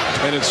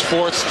 And it's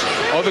forced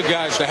other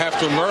guys to have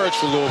to emerge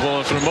for Louisville,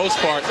 and for the most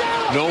part,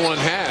 no one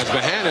has.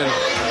 Bohannon,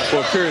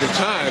 for a period of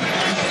time,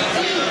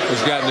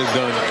 has gotten it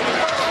done.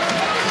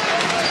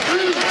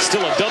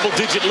 Still a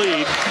double-digit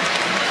lead.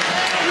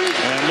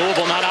 And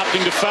Louisville not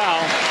opting to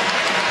foul.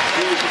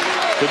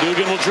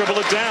 Dugan will dribble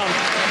it down.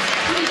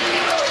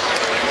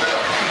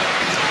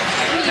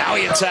 Now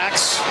he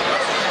attacks.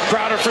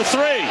 Crowder for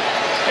three.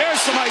 There's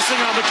some icing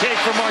on the cake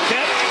for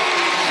Marquette.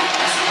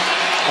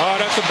 Oh,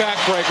 that's a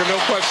backbreaker, no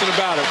question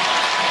about it.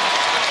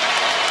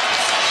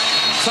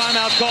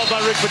 Timeout called by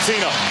Rick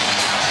Pitino.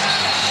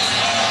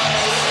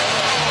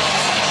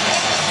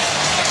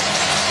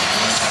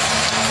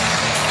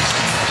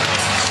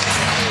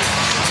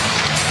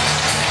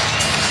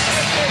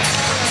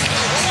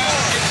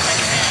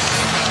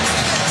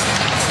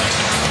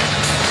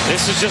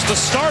 This is just the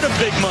start of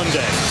Big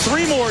Monday.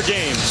 3 more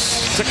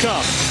games to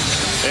come.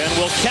 And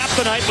we'll cap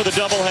the night with a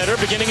doubleheader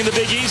beginning in the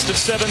Big East at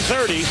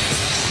 7:30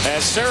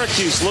 as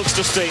Syracuse looks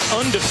to stay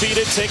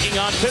undefeated, taking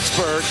on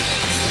Pittsburgh.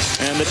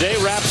 And the day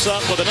wraps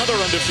up with another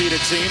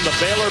undefeated team, the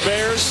Baylor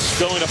Bears,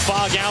 going to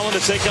Fog Allen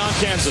to take on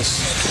Kansas.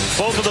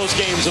 Both of those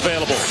games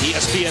available.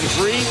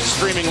 ESPN3,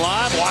 streaming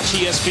live,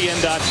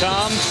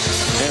 watchespn.com,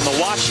 and the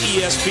Watch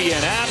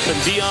ESPN app.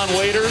 And Dion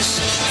Waiters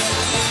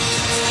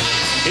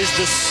is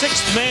the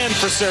 6th man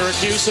for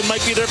Syracuse and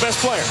might be their best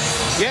player.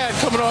 Yeah,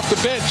 coming off the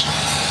bench.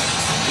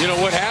 You know,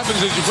 what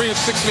happens is you bring a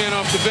 6-man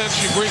off the bench,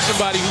 you bring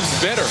somebody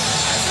who's better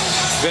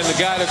than the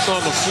guy that's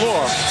on the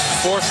floor,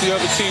 force the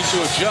other team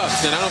to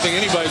adjust. And I don't think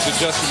anybody's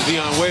adjusted to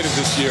Dion Waiters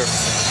this year,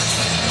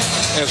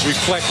 as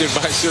reflected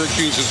by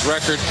Syracuse's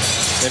record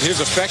and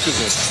his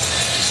effectiveness.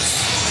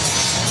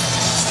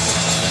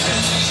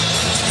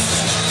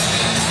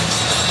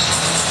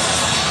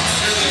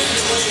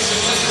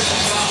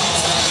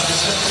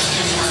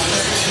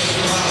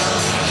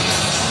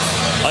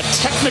 A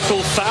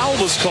technical foul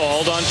was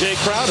called on Jay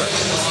Crowder.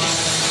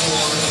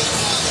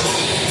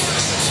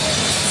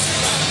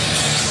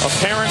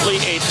 Apparently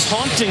a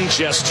taunting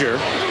gesture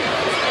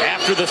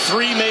after the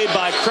 3 made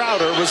by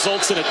Crowder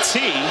results in a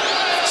T.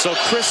 So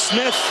Chris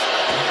Smith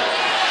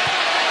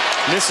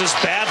misses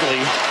badly,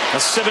 a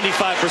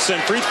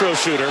 75% free throw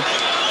shooter.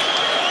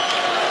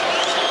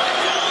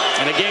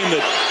 And a game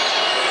that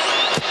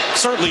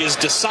certainly is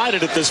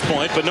decided at this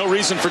point, but no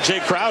reason for Jay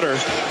Crowder.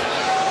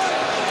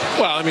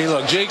 Well, I mean,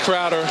 look, Jay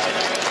Crowder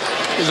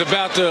is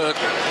about to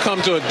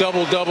come to a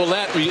double-double.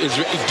 That is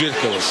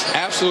ridiculous.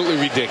 Absolutely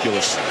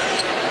ridiculous.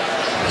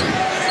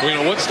 You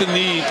know, what's the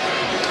need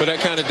for that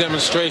kind of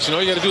demonstration?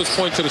 All you got to do is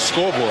point to the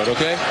scoreboard,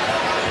 okay?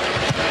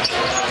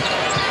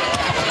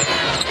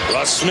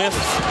 Russ Smith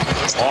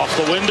off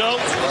the window.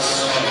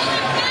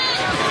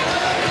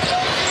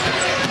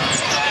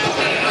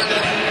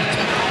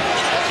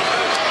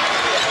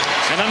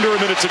 And under a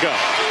minute to go.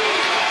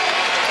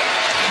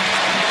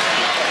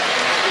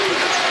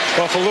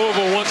 Well, for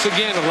Louisville, once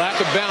again, a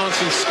lack of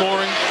balance in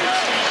scoring.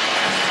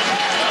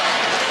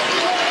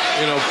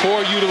 You know,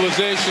 poor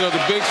utilization of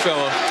the big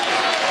fella,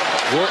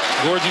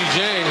 Gorgie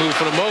Jane, who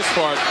for the most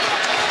part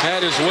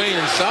had his way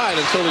inside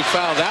until he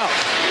fouled out.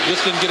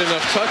 Just didn't get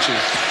enough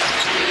touches.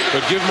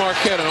 But give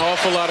Marquette an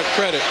awful lot of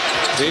credit.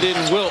 They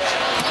didn't wilt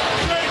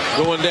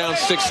going down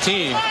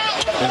 16.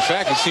 In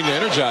fact, it seemed to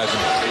energize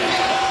them.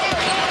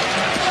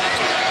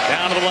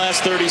 Down to the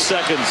last 30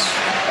 seconds.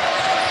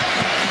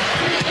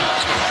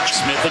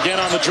 Smith again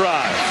on the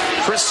drive.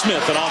 Chris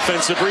Smith, an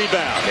offensive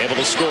rebound, able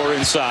to score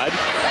inside.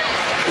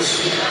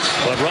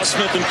 But Russ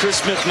Smith and Chris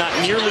Smith not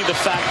nearly the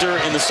factor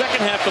in the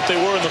second half that they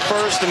were in the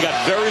first, and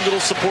got very little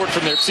support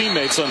from their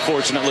teammates,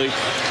 unfortunately.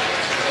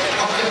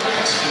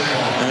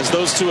 As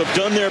those two have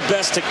done their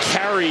best to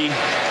carry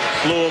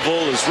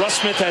Louisville, as Russ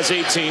Smith has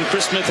 18,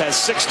 Chris Smith has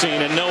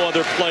 16, and no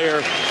other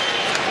player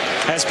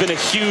has been a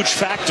huge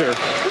factor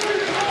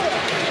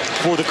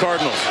for the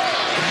Cardinals.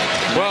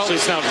 Well,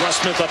 actually, it's now Russ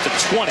Smith up to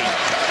 20.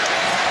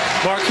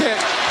 Marquette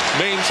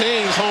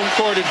maintains home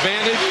court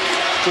advantage,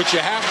 which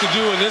you have to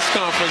do in this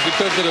conference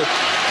because of the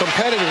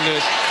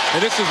competitiveness.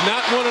 And this is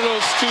not one of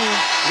those 2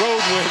 road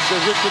wins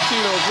that Rick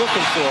Pitino is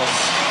looking for.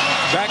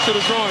 Back to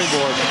the drawing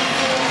board.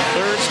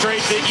 3rd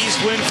straight Big East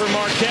win for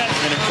Marquette,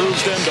 and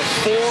improves them to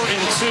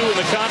 4-2 in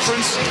the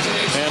conference.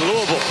 And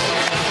Louisville,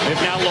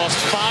 they've now lost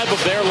 5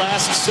 of their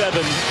last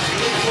 7,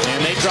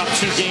 and they dropped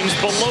 2 games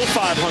below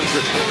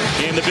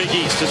 500 in the Big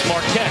East. As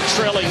Marquette,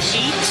 trailing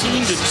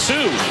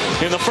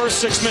 18-2 in the first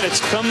 6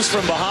 minutes, comes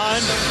from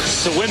behind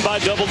to win by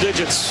double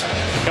digits.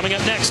 Coming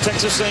up next,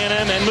 Texas A&M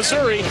and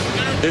Missouri.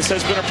 This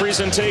has been a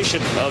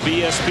presentation of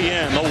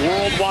ESPN, the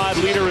worldwide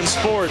leader in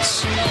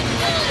sports.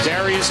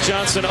 Darius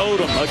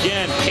Johnson-Odom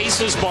again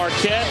paces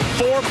Marquette.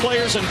 4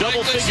 players in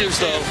double figures,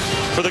 though,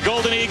 for the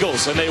Golden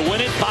Eagles, and they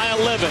win it by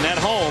 11 at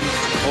home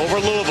over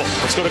Louisville.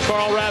 Let's go to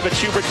Carl Ravitch,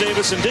 Hubert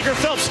Davis, and Digger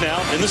Phelps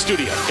now in the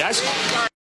studio. Guys?